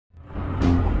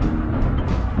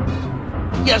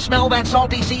You smell that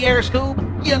salty sea air,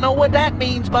 Scoob? You know what that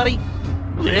means, buddy.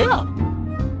 Yeah.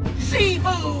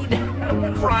 Seafood!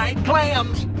 Fried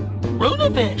clams!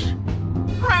 Runa fish!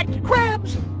 Cracked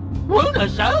crabs! Runa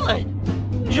salad!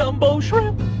 Jumbo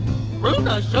shrimp!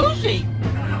 Runa sushi!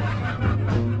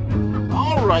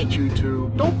 All right, you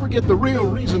two. Don't forget the real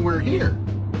reason we're here.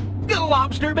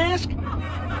 Lobster bisque?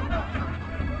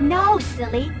 No,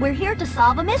 silly. We're here to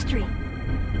solve a mystery.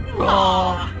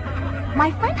 Aw. My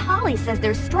friend Holly says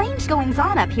there's strange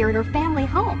goings-on up here at her family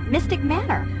home, Mystic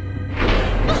Manor.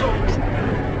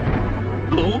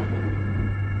 Who?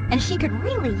 And she could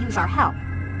really use our help.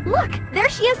 Look, there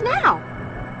she is now.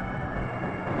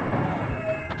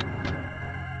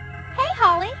 Hey,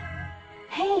 Holly.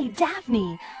 Hey,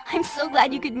 Daphne. I'm so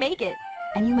glad you could make it.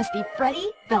 And you must be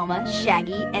Freddy, Velma,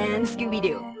 Shaggy, and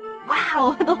Scooby-Doo.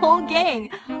 Wow, the whole gang!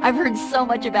 I've heard so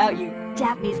much about you.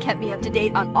 Daphne's kept me up to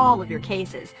date on all of your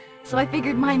cases, so I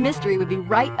figured my mystery would be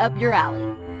right up your alley.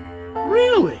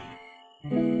 Really?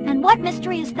 And what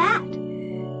mystery is that?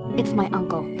 It's my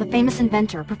uncle, the famous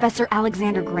inventor, Professor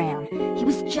Alexander Graham. He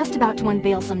was just about to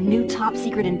unveil some new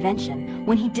top-secret invention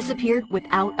when he disappeared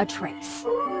without a trace.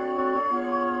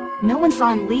 No one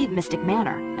saw him leave Mystic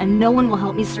Manor, and no one will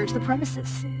help me search the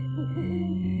premises.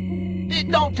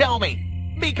 Don't tell me.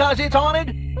 Because it's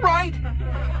haunted, right?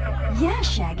 Yeah,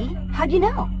 Shaggy. How'd you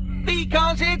know?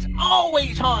 Because it's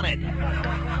always haunted.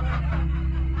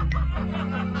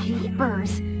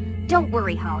 Jeepers. Don't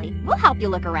worry, Holly. We'll help you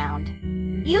look around.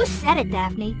 You said it,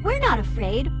 Daphne. We're not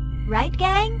afraid. Right,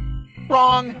 gang?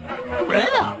 Wrong.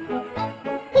 Yeah.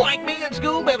 Like me and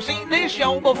Scoob have seen this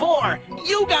show before.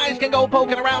 You guys can go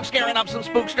poking around scaring up some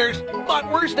spooksters,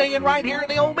 but we're staying right here in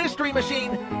the old mystery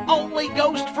machine. Only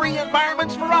ghost-free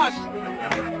environments for us.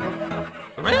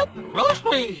 Rip,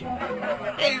 roast-free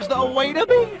is the way to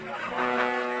be.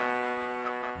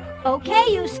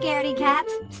 Okay, you scaredy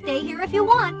cats. Stay here if you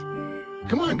want.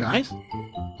 Come on, guys.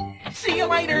 See you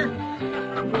later.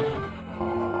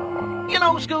 You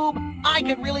know, Scoob, I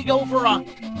could really go for a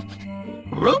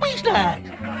Ruby snack.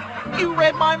 You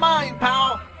read my mind,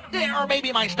 pal. Or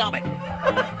maybe my stomach.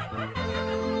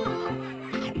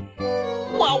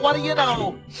 Well, what do you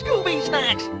know? Scooby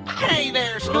snacks. Hey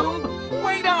there, Scoob.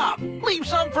 Wait up. Leave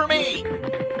some for me.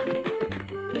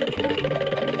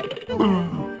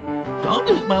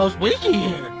 Something smells fishy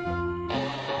here.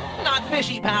 Not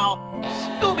fishy, pal.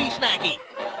 Scooby snacky.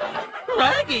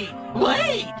 Raggy,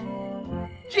 wait.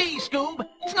 Gee, Scoob,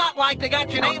 it's not like they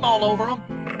got your name all over them.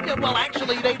 Yeah, well,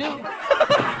 actually, they do.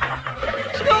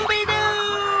 Scooby-Doo!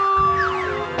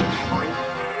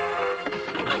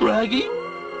 Raggy?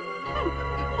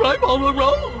 I'm all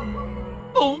alone.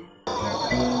 Oh.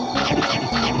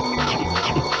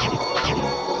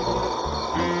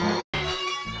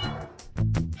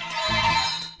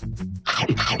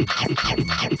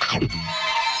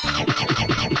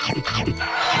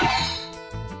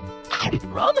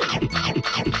 Running.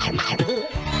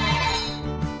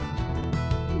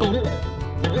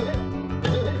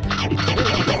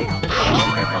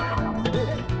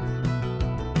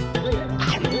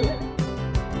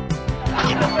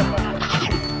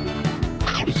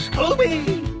 Scooby!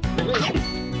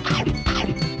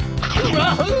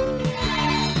 Rahoo!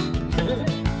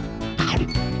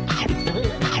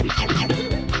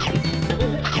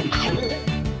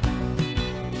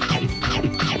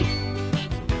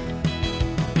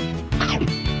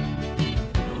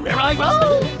 There I go!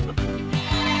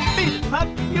 Please, Pup,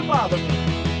 you bother me.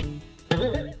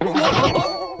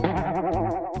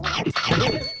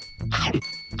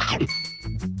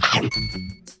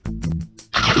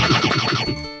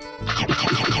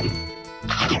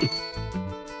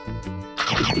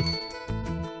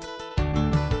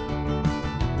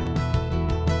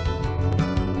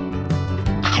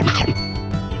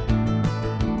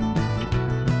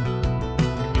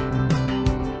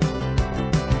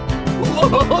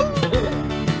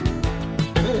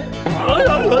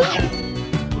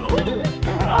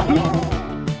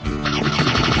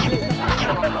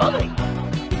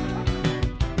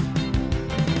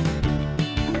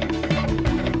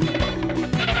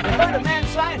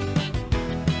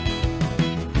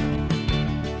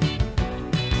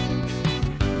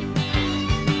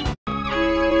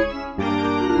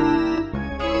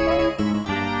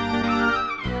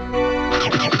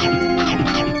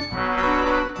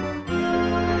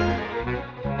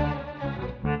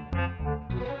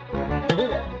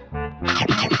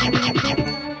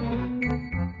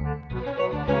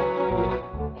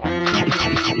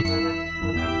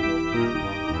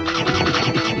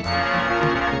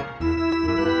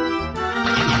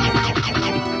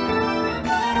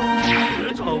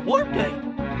 It's a warp gate.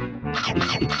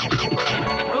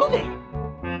 Ruby,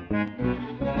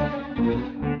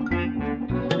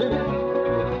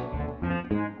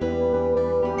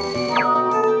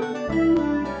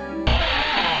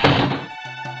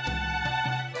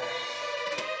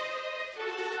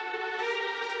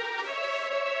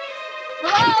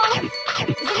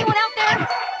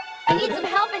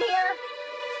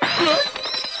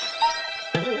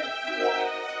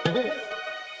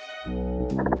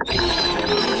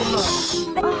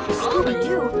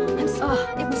 Scooby-Doo!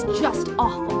 It was just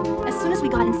awful. As soon as we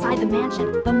got inside the mansion,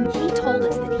 he told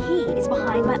us that he is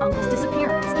behind my uncle's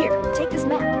disappearance. Here, take this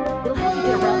map. It'll help you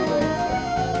get around the place.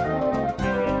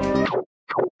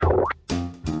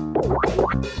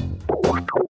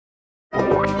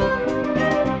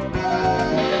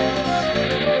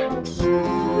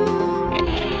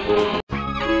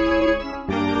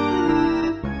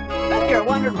 You're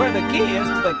wondering where the key is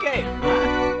to the cave,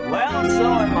 huh? Well, so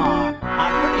am I.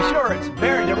 I'm pretty sure it's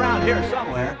buried around here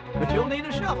somewhere, but you'll need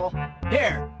a shovel.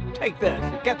 Here, take this.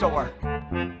 Get to work.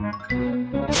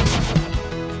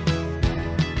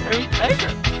 Hey, take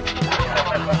it.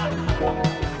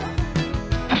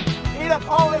 Eat up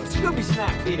all them Scooby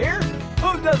snacks, you hear?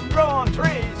 Food doesn't grow on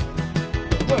trees.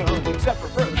 Well, except for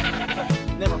fruit.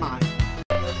 Never mind.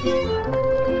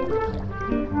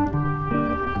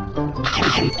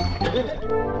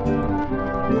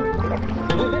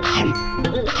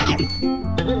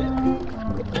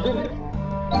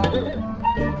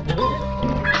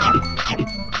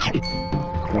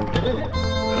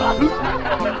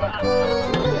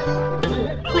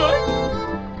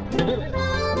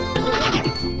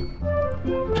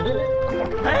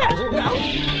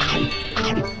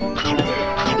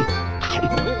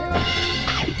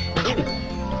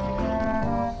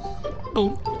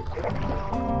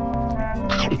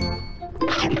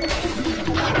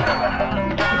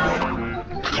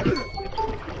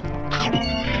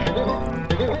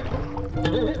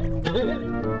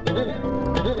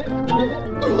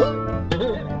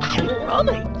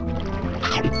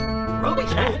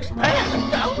 Ruby's next. Fast,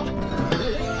 go!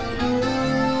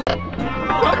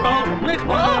 Whoa, it's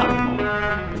Bob!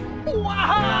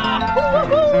 Wow!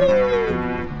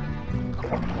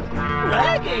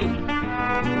 Raggy!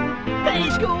 Hey,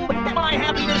 Scoob, am I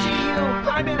happy to see you?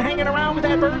 I've been hanging around with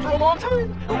that bird for a long time.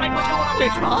 Like, what's going on?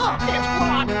 It's Bob! It's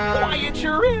Bob! Why, it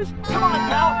sure is! Come on,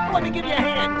 pal, let me give you a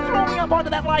hand. Throw me up onto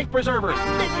that life preserver.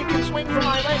 Then you can swing from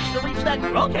my legs to reach that...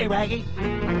 Okay, Raggy.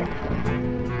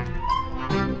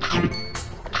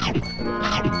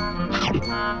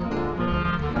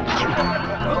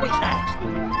 Ruby's next.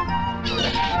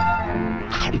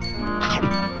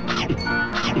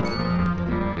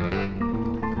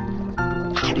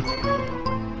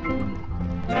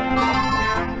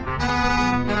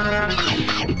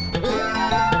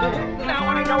 Now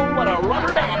I know what a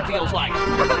rubber band feels like.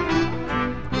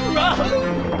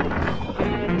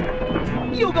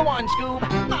 You go on, Scoob.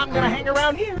 I'm gonna hang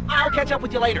around here. I'll catch up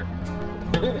with you later.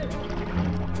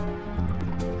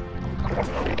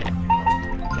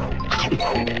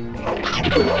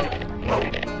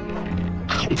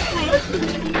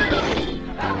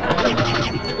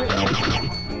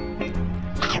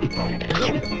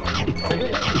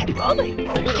 Rolly.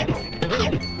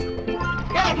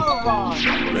 Gotta move on.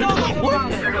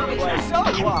 So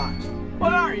what?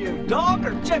 What are you, dog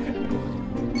or chicken?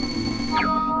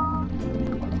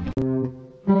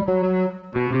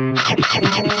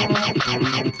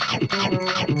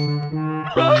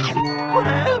 Right,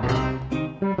 crab.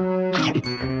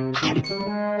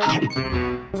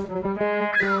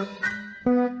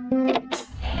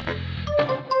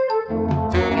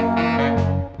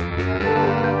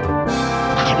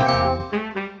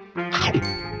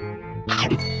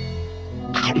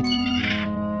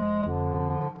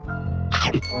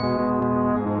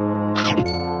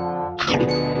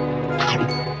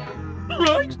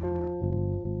 Right.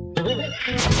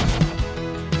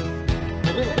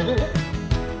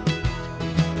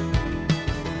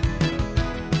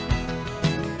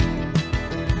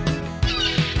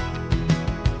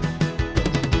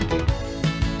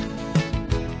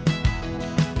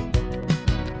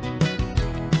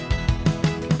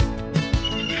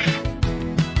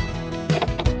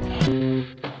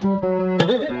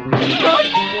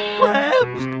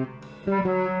 Crabs!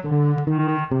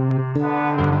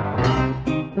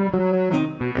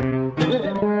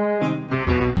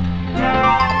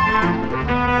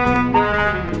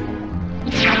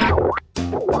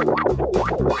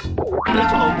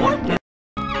 It's all working.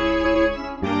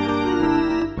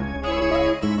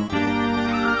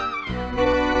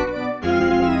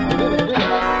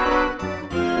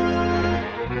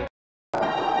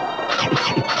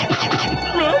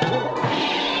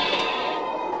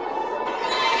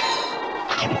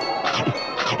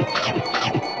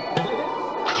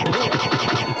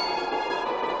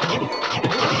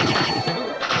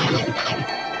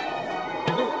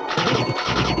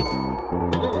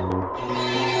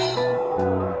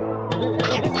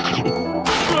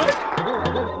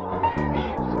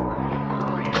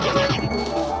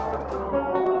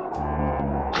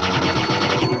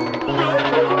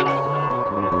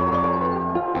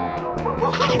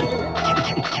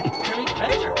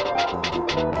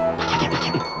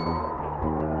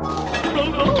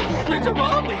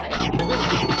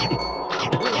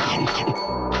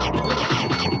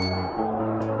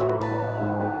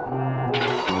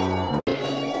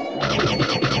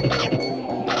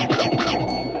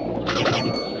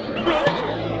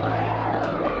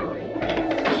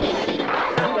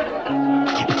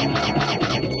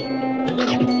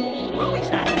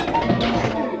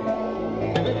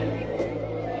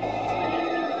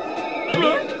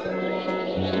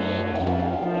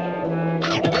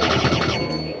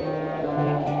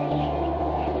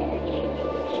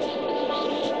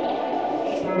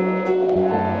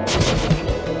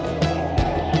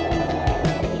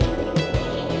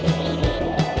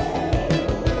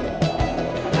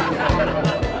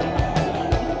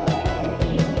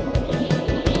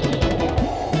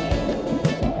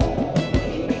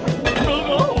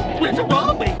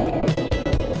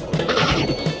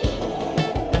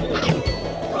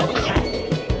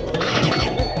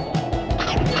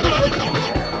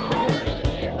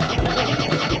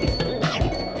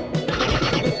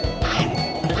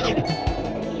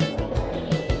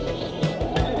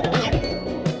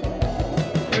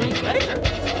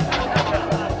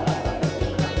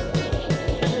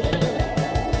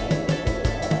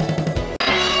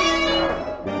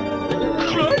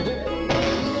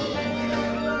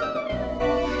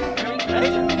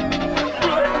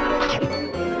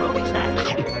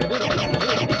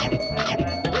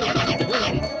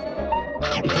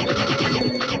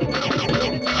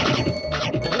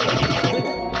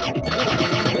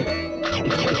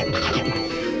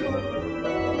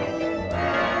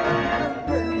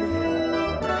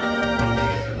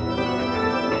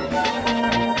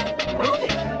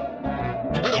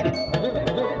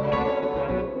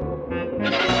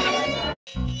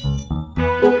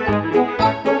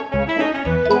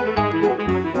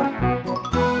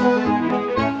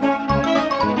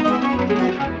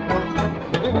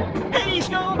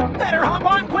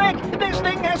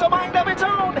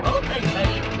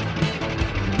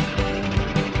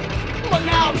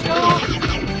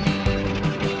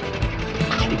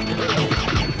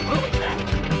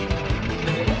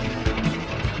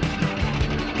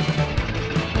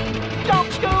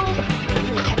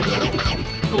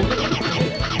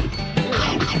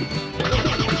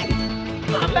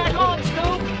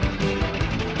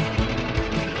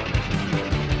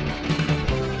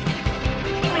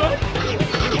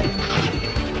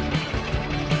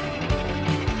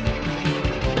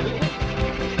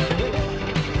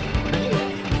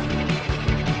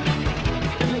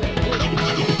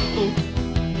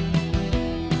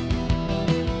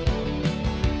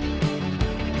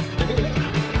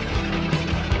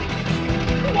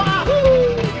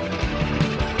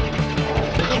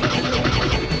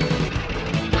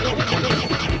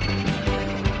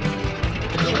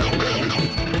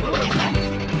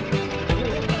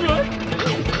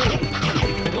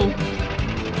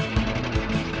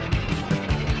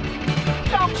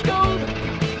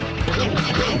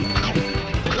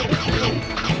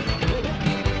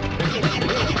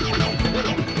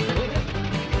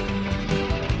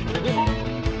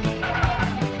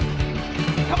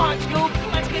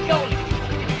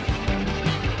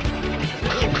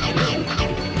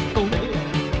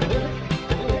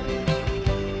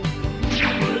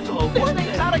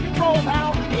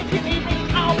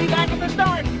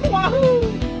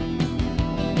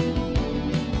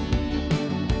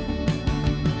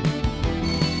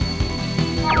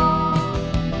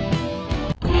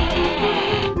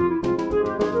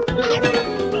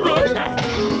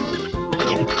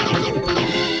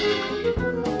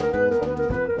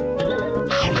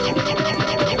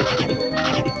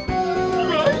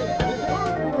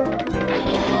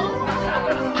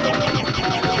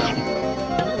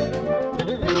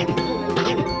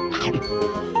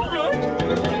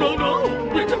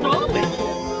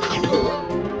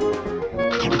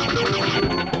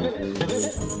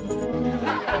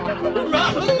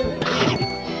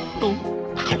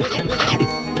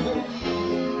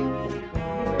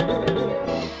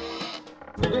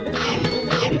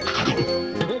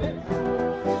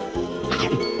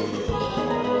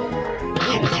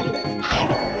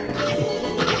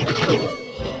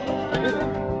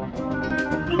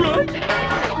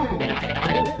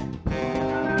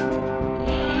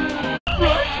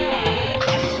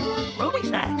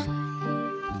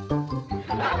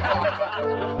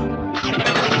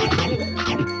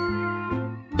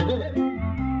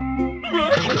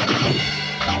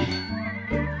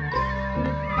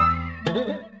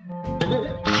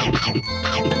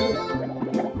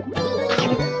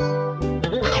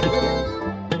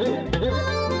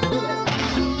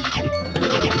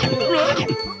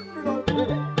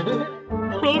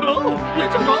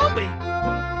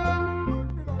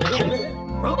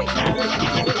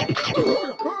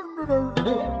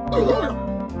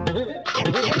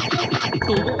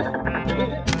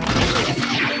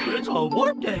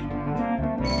 game.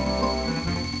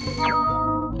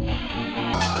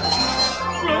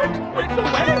 Right, it's a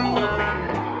werewolf.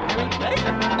 Very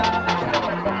clever.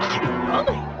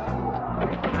 Rolly.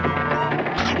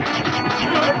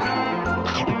 Right.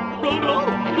 Oh no,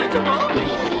 it's a Rolly.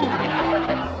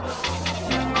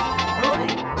 Rolly.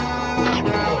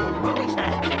 Rolly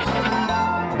snacks.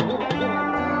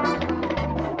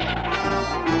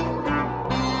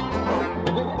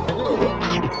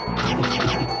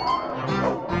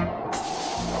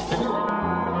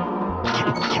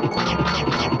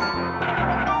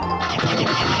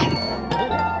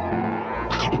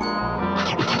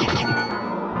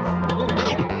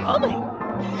 Rolly.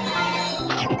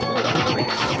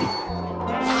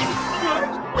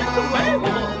 Right, it's a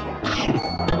werewolf.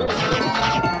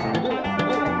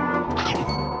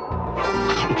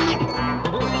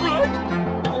 Right.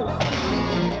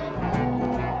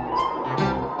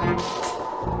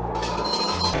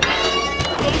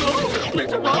 Oh no,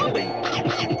 it's a Rolly.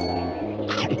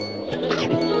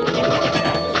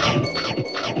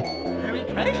 Very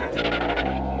treasure.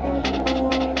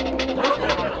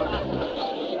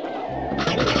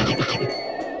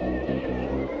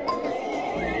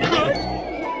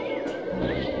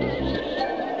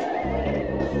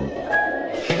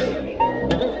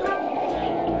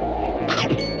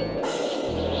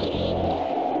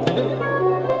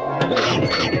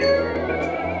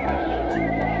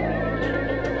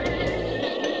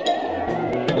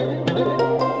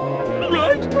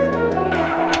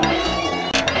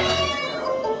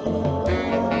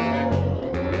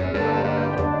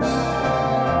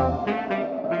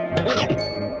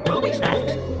 Rolly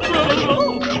snacks.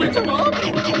 Oh, it's a Rolly.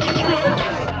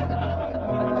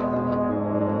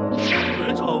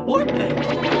 It's a warp game.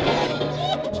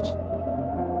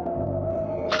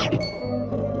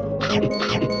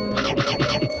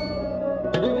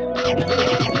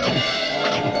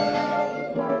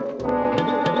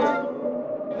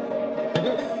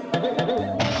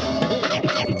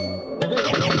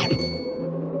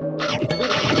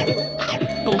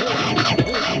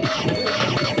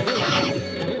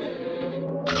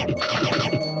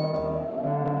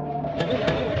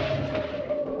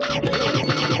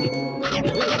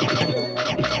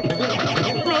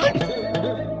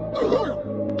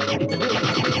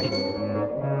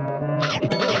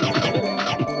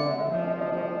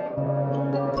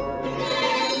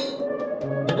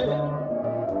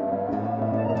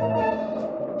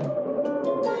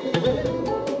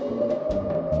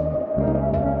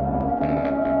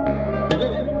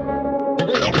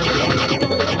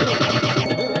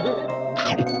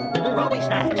 Rolly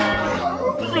snacks.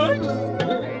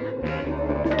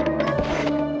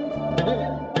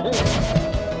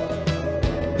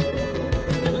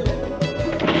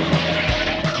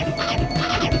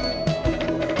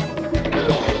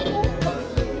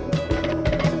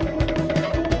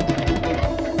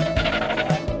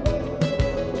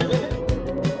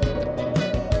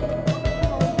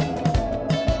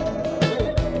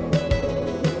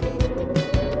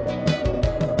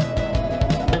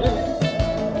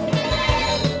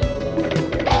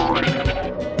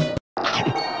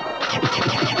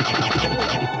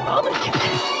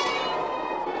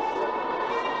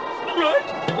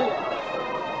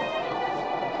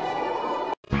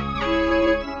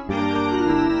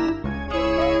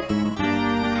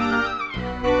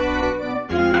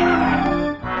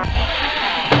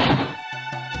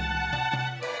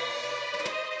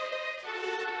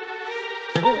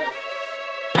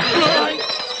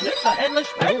 It's a headless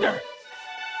specter.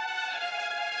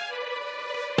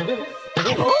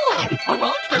 Oh, a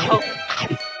monster token.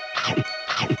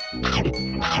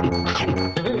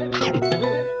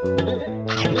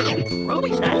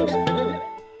 Rolly snacks.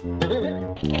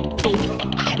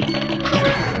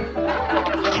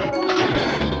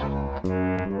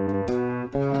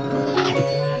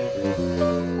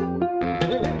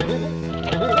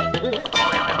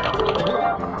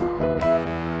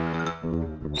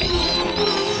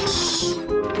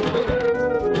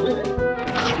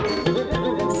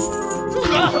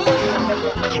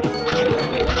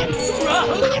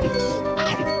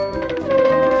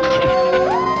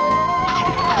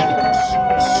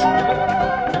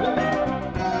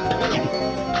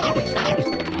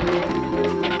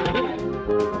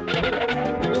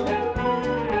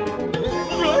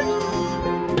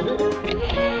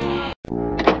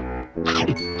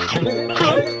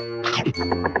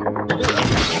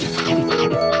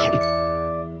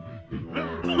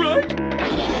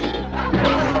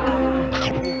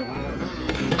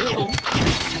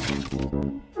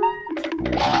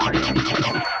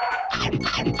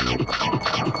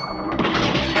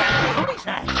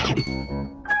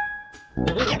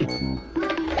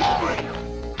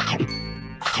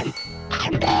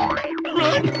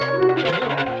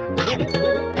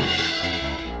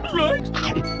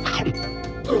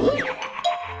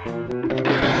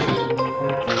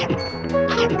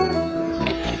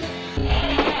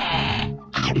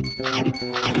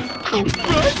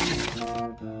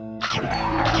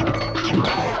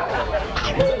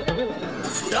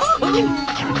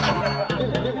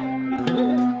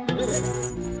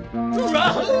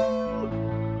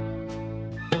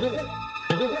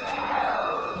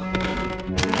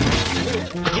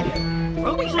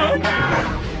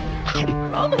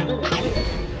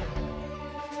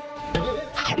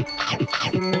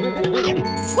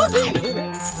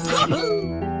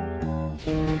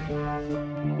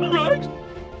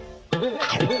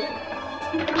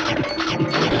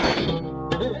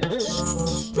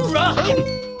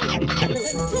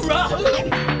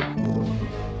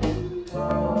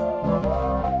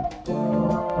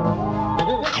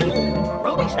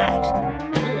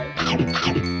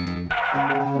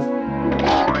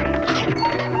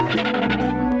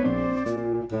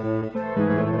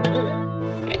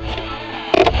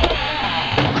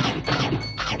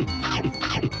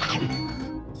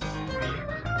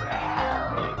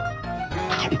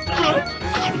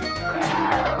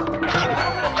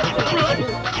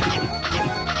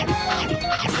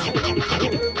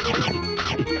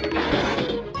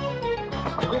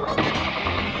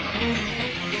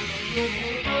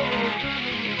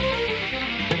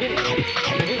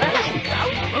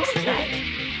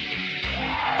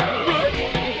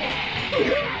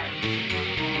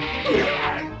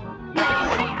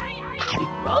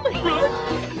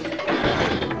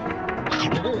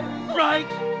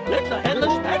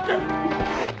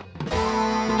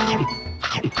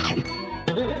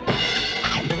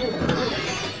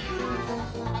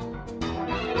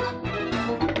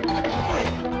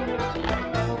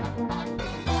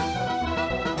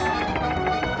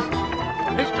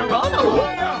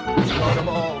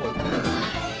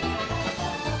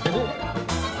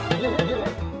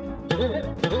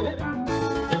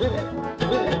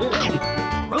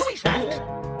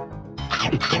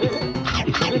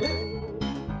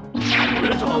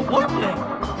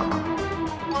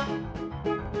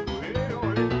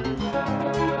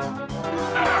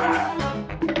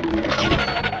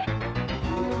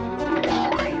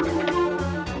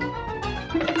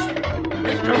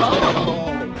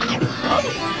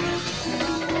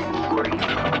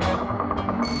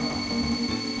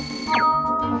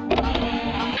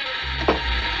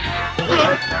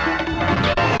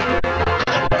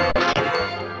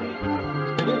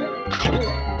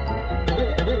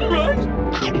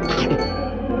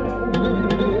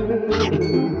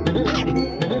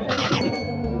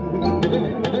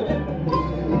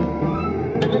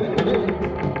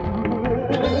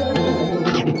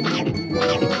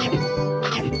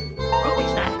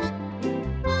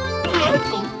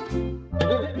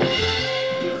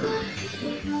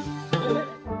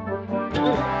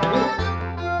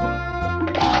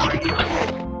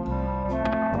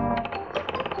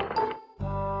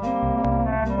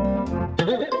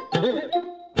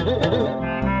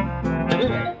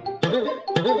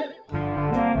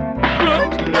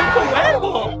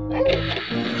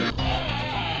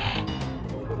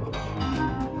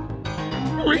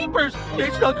 Creepers!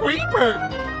 It's the creeper!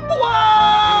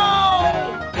 Whoa!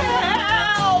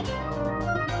 Help!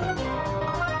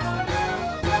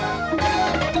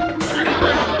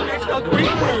 Creeper! It's the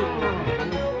creeper!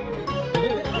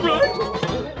 Right?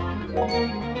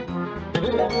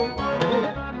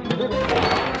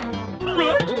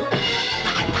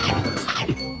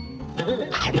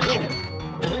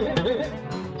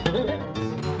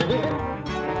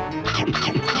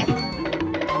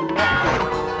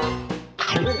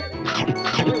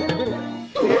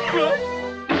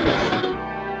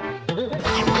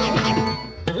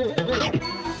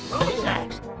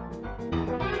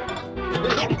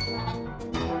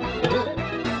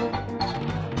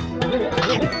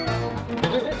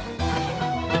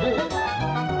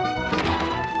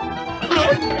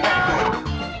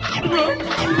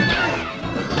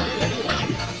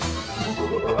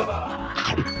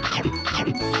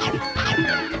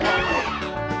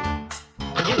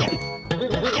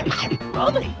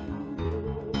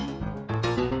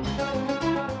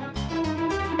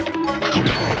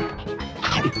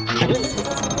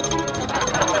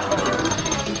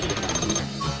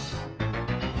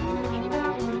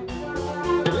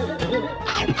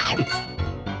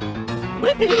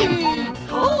 Whippy!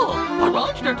 Cool! A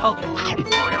monster token!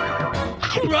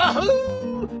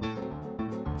 Rahoo!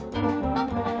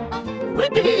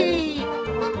 Whippy!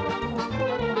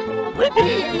 Whippy!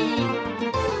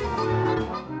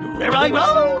 There I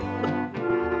go!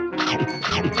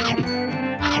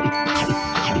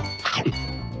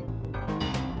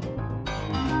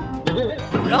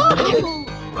 Rahoo!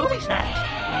 Ruby snacks!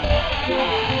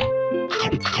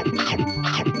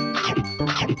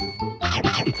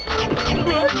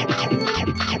 Right.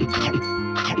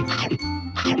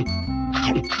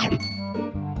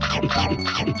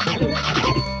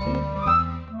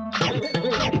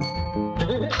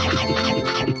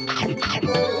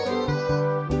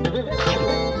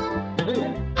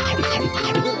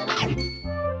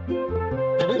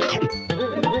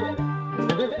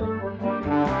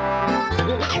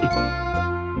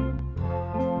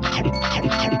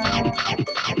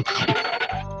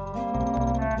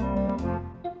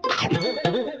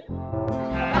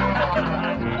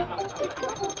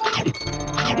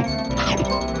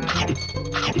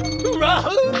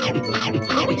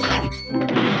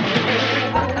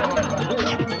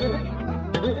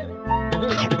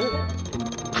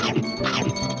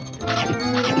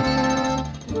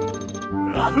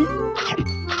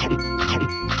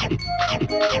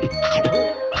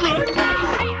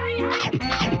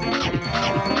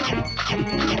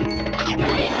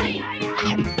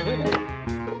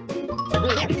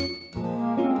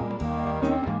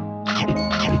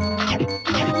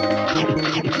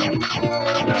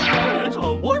 It's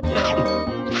a warp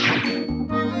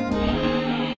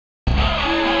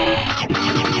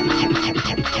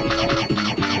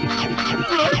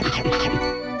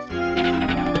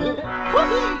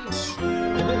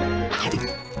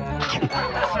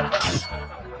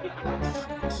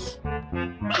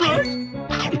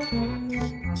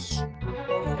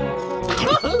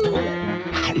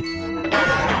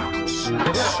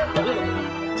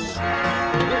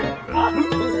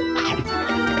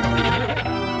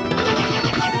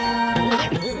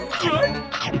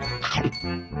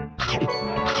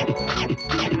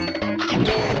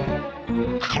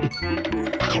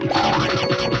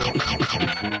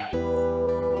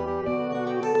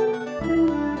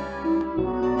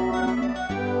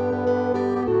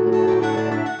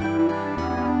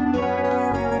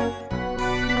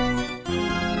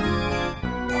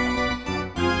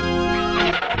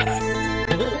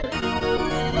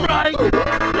Right!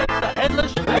 That's the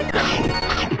headless spectre!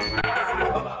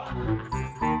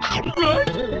 Right!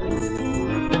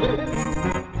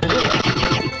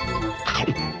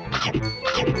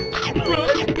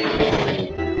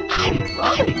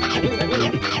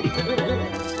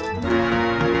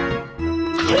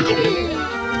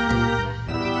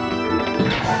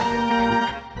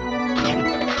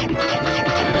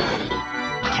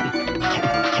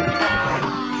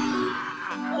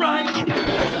 Right!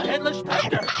 That's the headless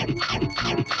spectre!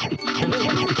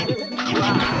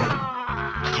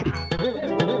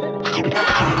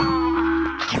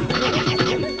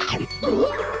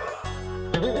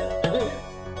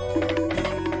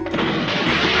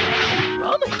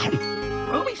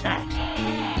 Ruby sacks!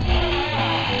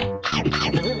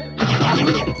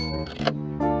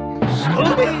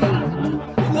 Scooby!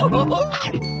 Whoa!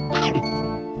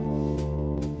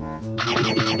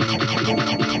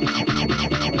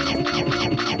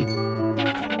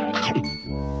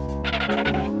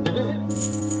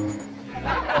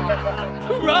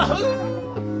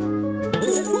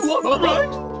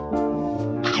 Right!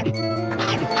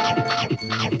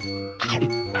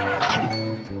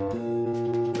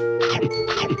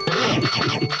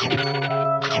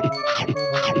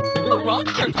 The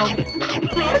rocks are tumbling!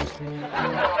 Right!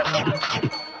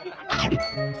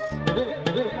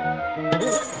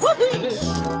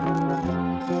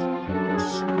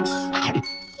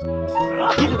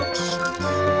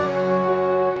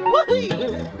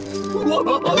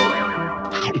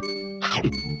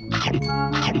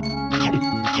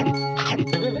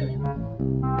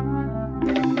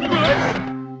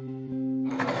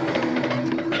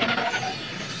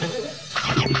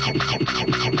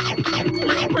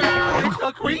 It's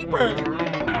the creeper!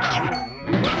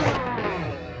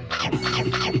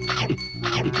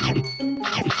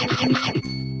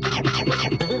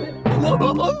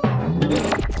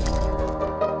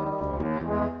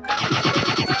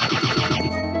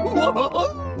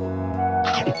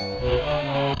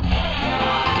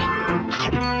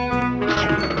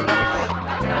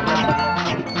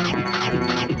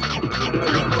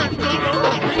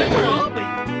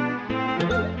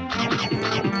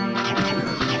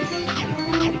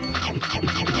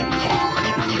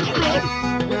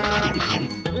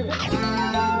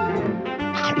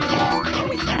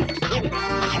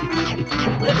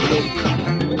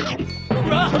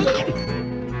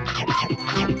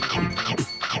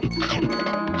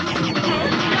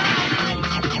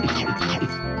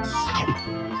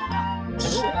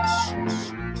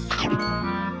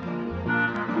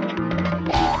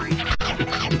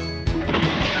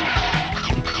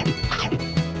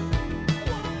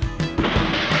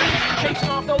 Chasing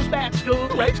off those bats,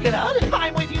 Scoob. Let's get out of here.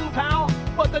 I'm with you, pal.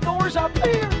 But the door's up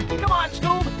there. Come on,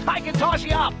 Scoob. I can toss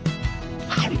you up.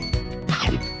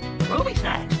 Ruby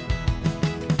snacks.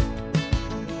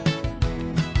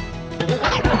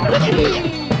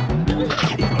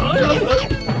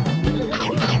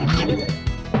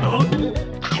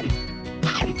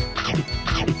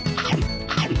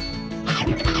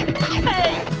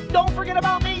 Hey, don't forget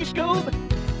about me, Scoob.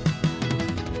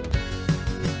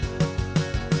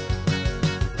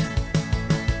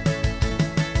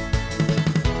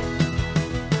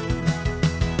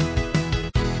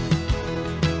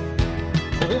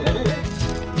 Here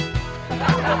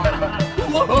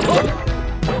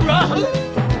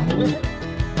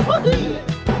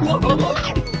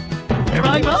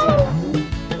I go!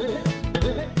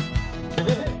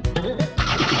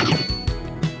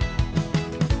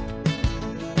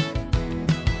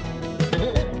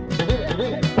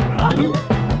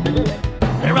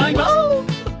 Here I go!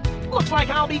 Looks like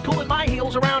I'll be cooling my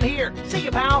heels around here. See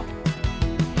you, pal.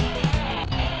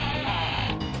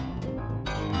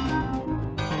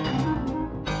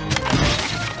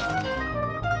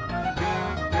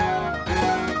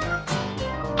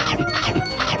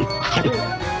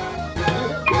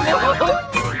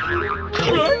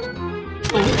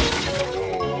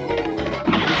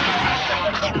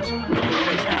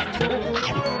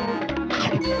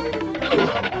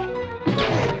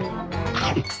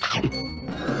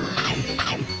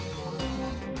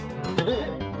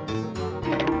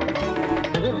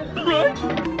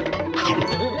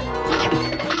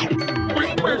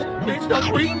 It's the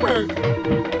Creeper!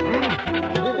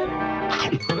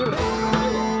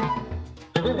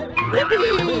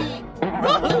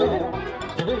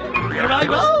 Here I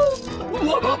go!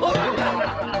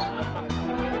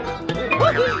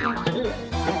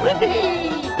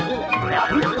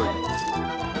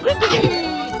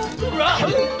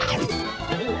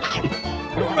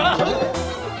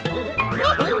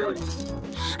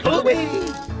 Scooby!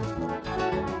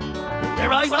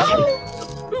 Here I go!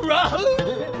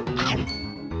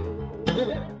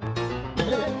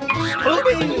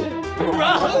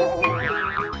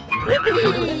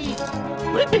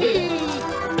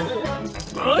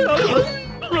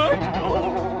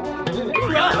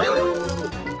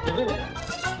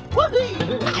 Scooby!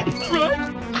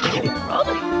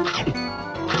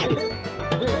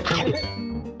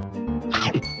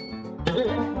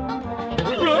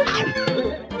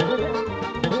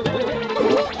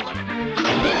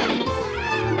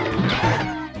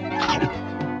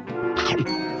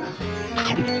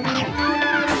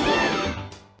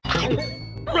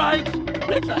 Right!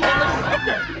 It's a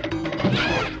helicopter!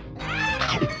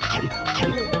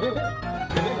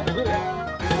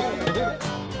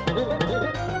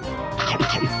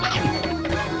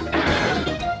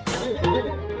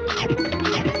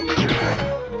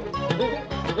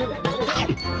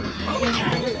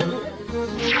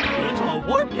 It's a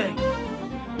warp gate!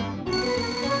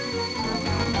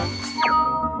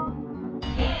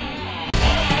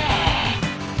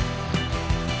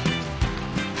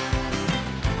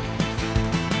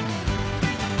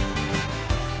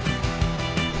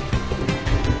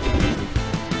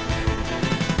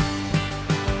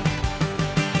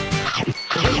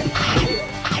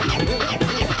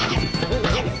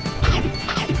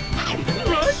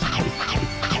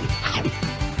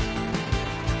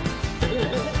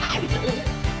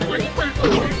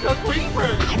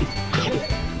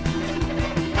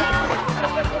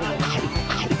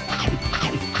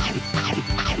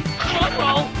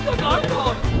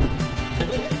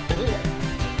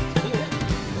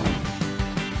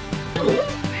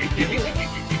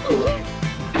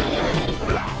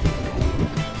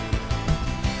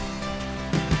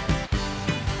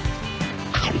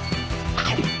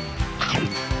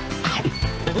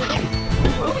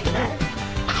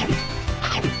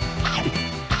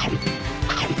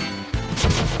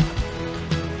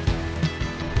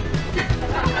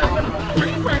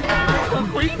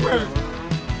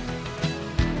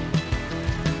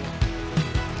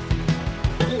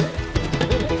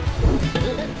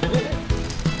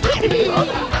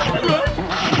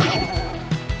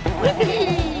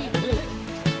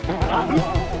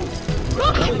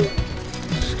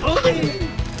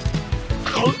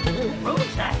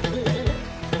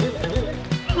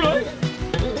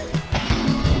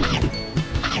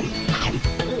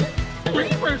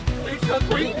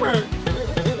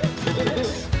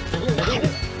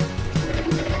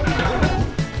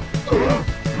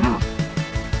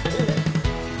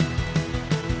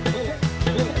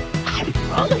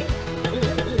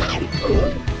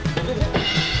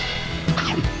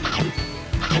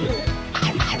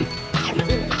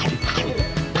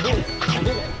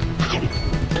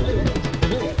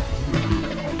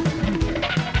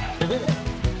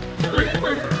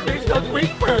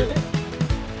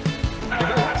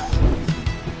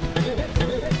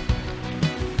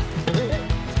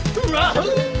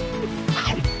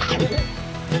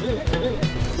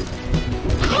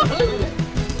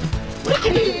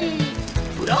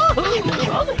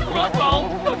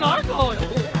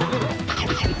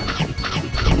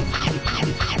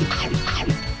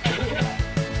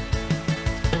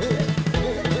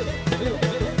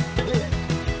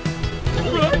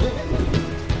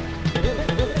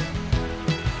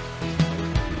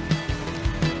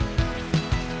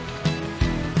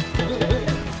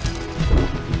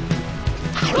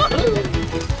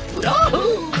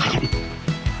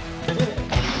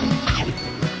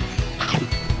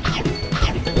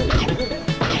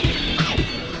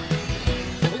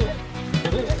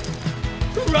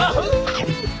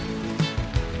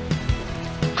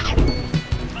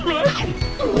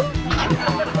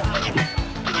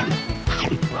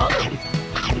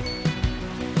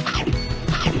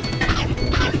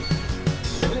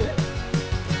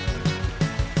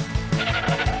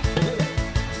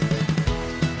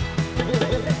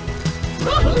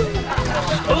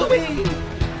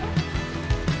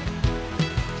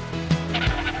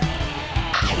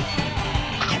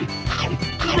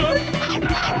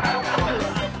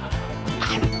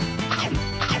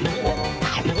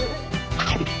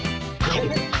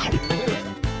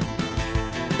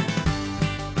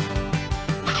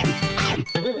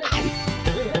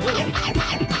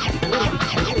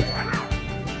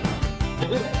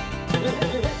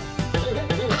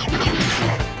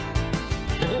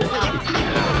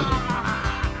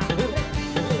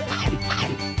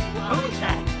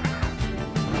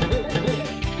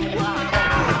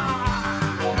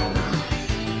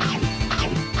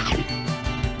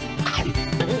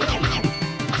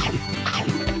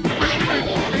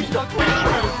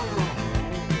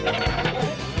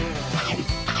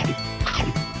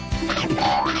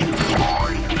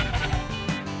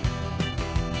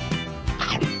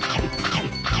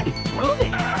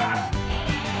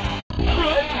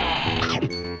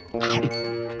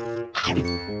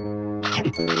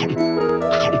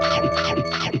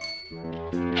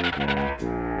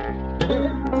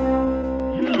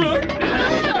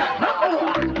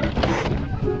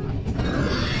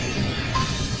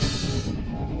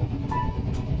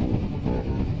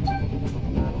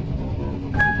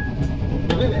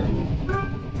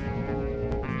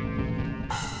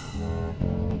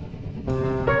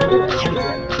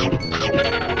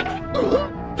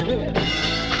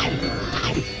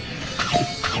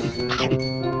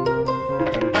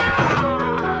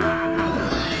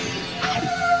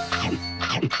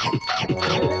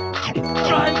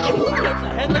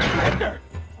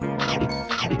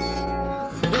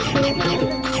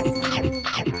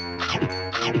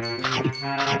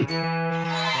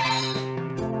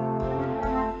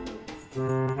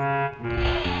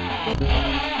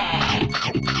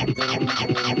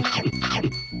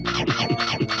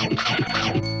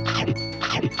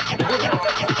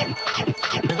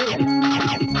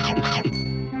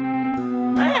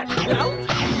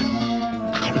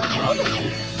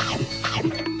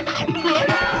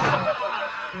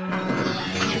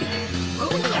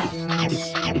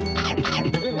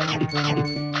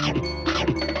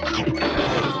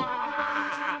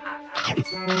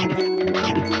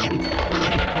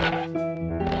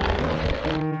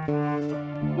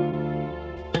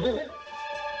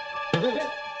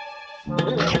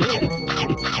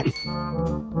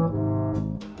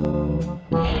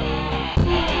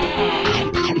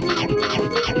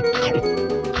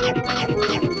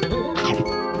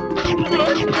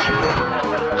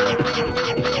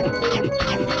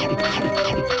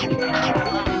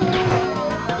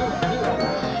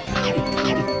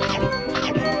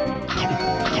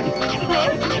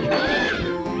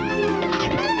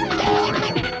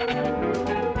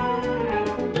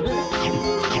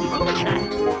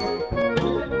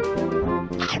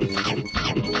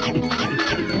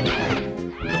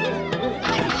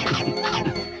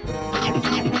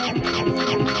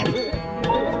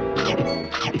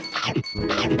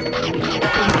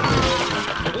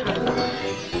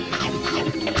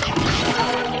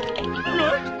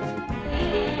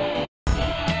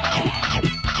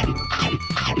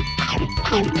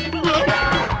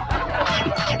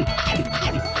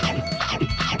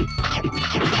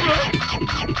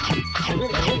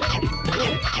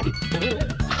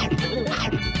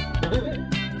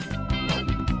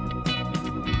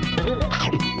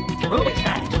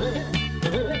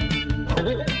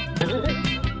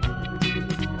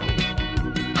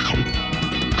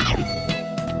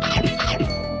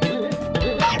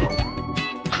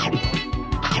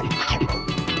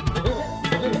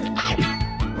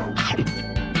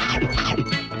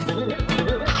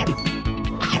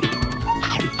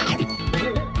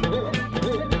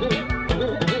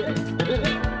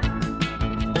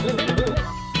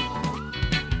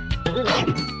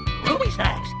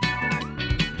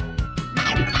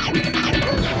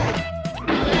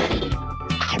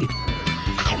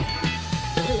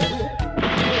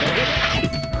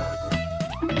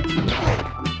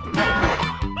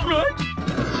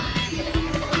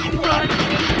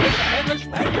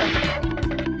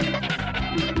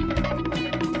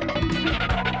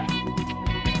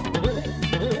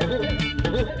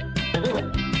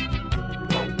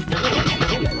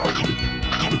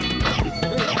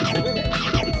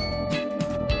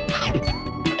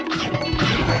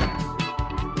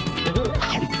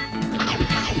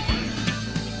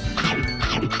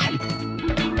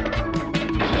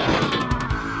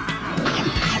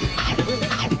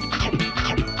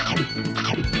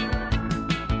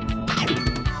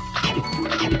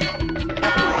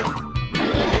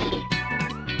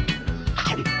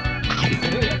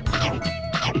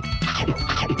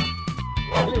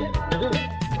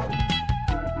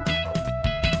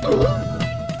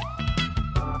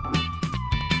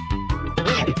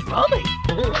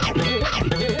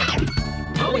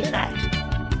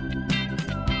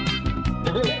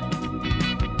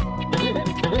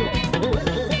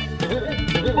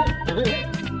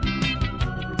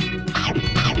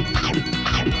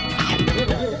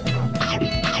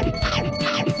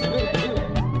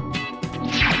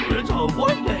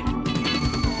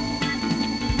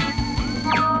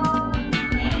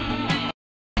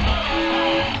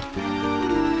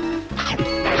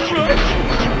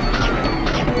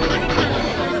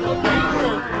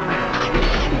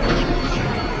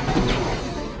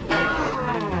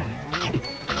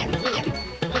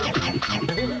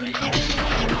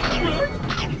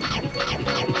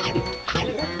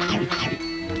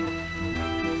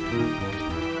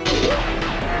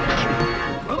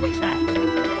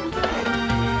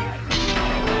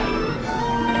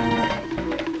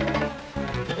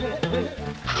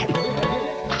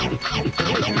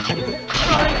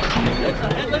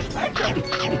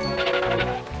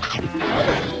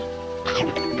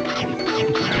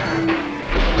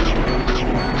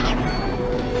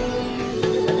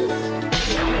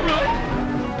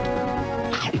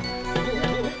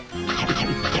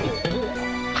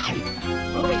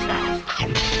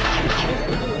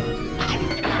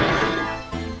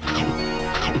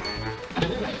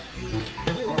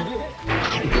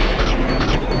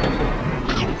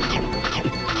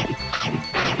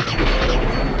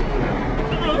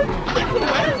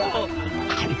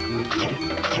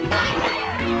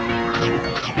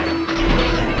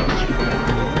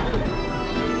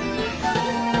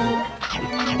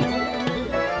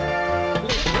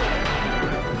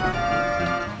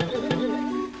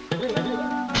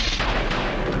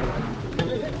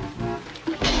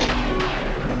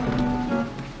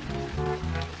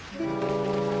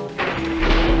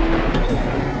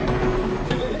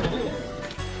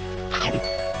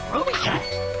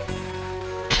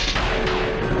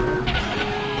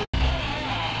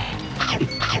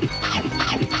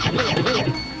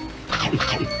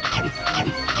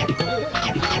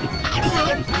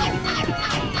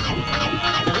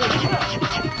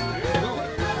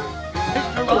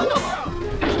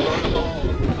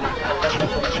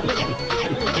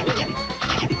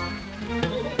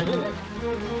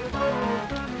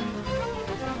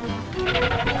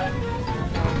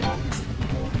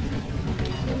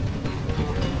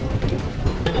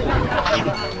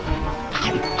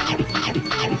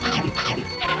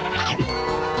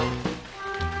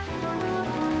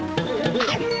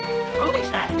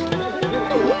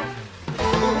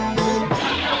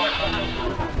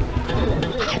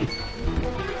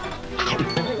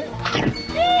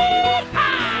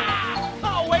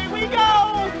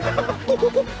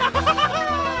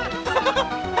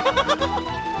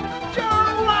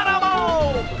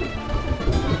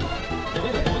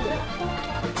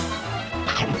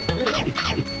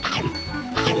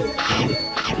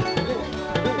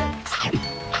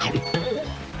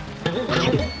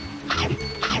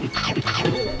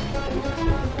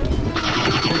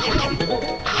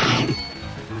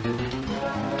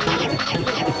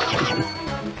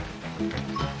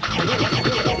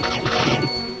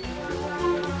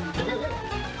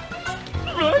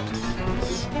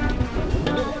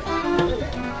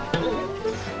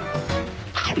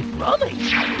 Mommy,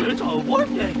 it's all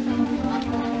working.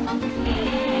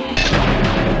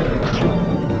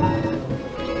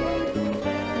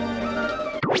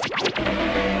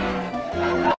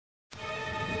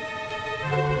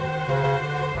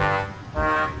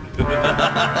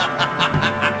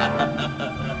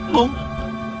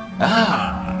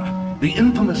 Ah, the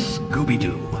infamous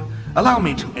Scooby-Doo. Allow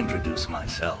me to introduce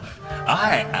myself.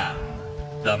 I am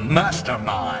the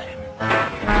Mastermind.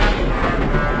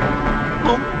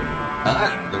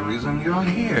 I'm the reason you're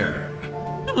here.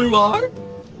 You are?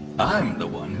 I'm the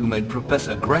one who made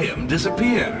Professor Graham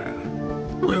disappear.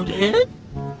 You did?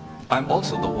 I'm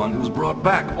also the one who's brought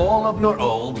back all of your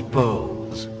old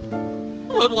foes.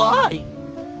 But why?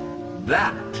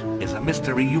 That is a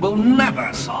mystery you will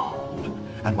never solve.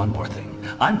 And one more thing,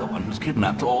 I'm the one who's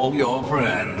kidnapped all your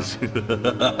friends.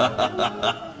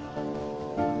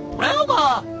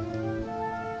 Velma!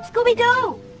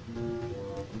 Scooby-Doo!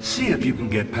 See if you can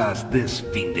get past this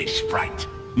fiendish fright.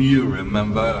 You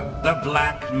remember the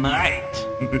Black Knight?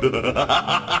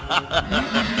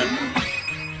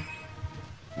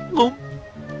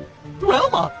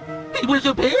 Velma! He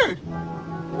disappeared!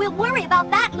 We'll worry about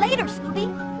that later, Scooby.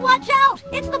 Watch out!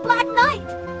 It's the Black Knight!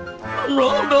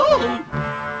 Oh no!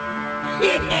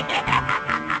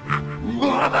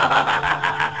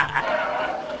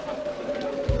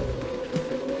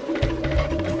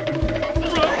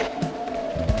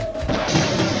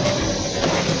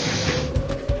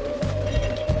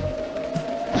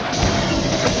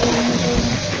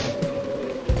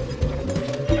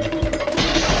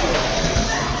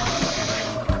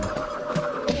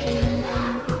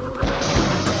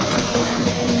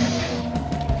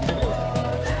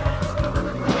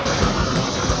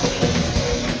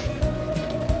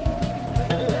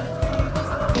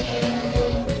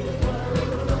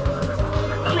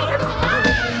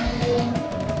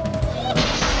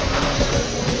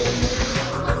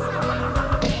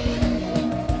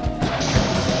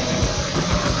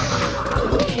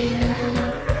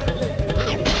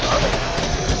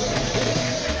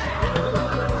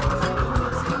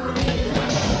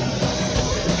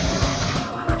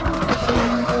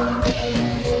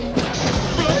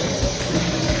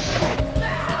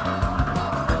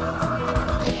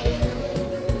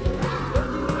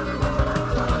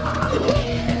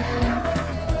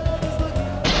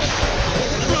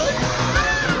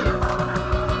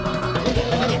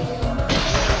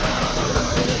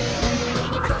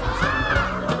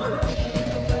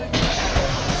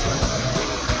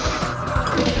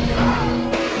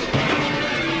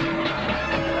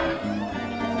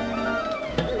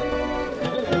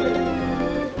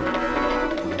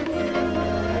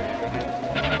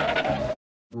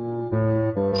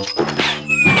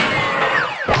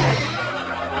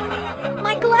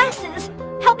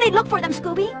 Look for them,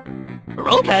 Scooby.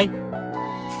 Okay.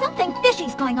 Something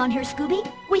fishy's going on here, Scooby.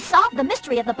 We solved the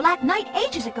mystery of the Black Knight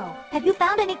ages ago. Have you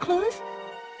found any clues?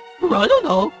 I don't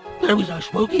know. There was a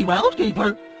spooky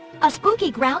groundskeeper. A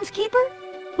spooky groundskeeper?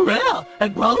 Yeah,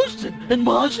 and ghosts and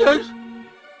monsters.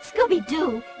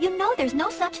 Scooby-Doo, you know there's no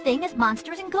such thing as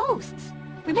monsters and ghosts.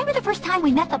 Remember the first time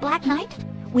we met the Black Knight?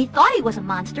 We thought he was a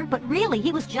monster, but really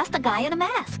he was just a guy in a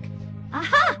mask.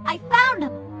 Aha! I found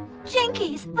him!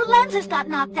 Jinkies, the lenses got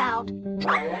knocked out.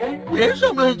 Here's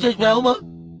some lenses, Velma.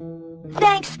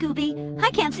 Thanks, Scooby. I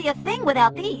can't see a thing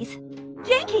without these.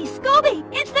 Jinkies, Scooby,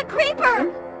 it's the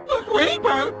Creeper! The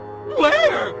Creeper?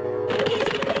 Where? He's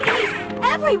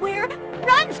everywhere!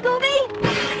 Run, Scooby!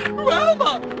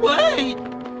 Velma, wait!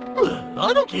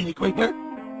 I don't see any Creeper.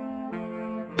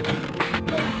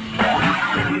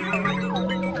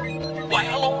 Why,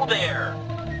 hello there.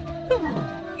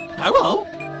 Hello?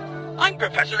 I'm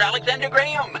Professor Alexander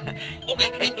Graham. Oh,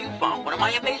 and you found one of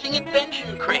my amazing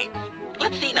invention crates.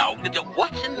 Let's see now,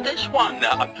 what's in this one?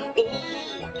 Oh,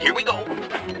 here we go.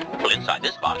 Well, inside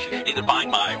this box, you should either find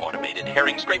my automated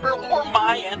herring scraper or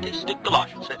my anti-stick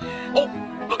galoshes. Oh,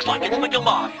 looks like it's the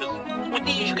galoshes. With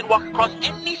these, you can walk across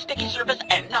any sticky surface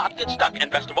and not get stuck.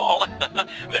 And best of all,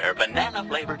 they're banana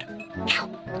flavored.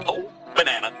 Oh,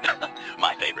 banana.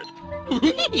 My favorite.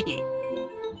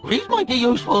 These might be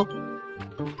useful.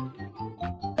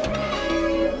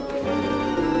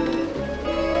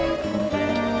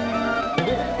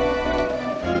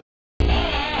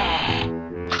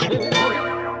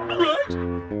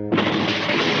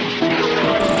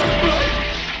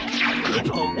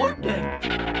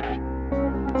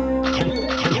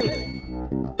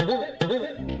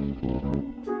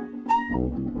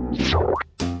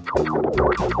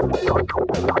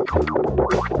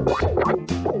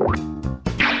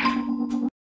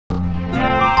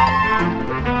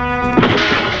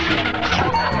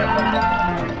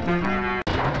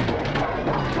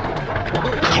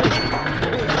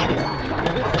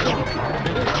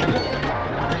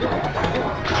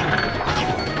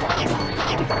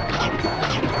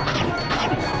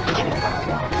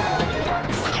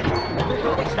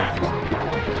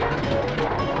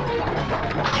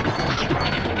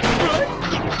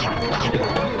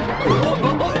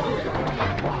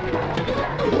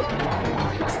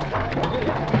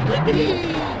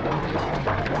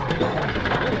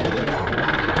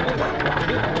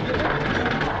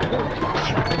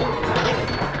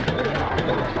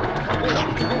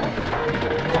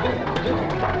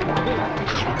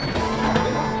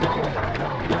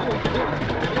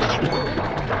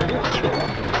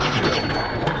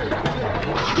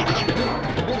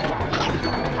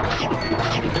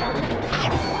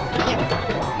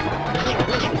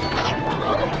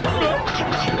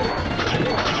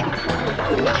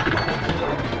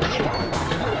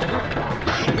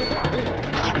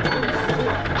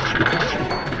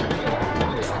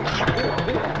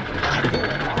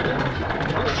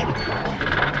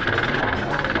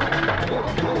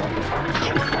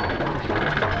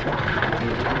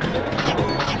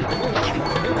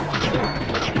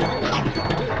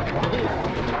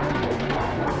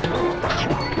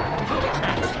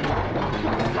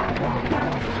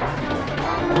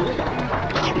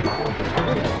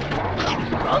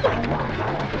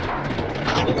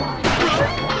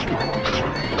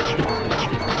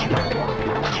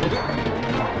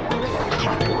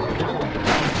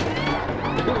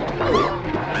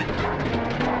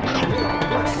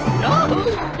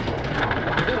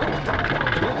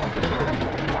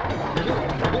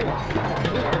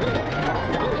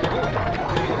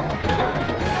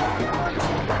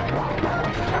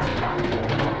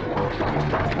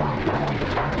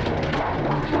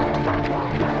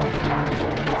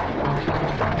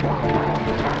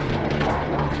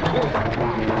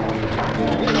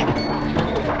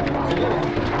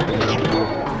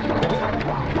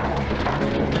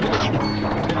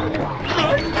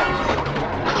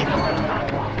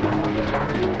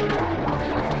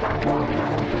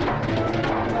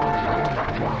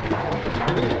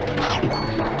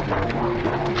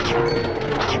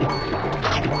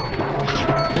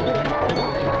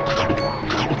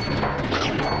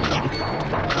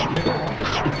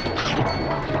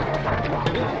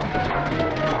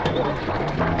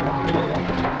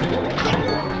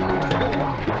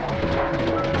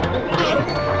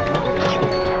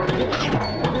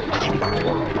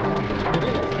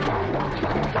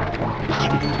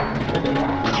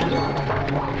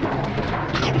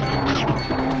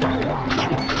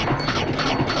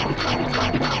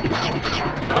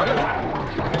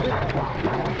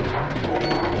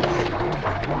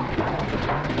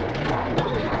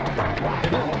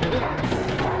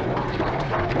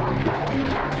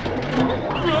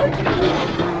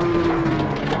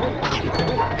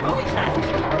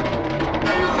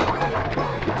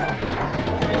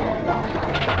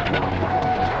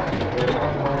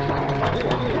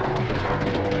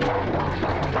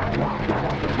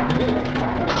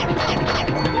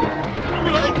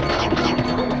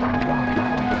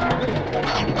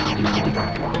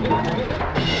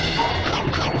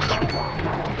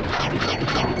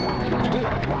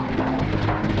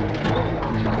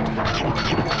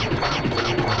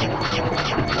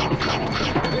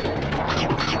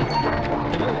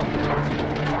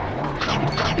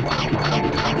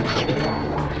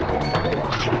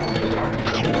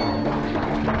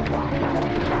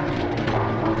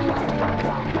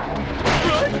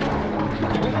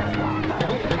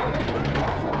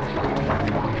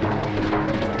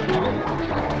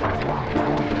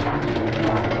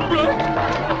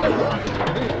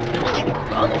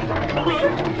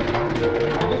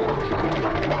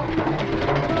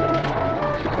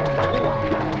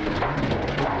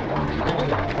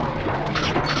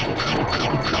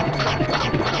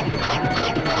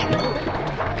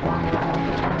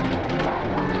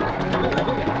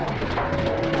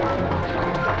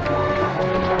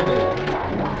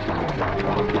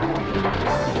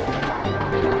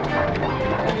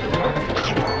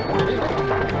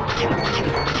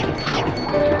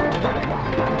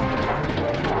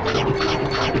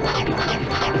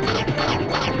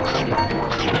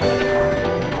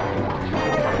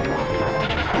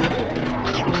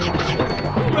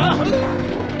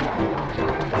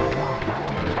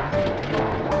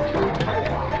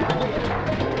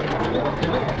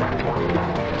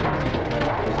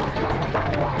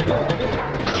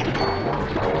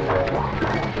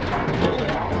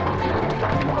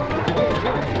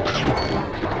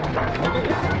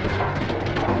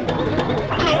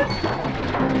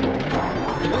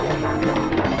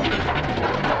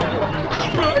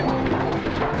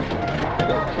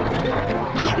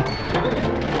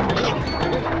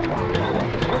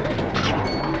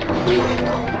 There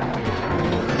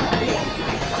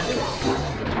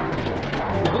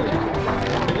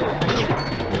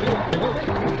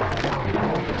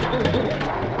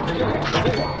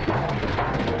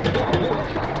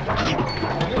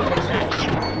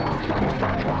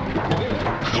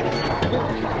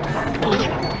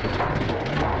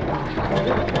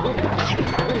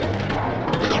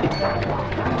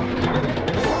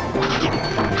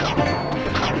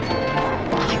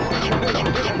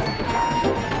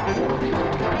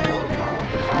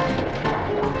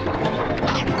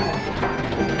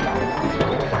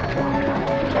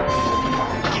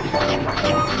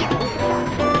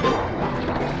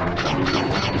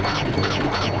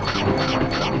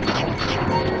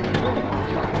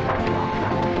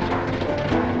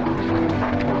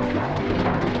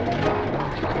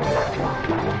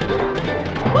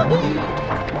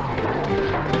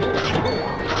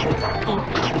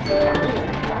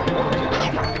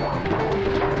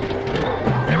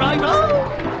I go!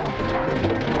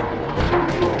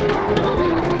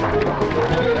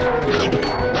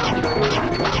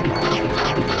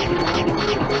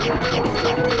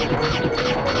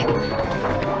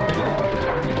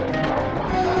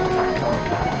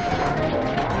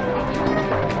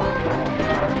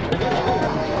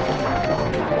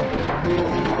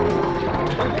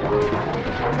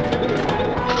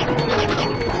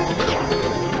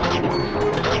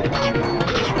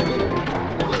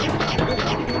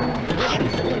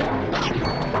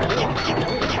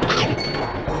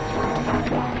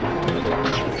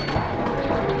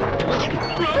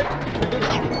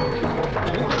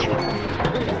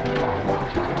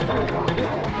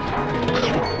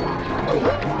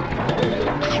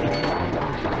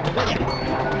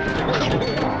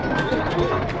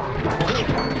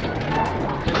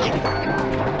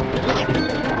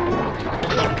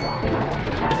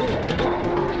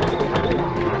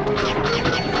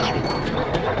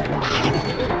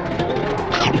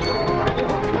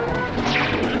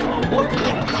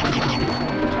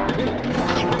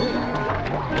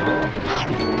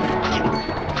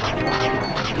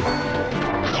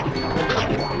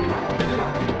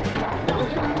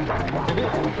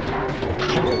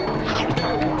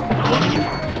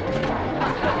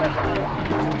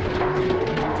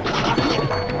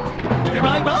 Here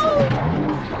I go!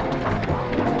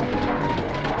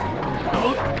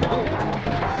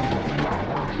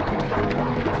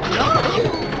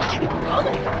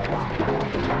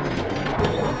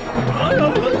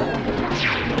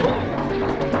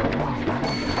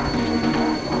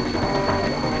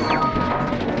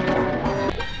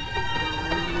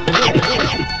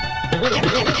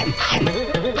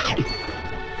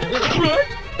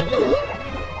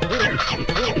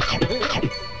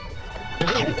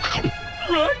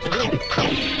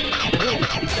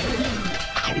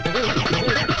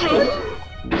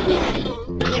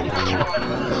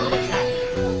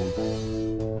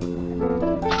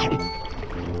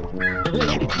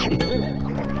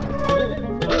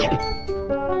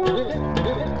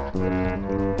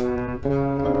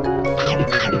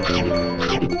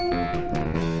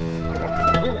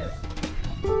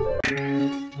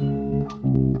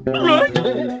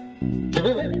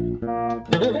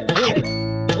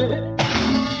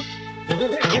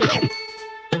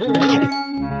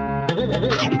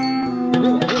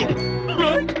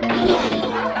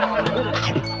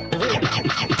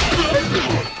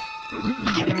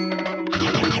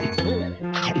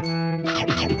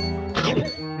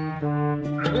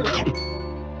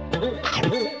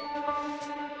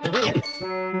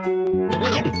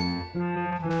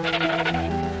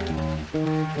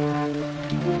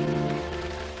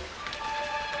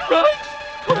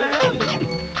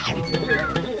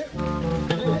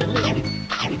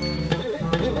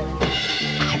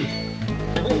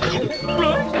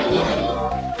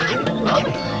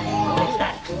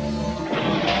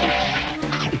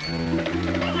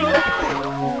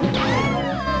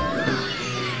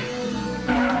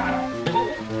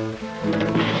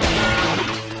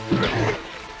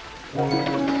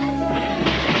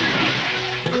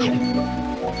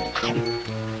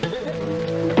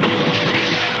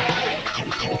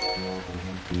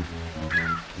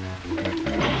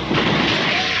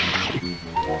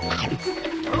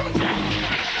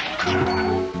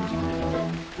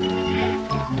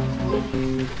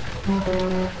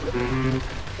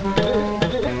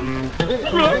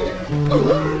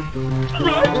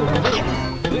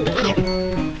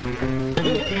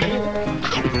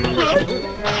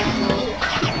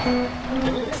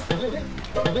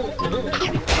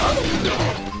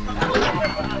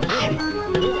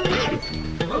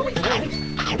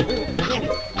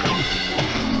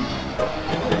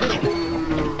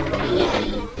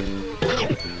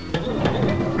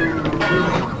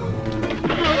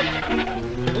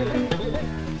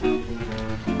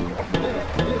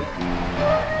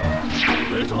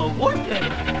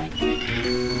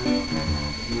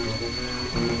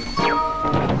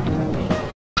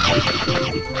 It's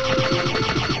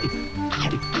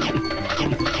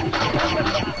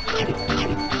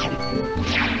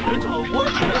all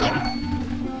working.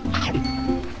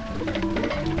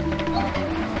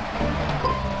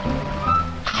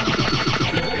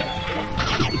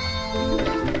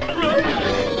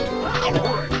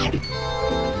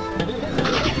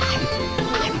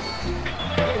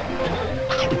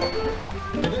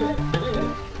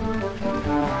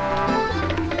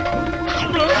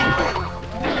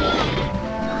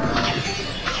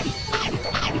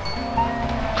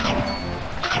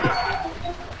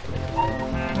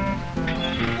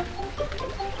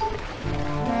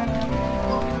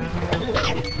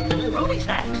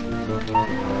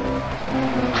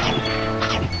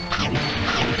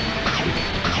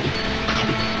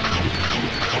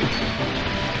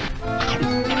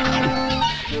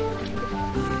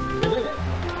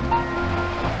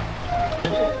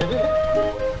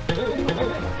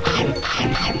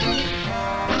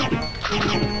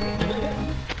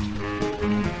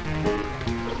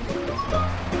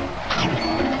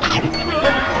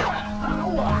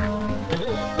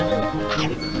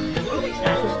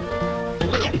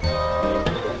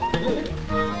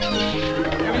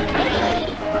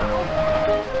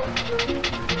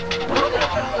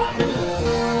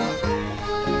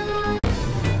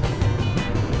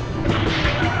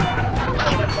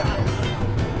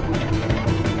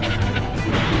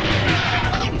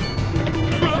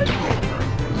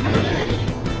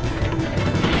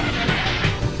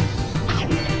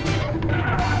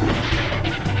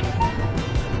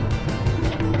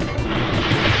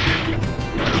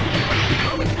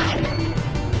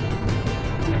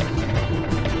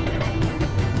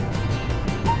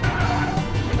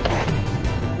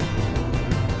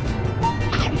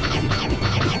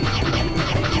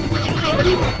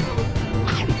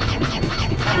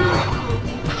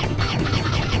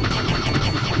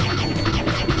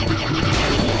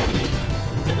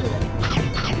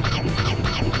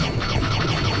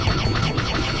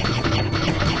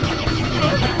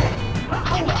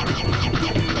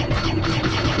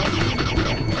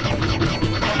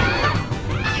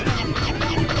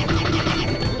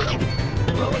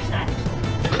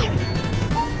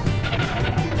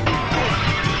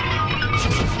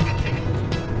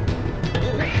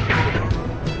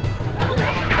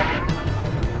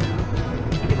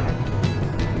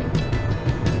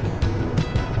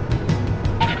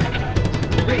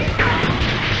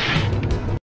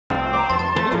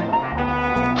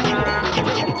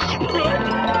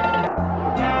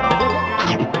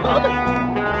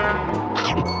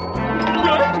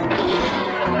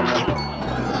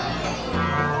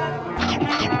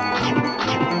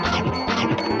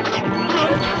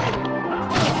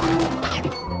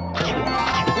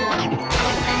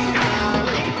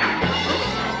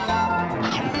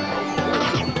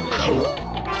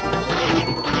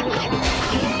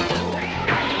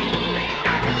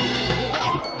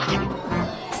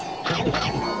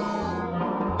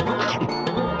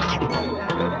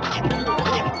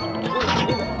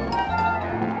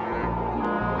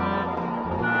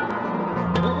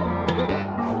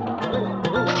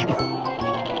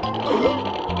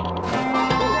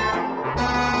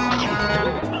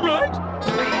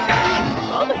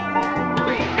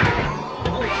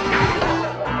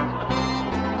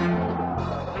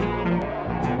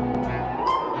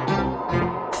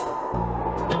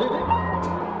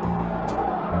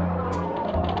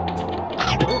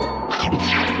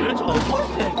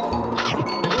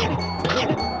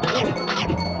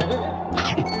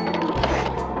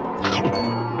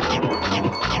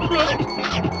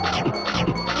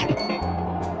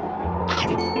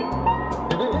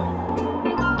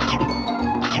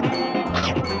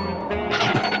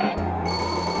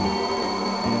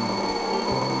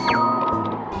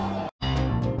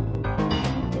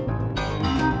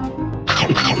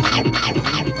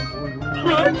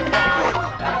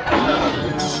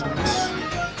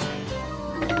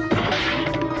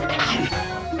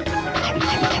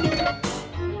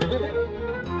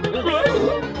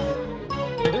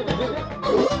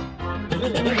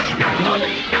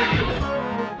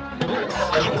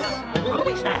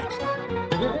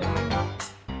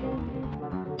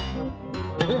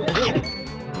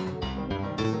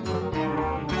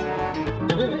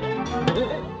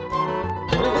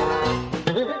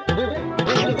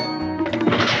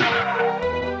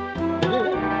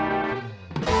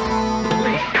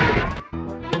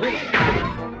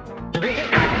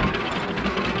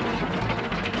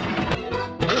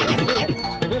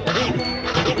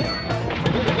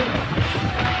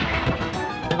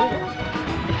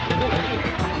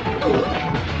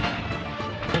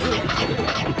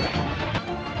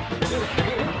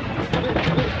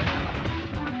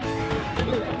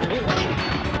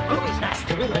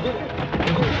 Uh-oh,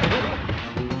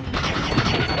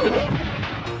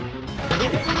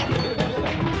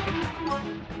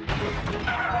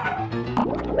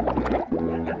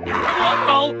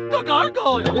 the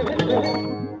gargoyle!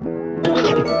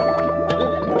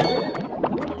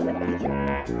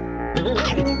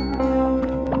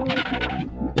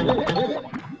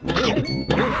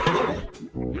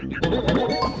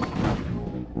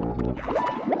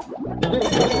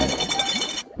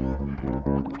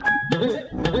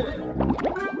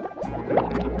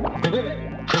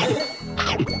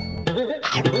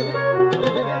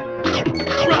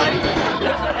 Right!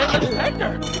 There's the headless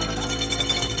specter!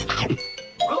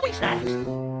 Ruby snacks!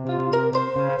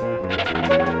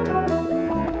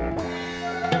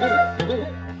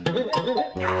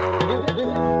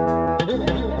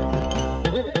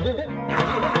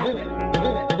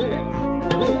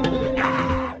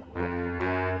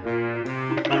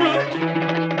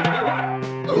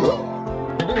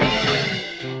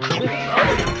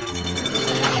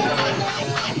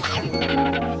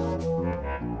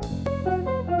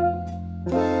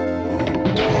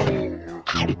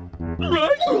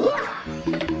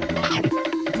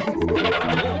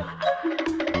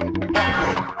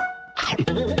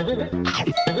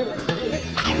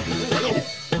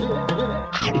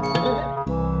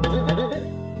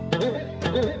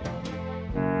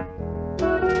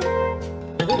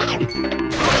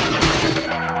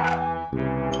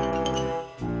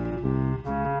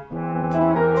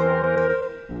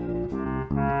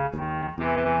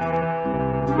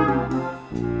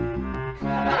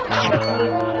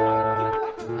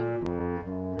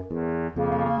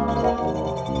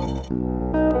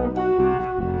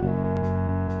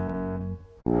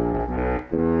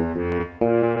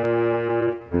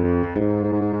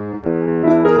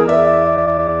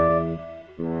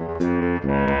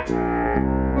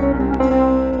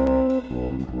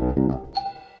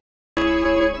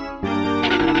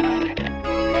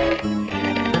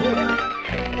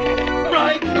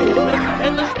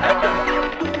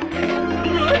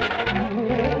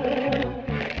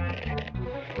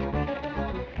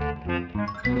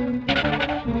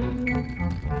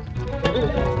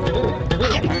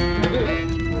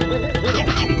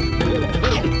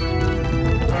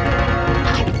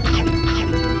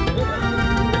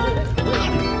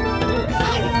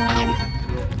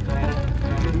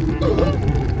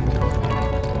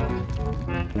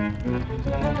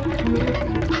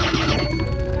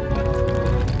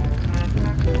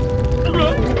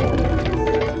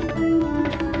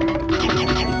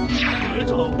 It's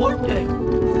a warp day.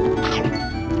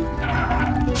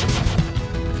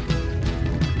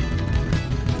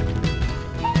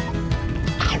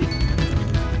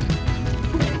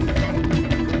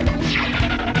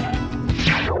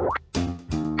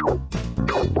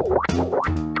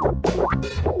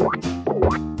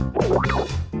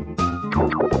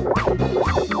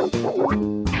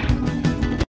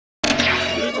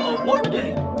 It's a warp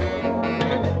day.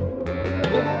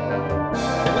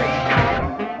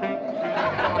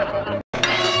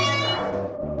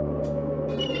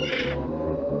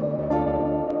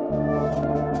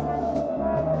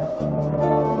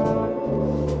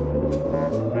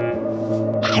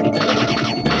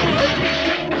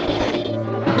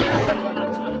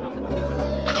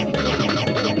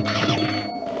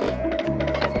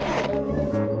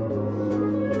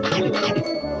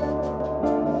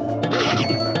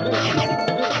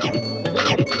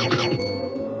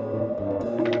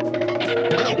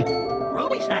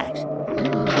 Ruby snacks.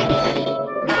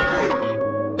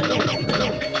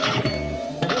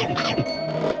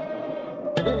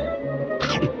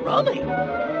 Rummy.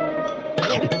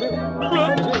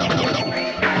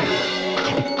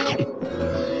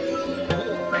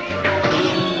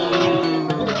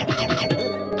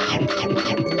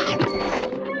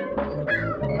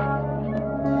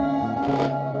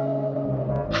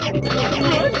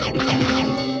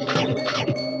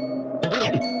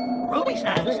 Ruby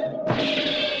snacks.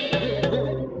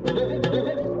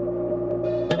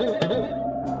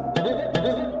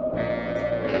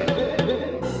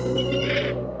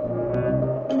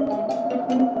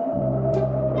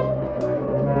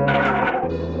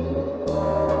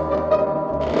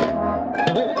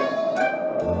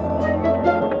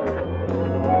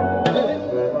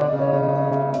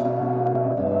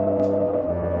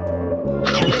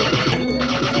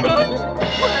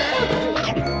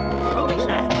 Ruby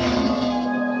snacks.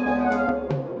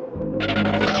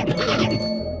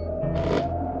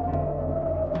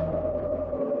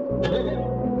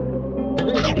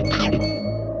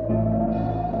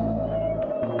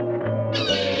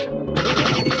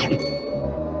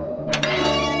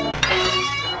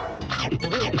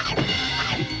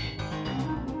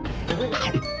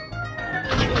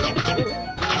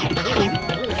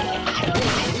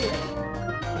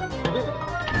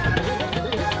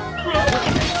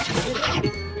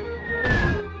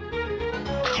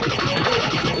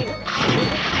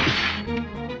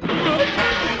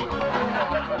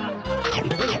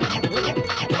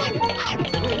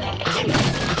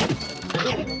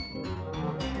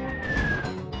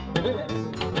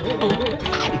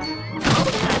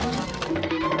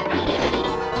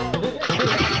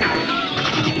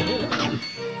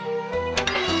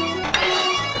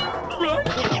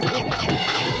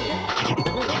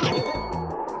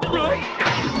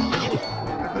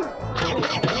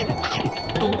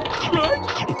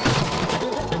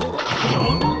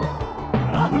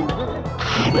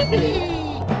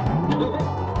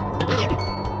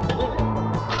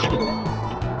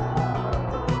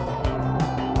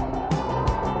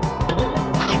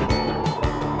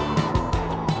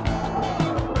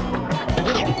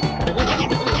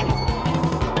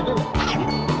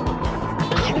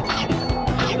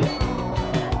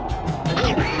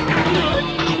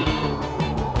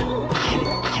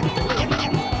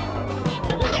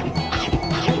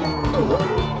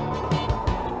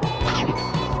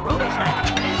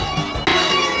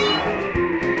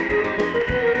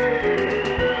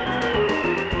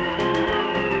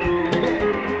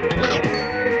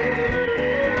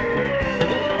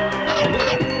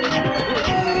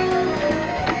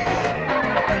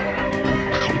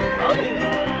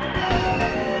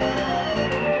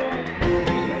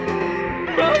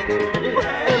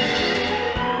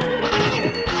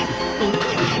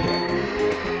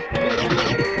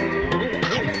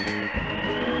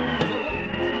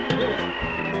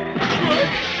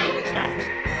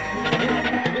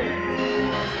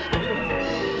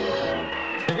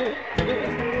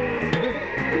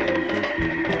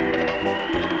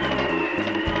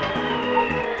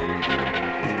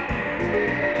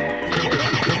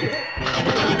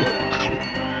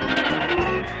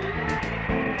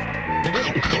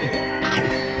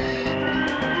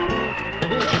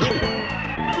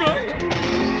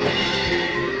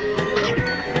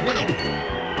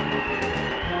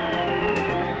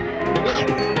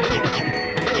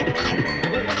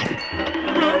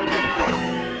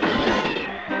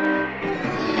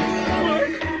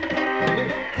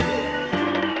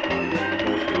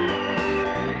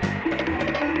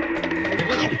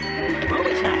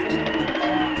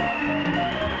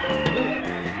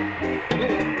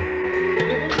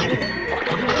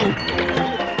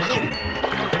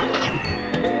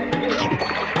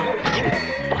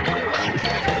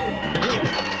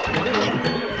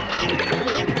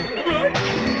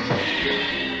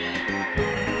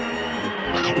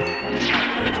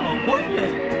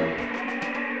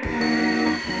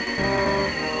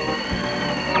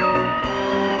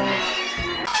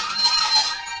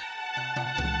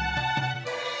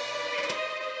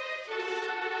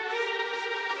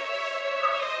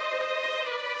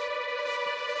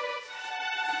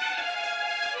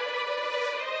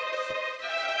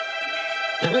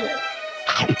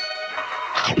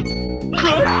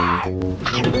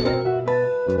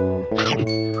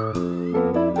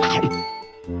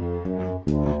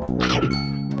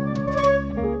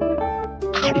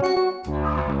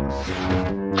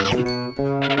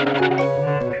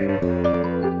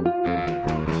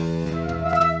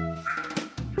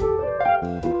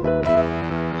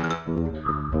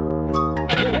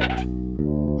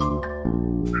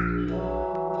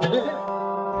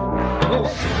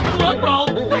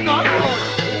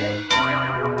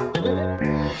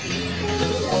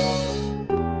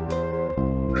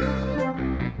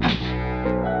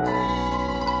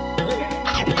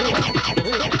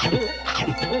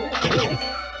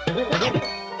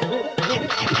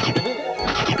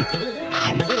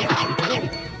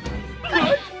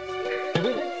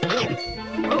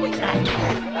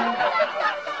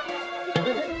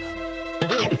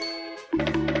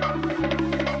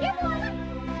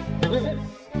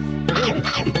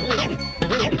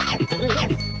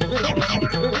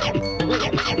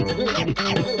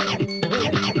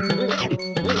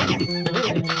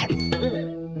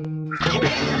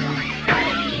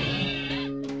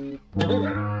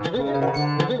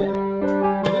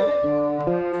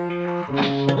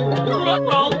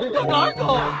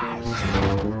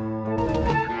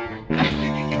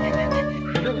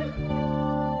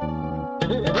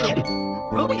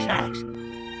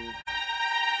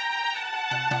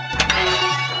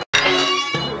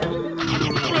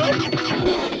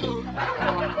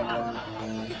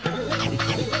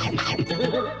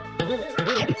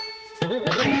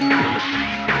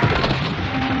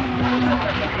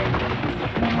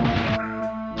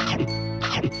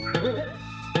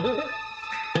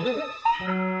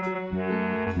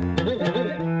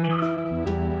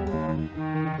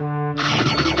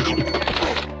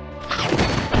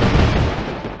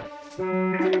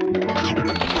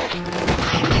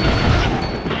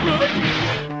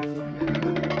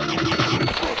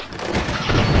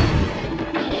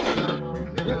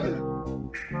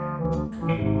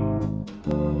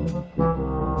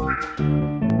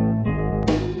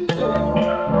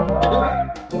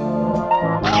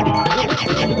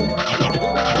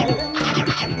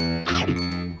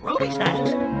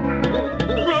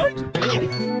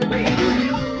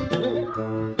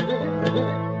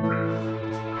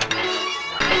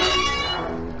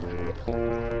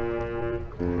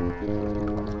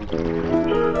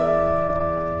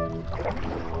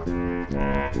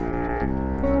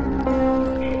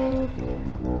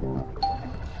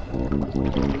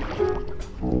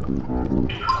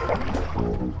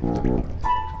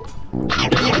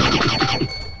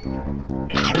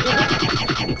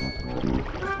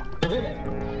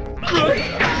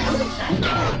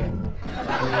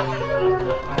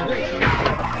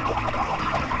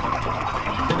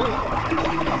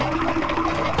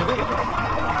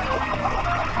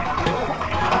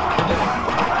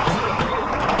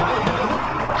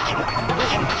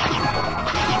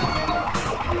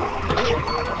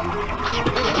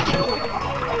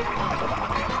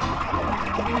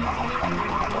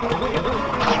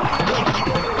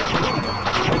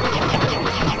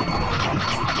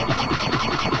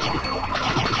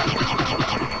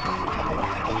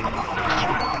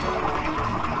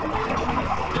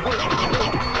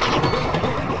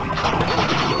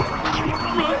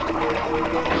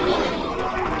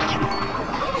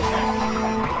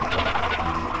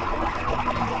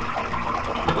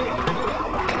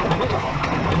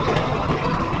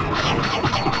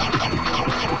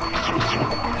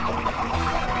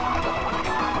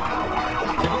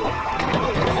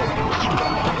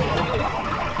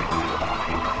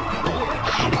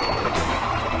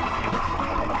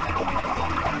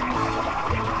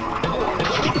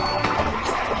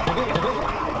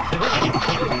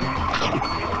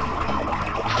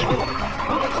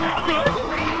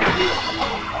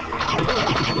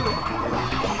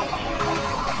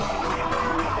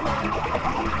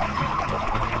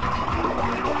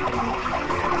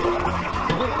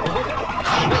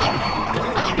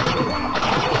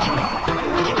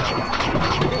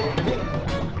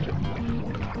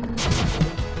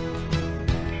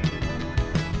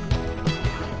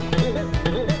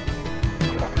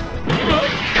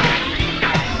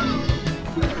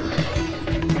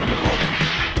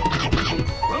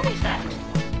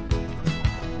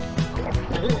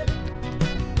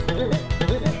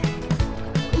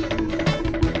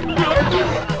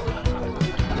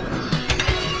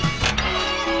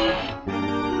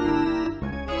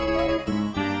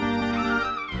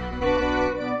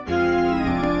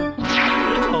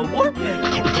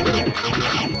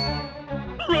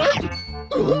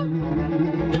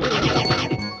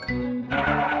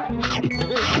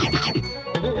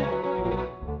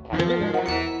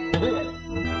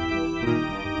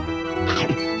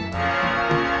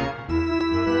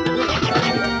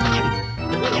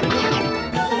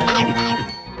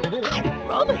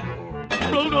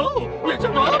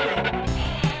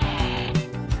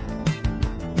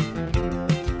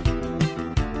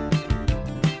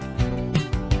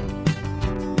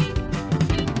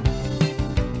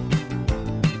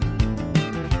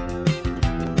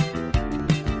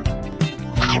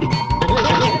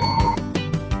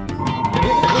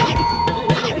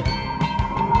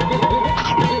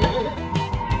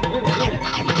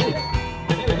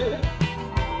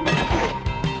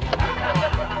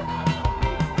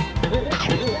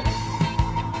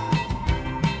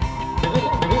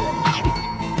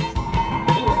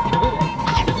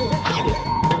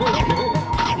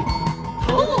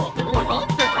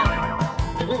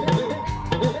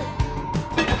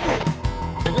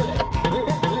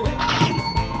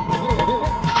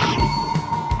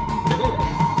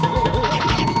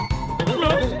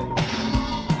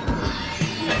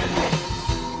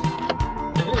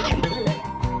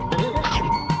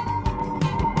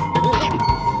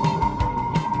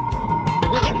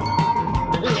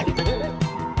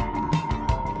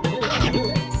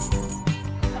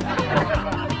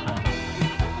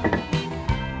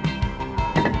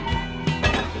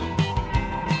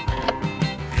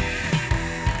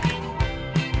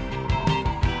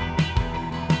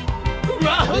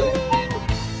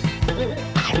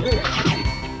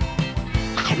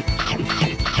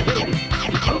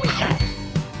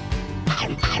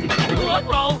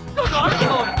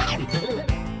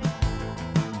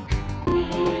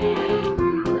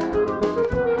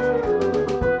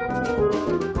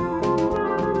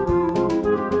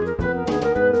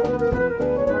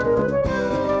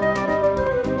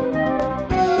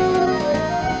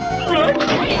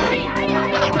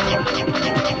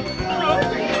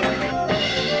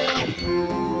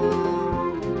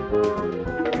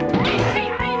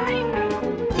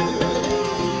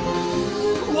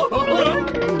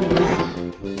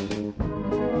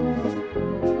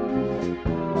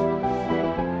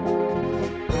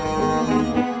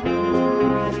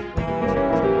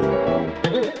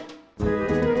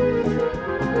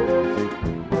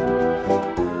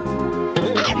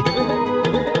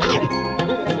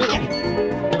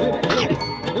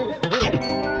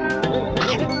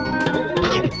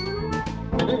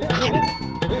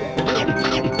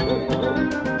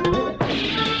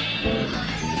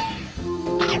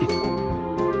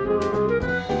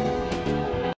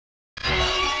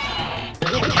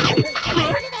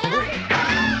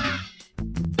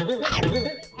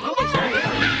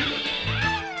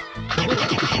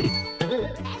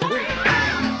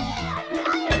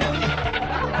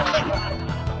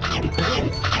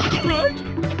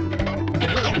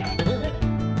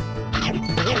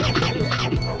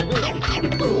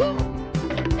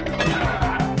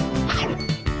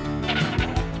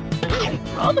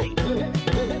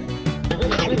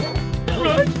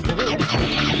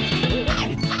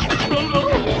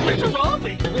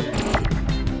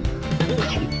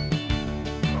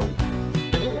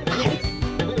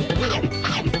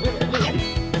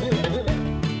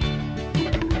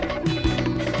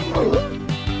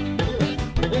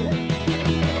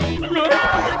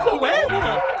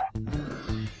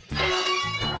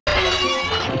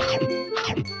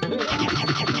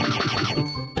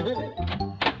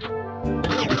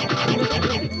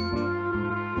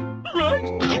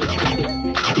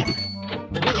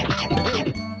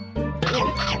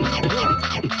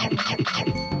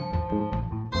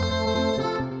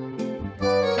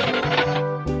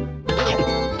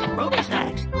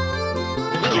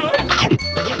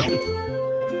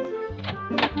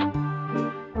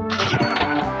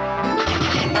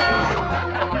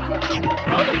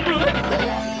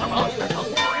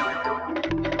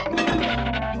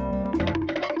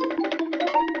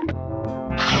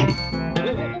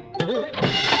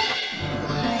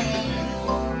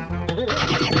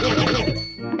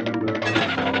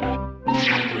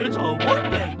 It's a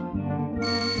workday.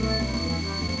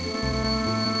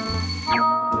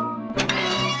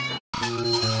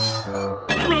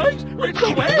 Right, it's the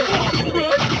werewolf.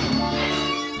 Right.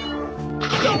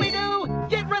 Scooby-Doo,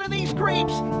 get rid of these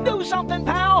creeps. Do something,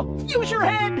 pal. Use your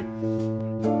head.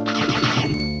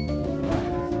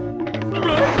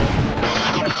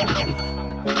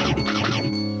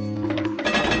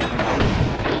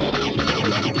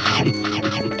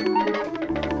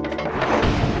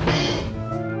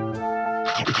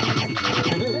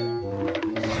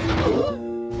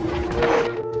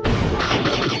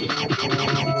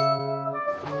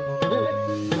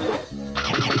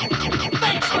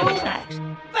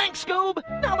 Thanks, Scoob.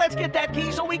 Now let's get that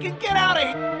key so we can get out of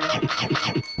here.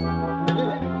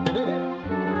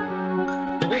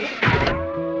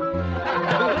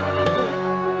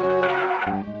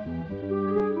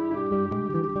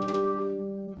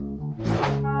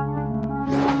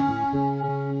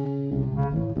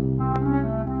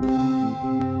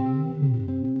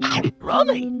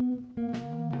 Rummy!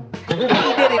 You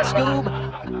did it, Scoob!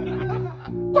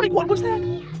 Like, what was that?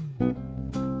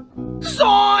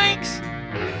 Zoinks!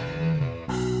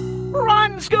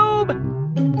 Run, Scoob!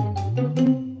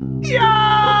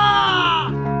 Yeah!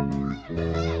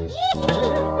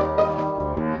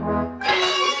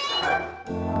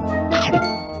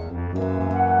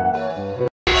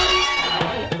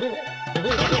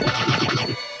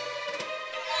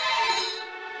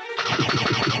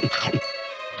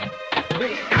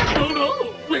 Oh no,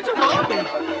 it's a zombie.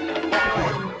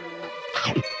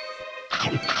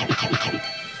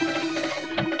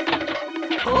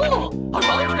 Oh, a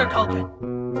monster token!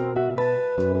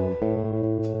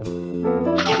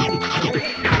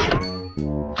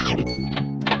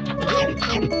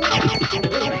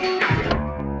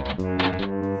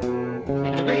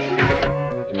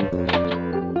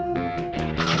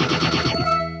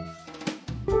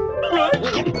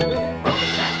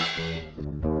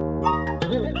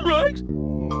 Right.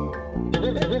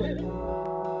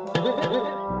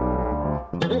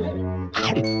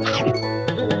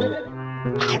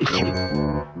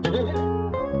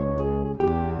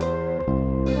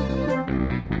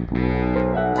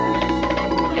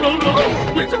 Oh no,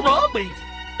 it's a zombie.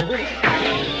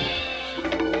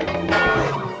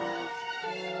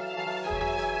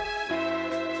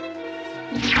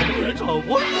 It's a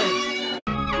woman.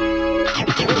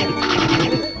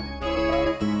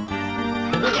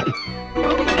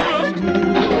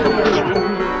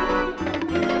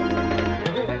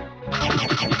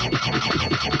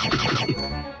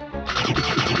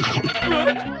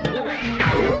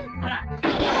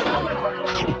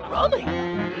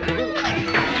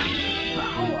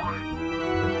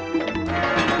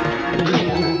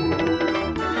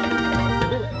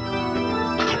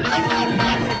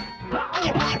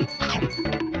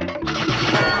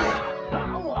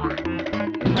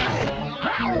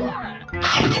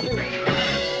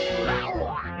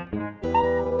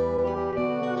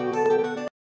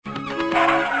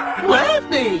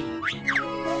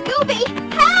 Scooby,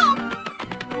 help!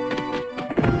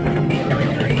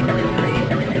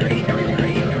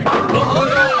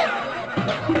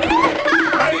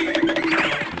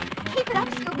 Keep it up,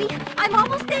 Scooby. I'm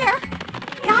almost there.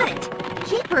 Got it.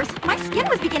 Jeepers, my skin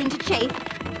was beginning to chafe.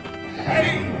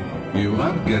 You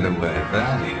won't get away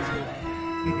that easily.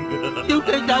 You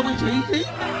think that was easy?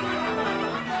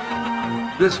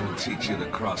 This will teach you to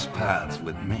cross paths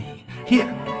with me.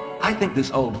 Here, I think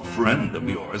this old friend of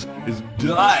yours is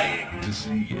dying to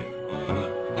see you.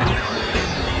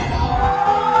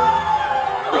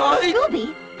 Right?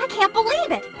 Scooby, I can't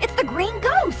believe it. It's the green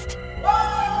ghost.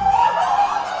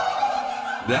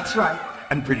 That's right.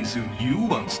 And pretty soon you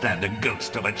won't stand a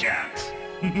ghost of a chance.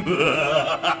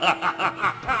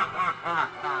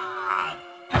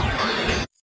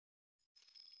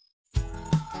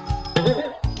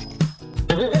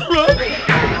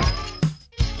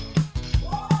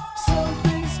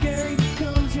 Something scary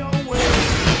comes your way.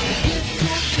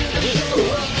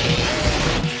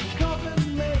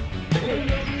 Coffin lake,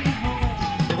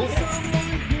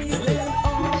 someone breathing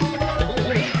on.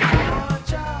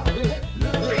 Watch out,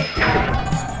 look out.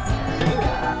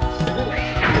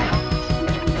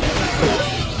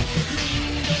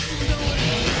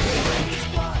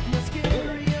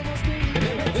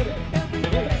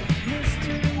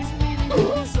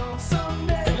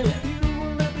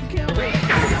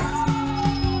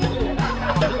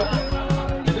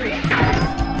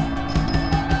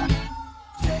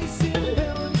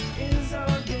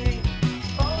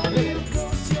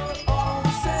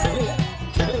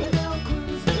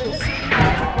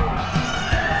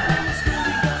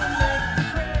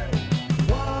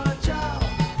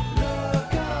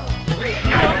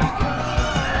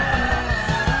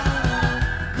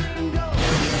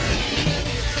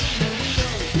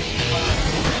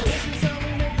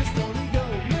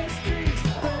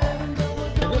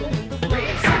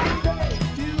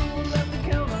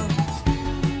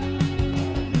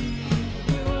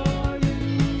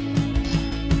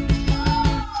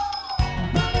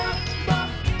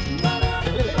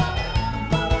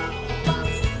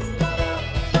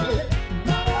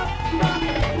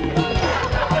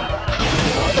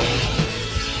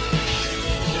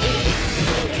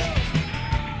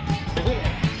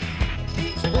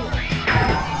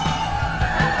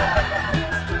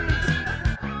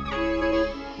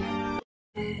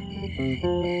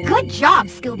 Good job,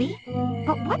 Scooby.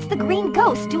 But what's the green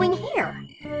ghost doing here?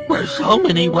 There's so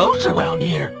many roads around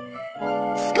here.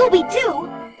 Scooby-Doo,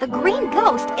 the green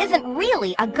ghost isn't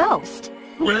really a ghost.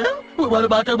 Well, what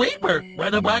about the Reaper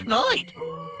or the Black Knight?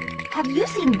 Have you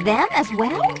seen them as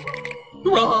well?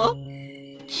 Uh-huh.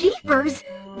 Jeepers!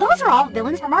 Those are all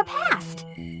villains from our past.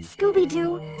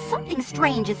 Scooby-Doo, something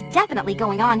strange is definitely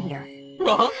going on here.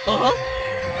 Uh-huh, uh-huh.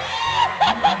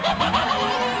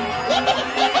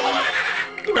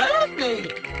 Daphne!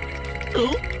 Who?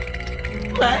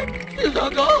 That is a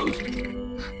ghost!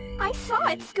 I saw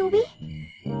it, Scooby.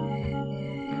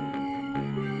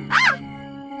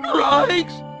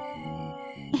 Right!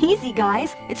 Easy,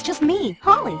 guys. It's just me,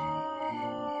 Holly.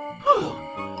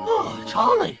 Oh, it's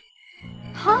Holly.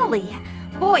 Holly!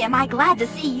 Boy, am I glad to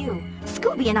see you.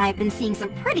 Scooby and I have been seeing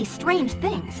some pretty strange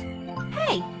things.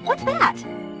 Hey, what's that?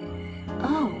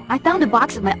 Oh, I found a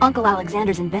box of my Uncle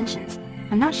Alexander's inventions.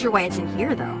 I'm not sure why it's in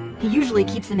here, though. He usually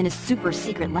keeps them in his super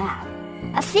secret lab.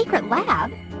 A secret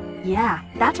lab? Yeah,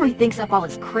 that's where he thinks up all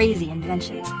his crazy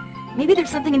inventions. Maybe there's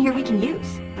something in here we can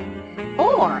use.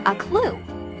 Or a clue.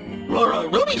 Or a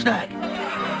Ruby snack.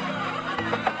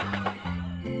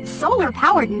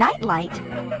 Solar-powered nightlight.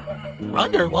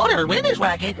 Underwater windows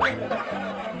racket.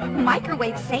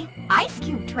 Microwave-safe ice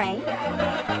cube tray.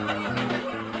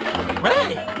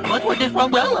 Ray, what's with this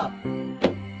umbrella?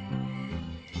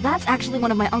 That's actually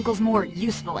one of my uncle's more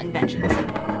useful inventions.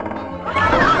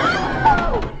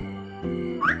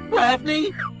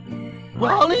 Daphne?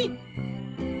 Wally?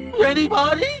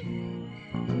 Anybody?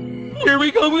 Here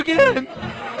we go again!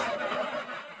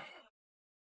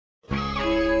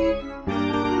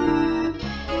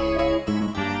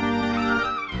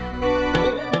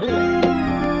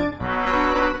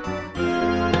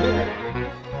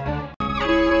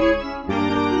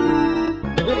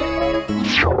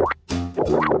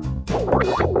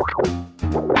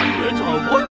 It's a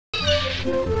what?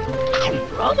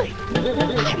 Rolly!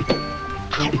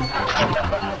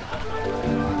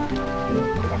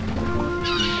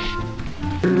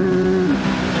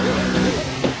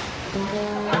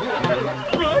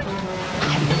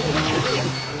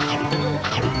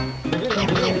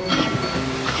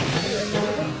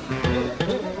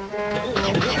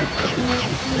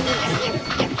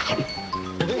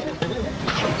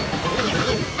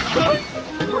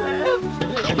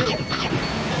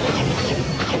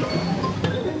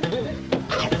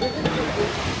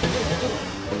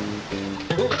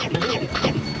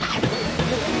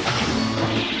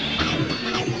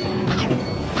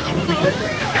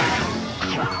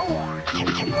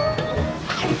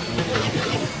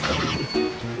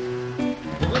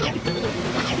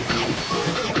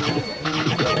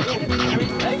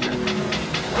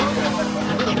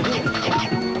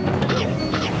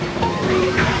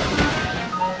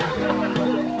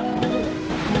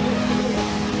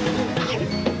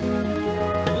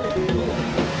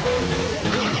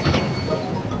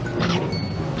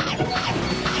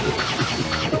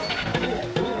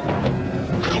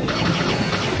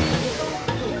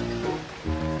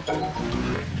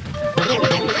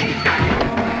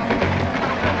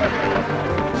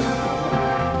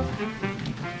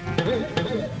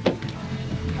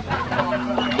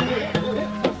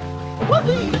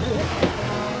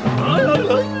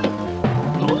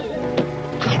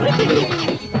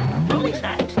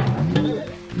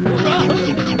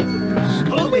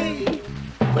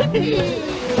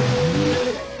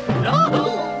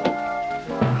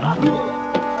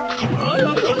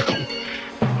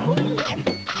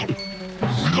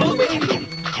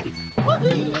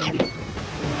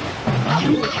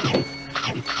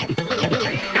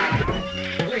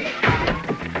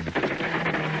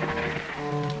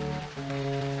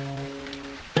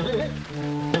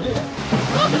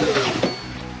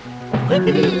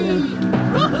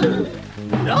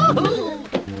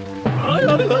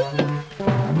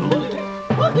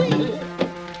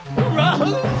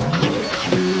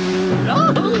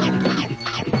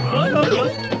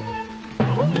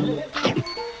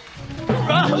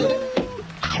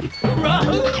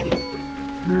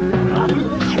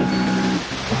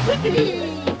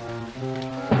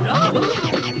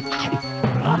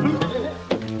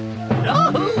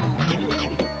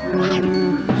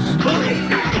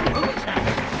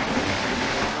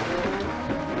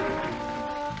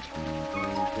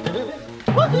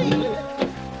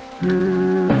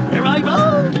 Here I go!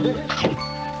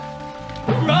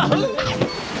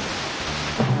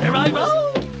 Here I go!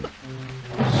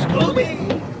 Scooby!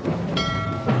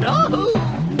 No!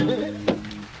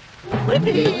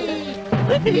 Whippy!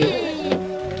 Whippy!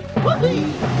 Whippy!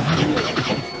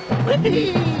 Whippy!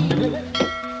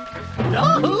 No!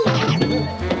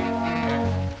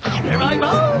 Here I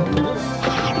go!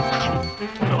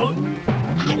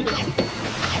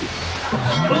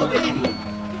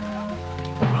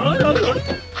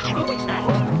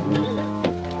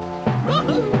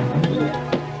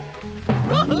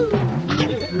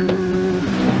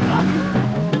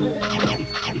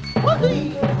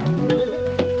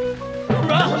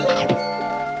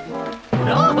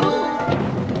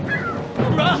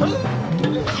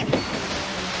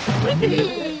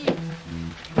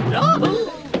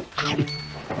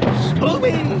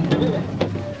 Scooby's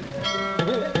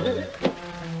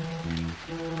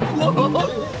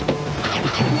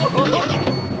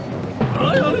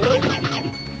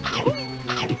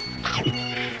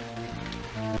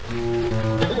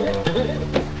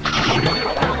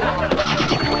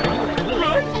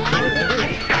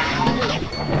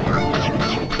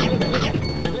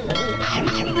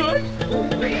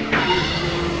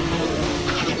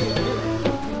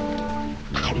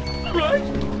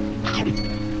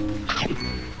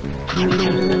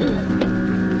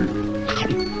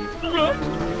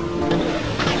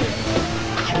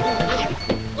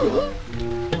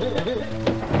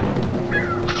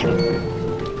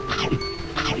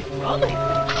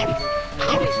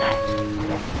that?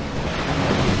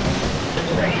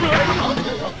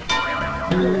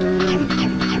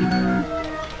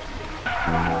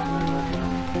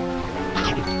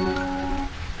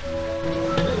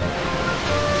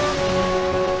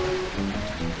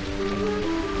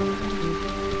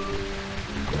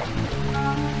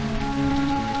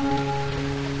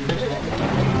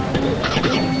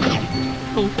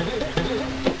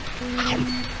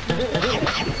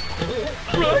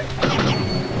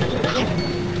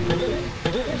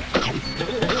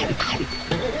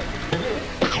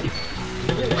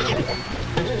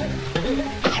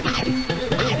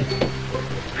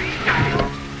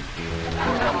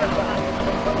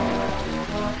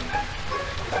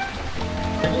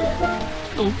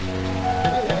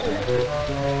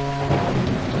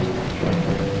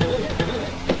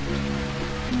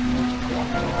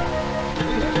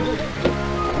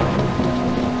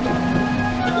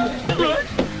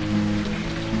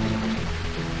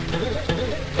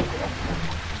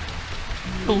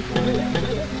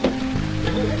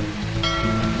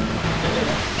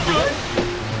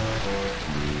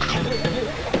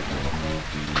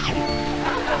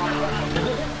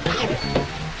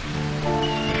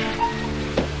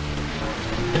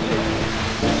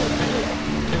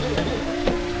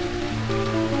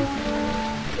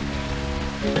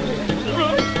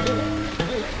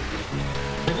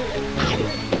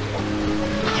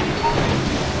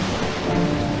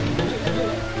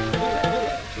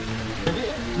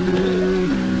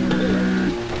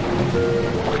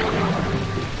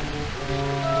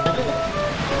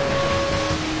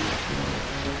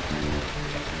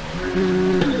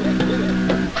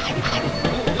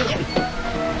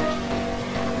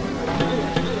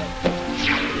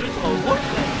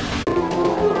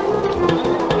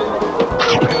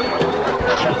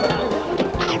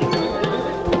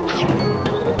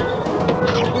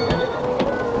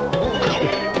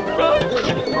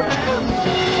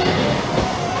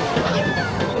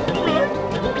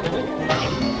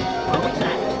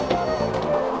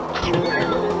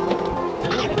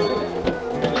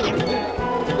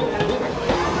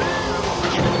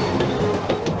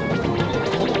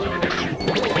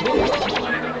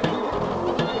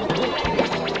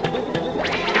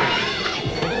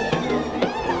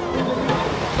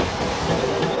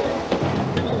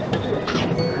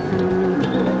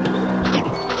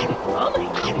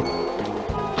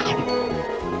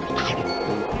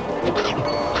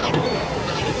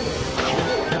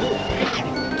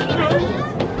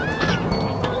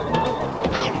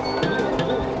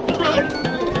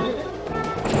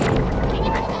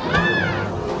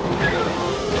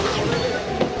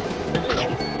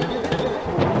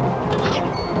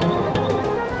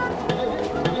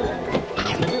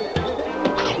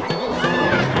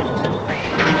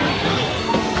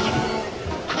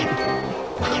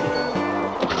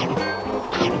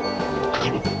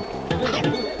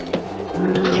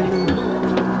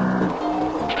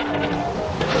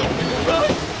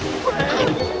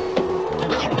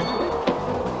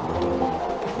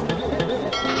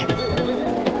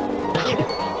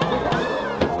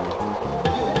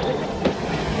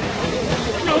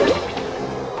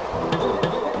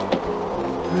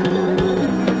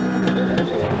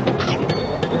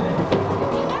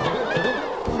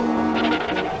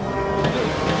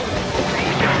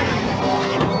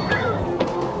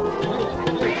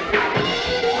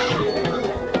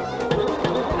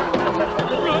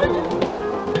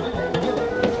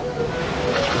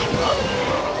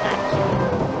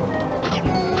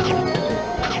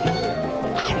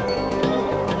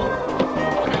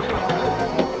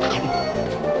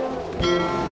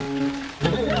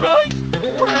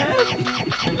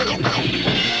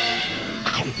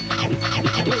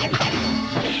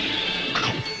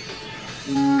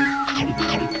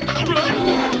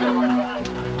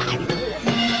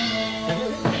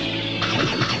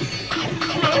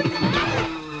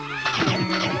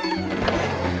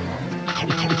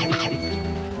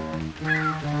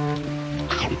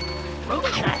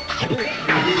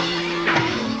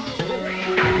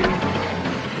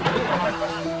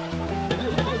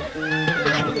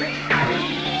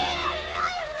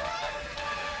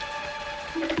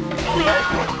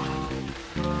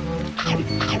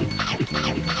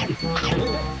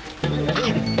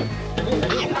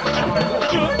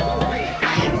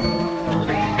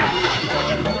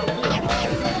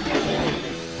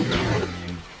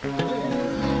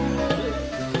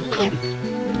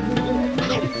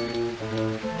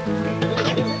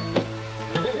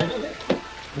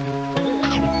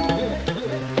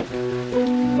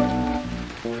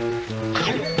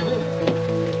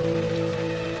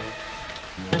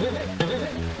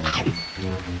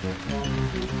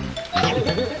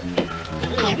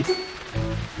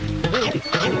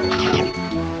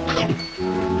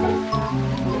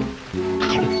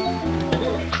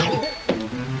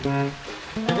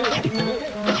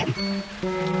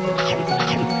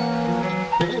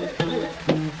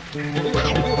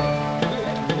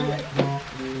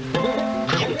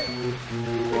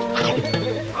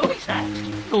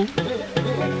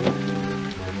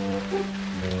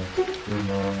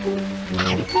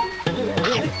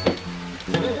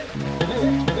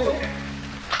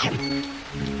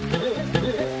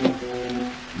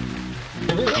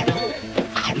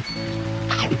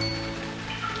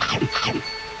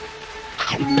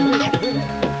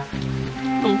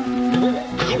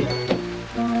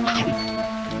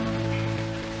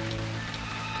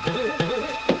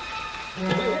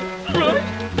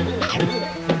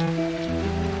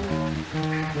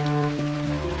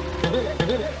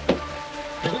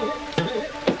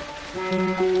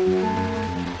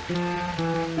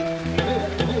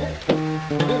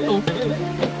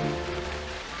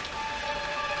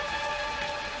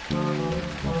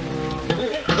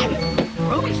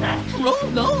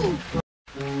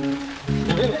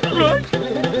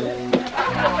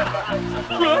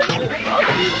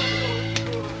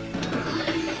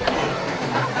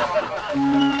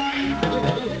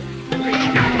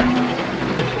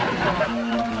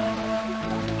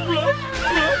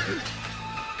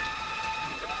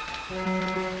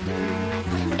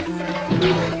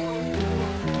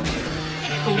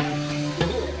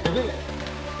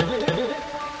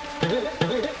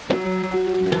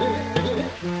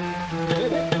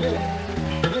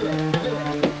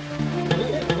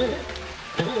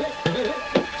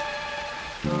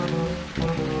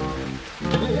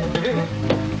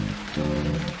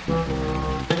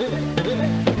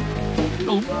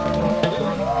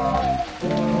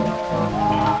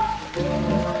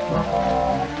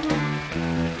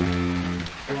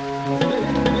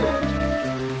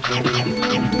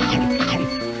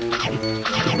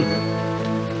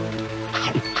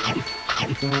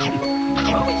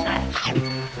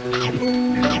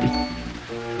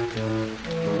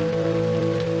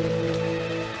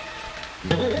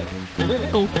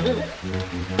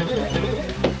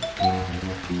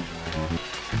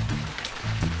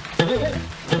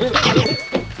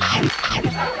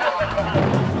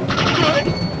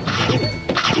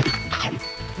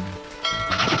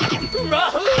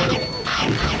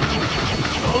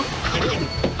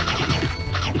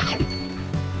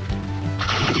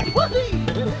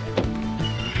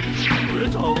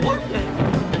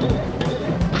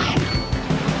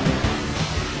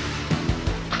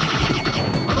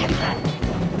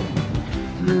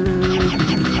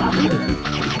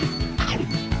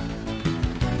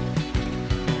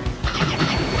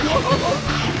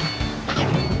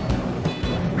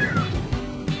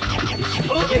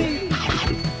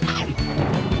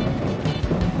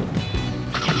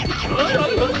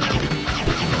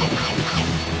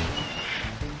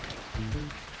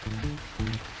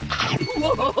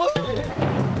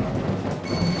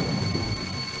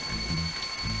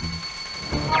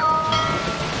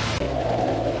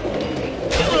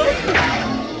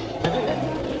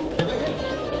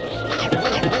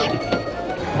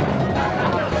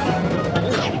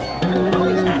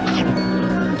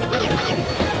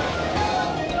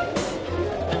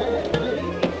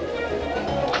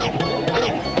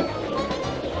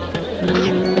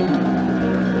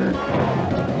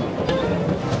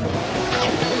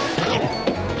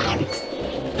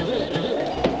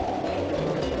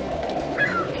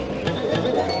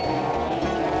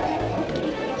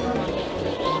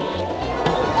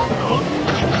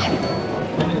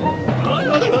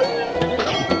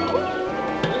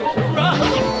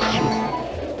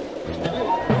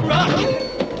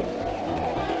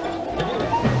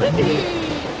 Redbeard!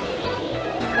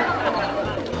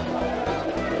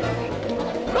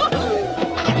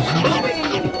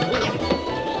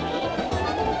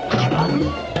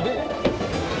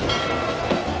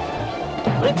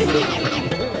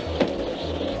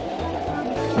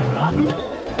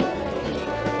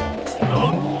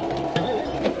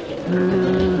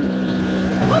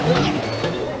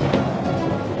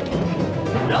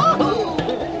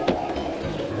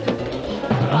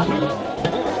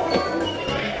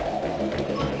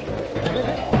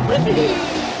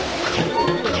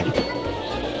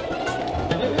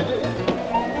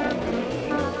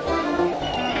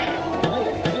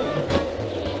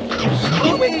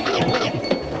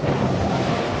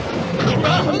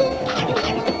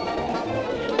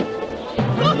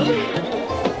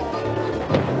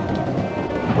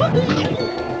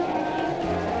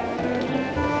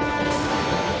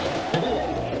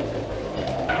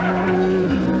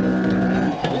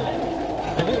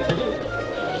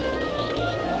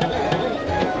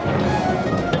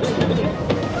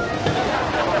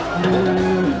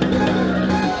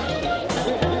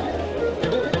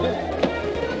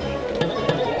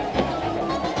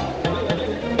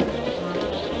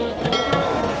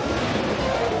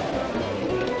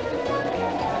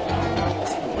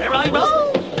 Where I roll!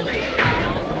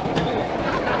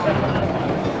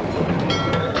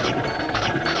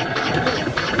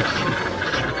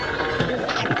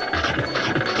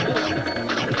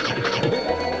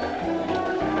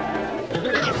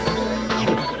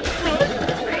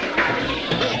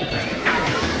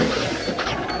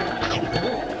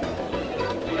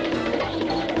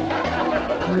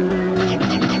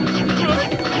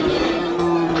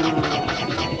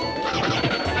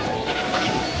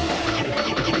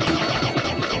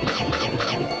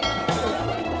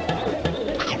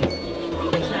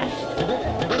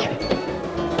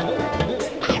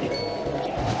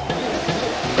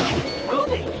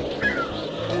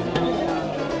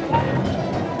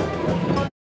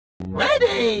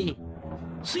 Ready!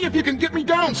 See if you can get me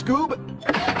down, Scoob!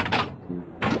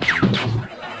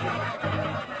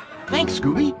 Thanks,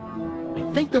 Scooby.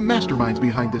 I think the Mastermind's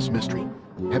behind this mystery.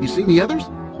 Have you seen the others?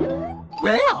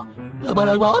 Well, but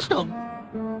I lost them.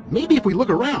 Maybe if we look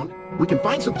around, we can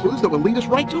find some clues that will lead us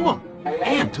right to them.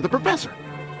 And to the professor.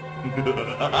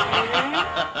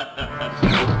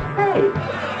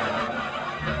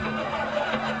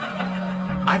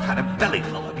 I've had a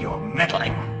bellyful of your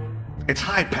meddling. It's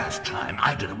high past time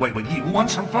I did away with you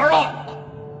once and for all.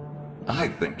 I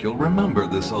think you'll remember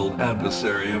this old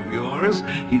adversary of yours.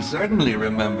 He certainly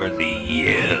remembers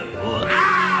you.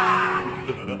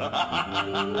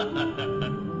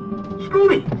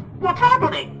 Scooby, what's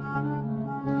happening?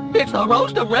 It's the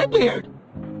roast of Redbeard.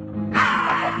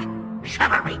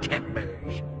 Shivery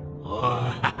timbers.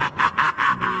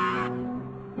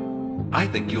 I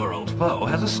think your old foe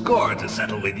has a score to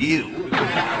settle with you.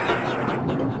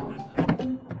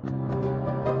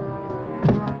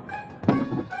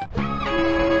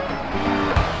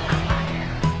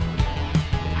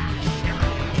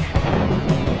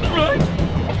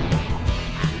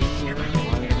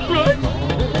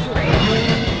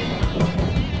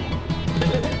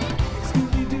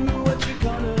 Scooby-Doo, what you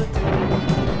gonna do?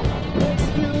 Next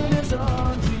spoon is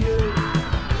on to you.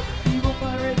 Evil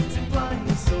pirates and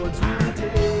flying swords will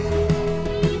take.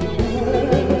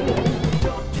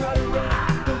 Don't try to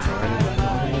run,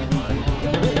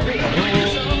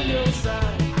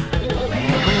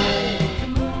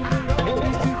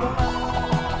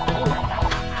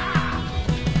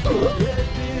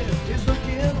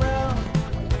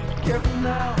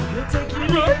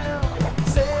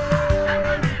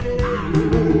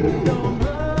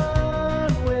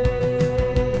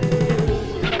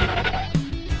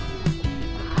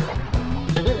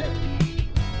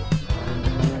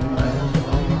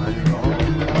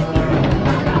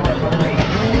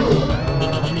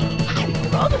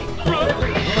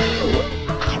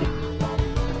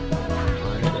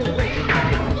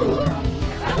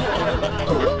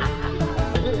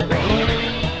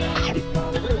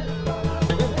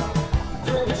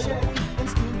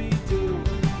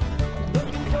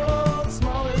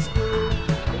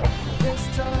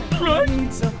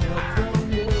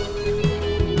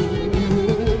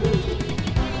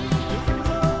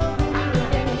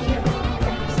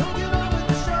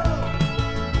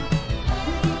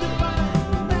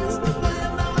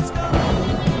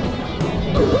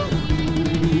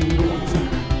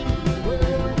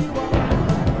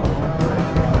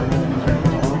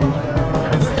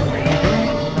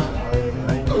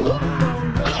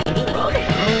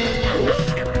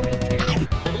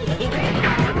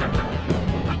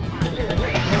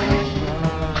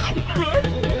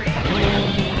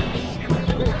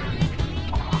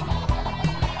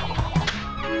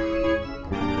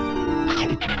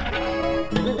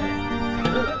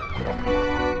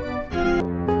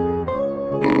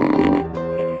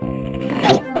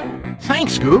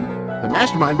 Scoob. The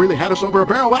Mastermind really had us over a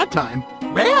barrel that time.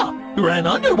 Yeah, ran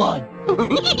under one. We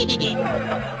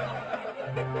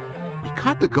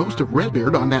caught the ghost of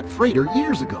Redbeard on that freighter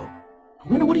years ago. I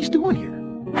wonder what he's doing here.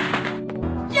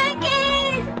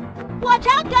 Jenkins! Watch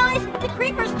out, guys! The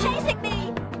creeper's chasing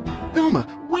me! Velma,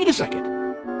 wait a second.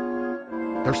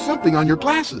 There's something on your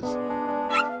glasses.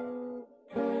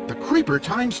 The creeper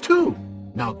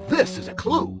 ×2. Now this is a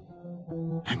clue.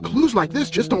 And clues like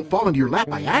this just don't fall into your lap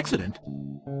by accident.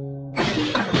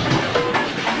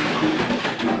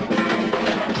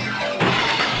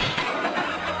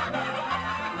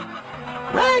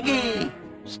 Raggy!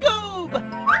 Scoob!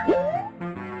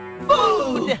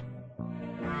 Food!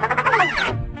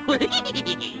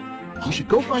 We should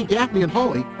go find Daphne and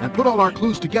Holly and put all our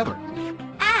clues together.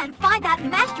 And find that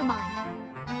Mastermind.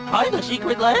 Find the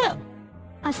secret lab.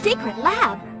 A secret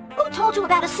lab? Who told you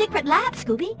about a secret lab,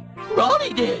 Scooby?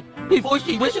 Ronnie did, before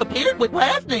she disappeared with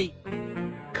Daphne.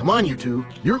 Come on, you two.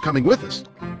 You're coming with us.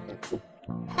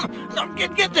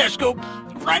 Get there, Scoob.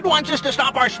 Fred wants us to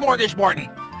stop our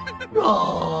smorgasbording.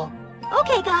 Oh.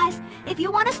 Okay, guys. If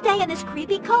you want to stay in this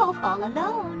creepy cove all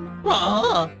alone.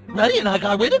 Reddy and I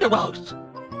got rid of the roasts.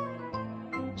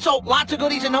 So, lots of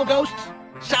goodies and no ghosts?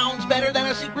 Sounds better than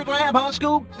a secret lab, huh,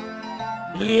 Scoob?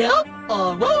 Yep,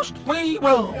 a roast-free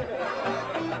room.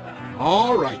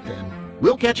 All right, then.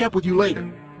 We'll catch up with you later.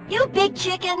 You big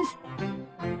chickens.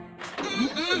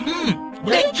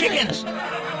 Big chickens!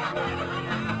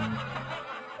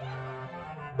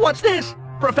 What's this?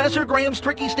 Professor Graham's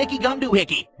Tricky Sticky Gum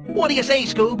Doohickey. What do you say,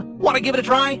 Scoob? Want to give it a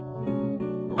try?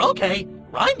 Okay,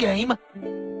 rhyme game.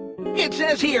 It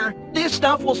says here, this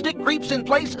stuff will stick creeps in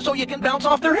place so you can bounce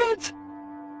off their heads.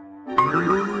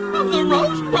 The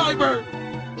roast driver!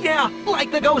 Yeah,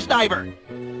 like the ghost diver.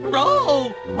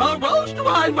 Roast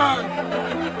driver!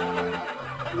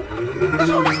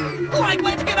 Like,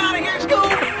 let's get out of here,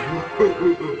 Scoob!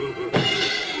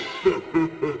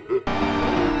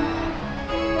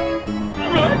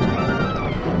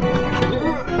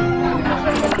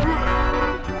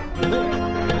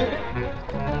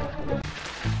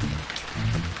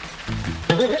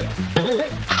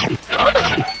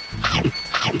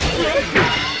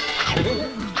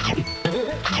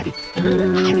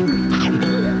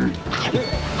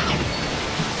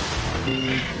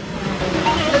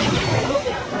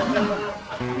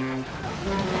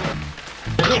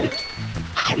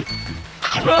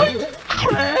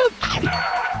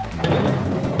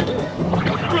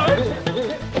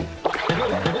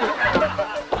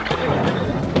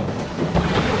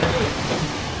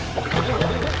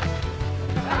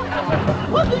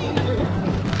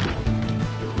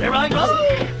 There I go!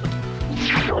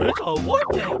 It's a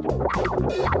warning!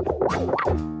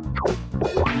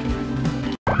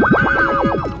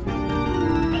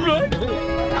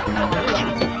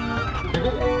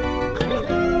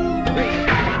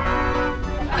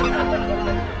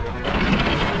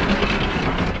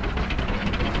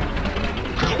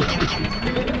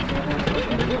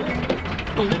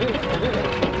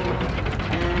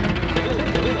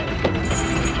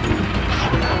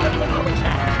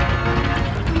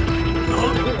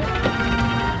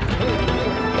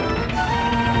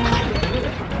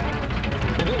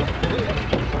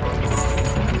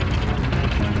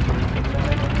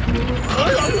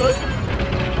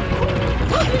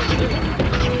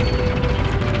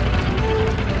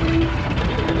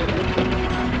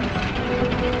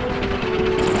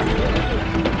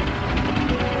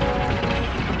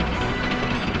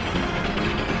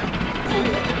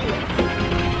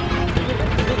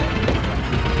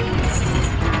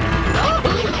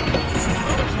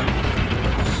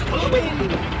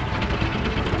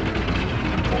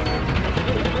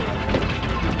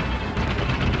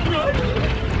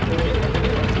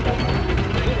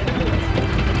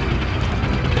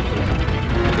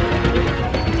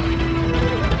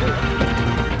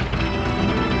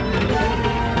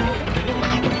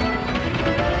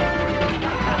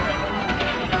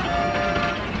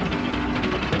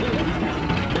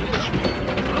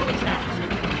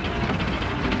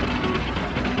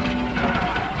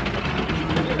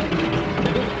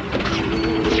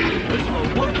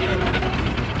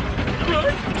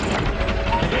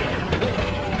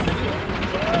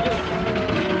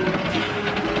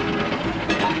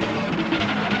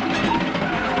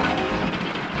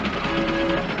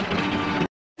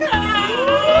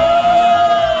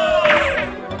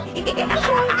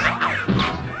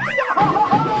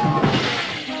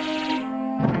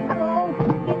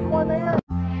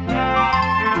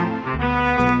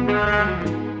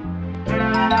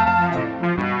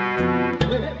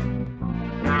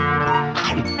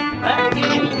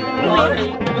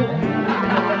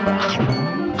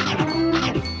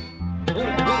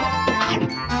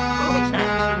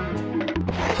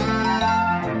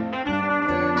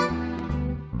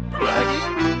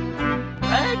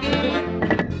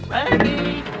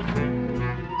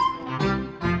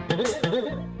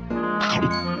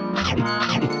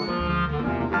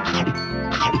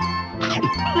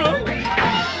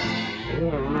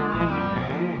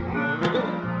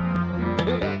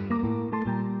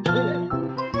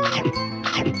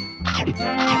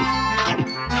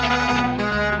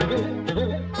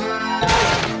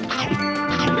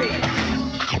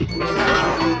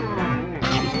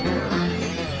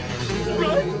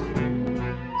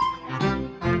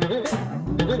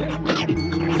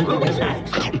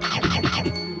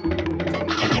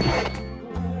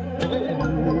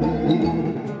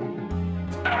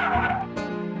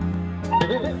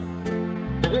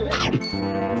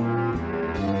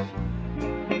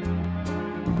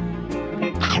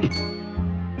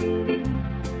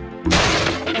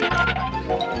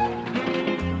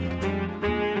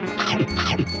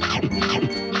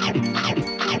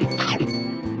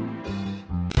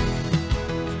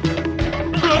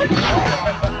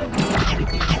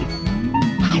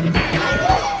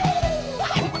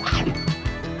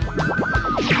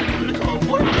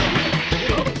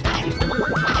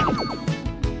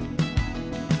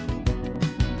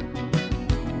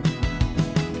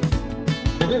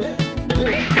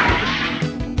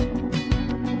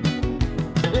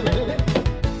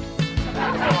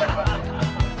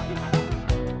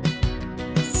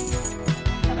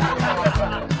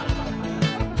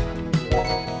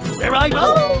 Where I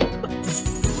go!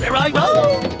 Where I go!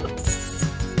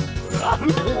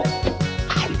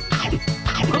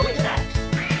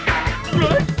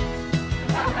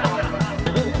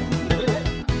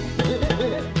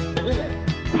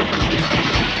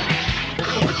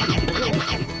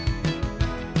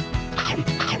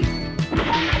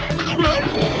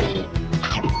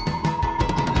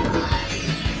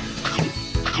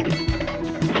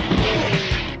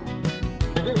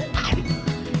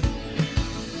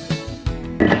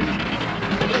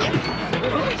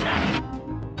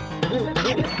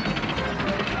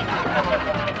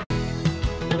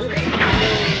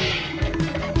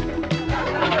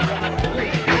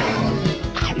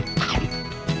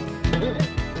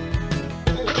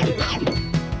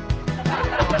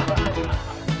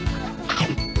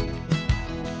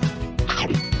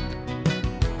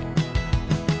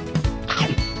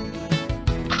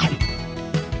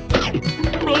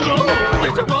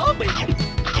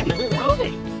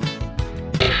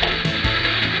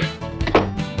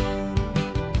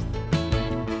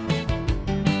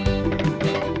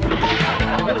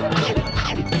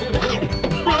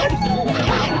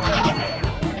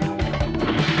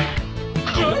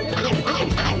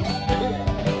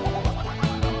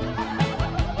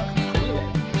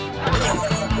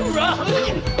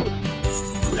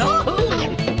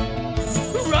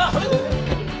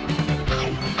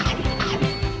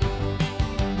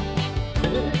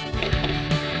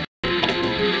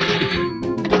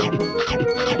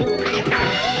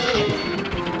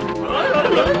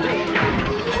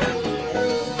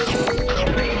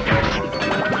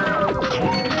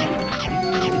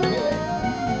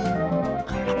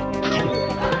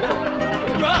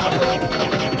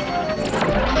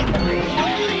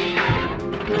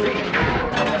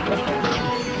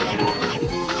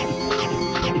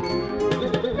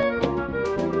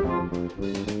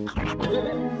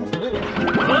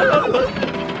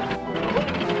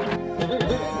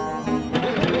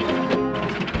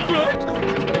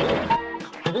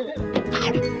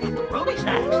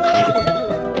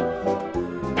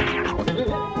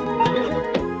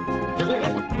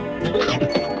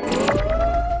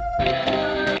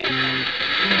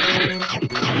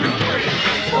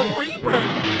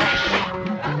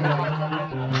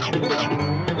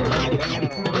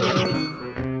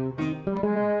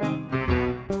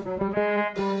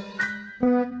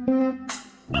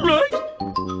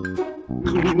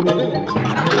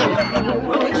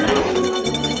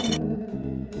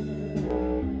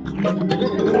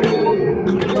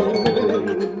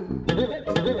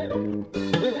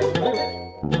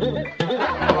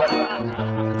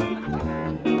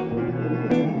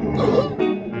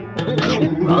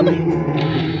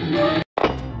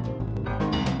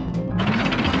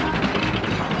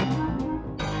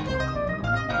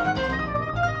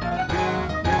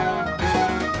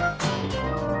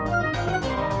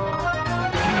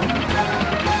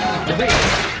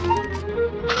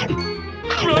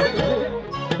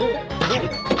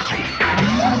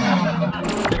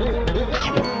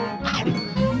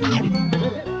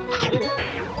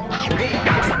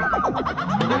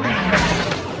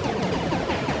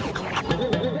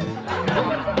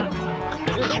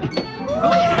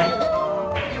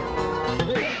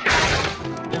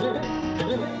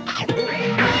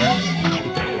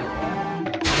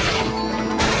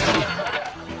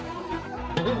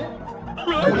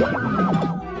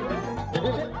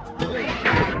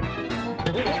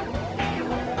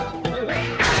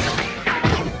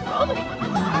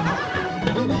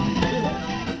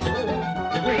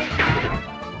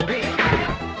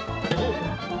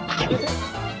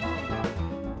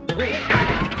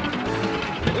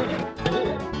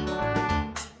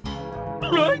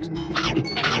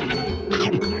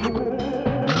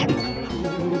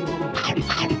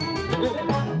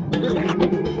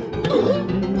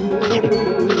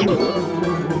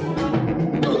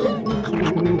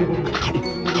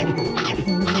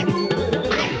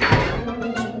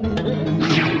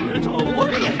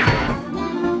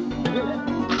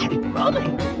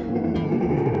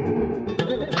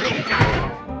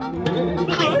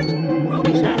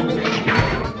 Rolling stacks!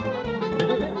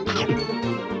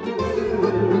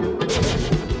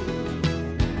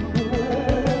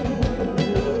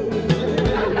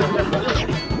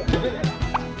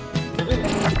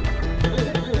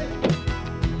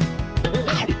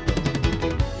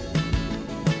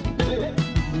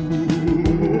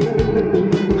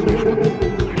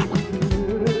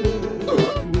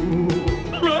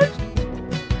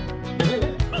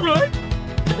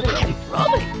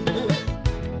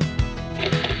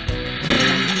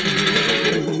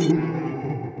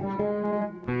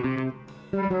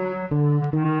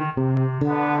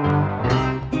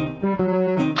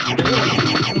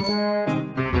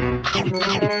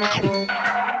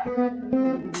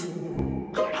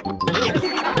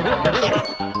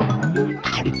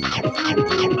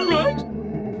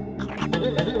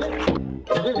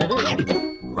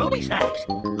 Ruby sacks.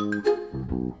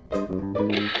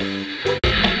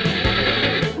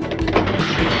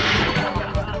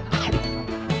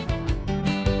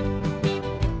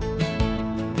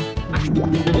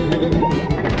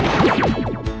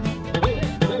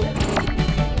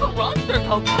 A monster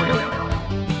token.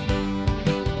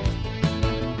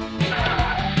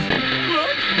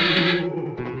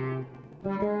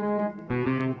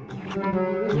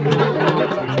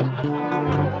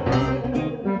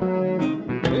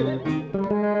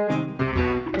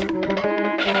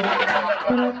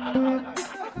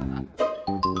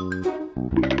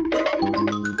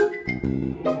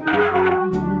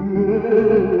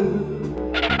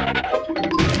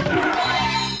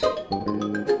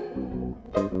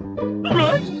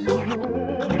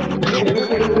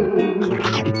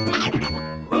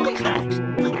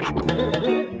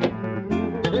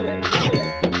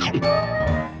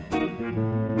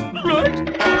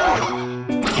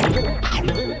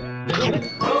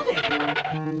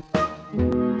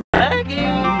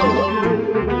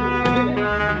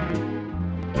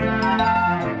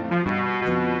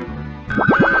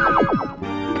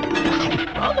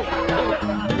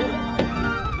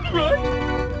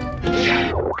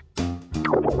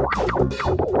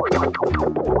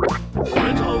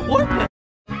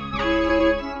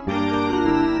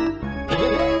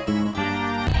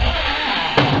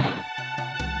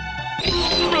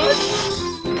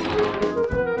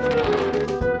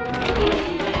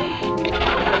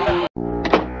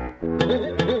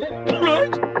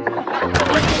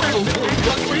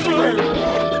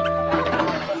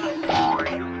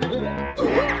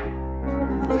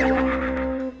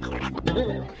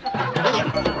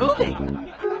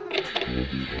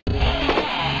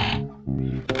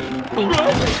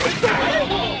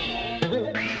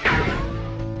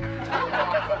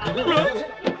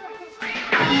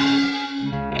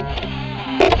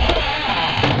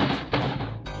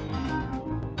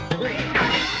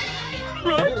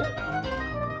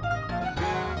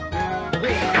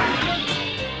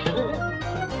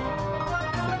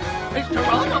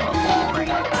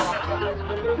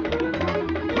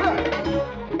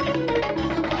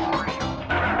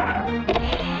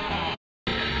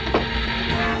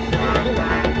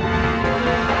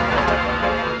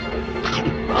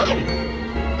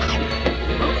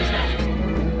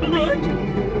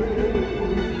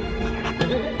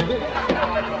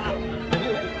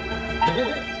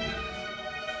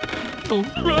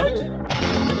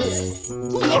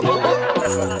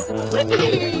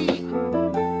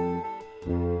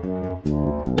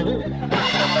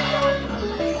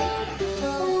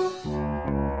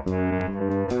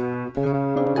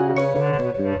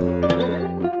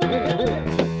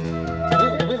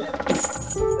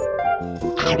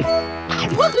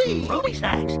 Ruby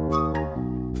sacks.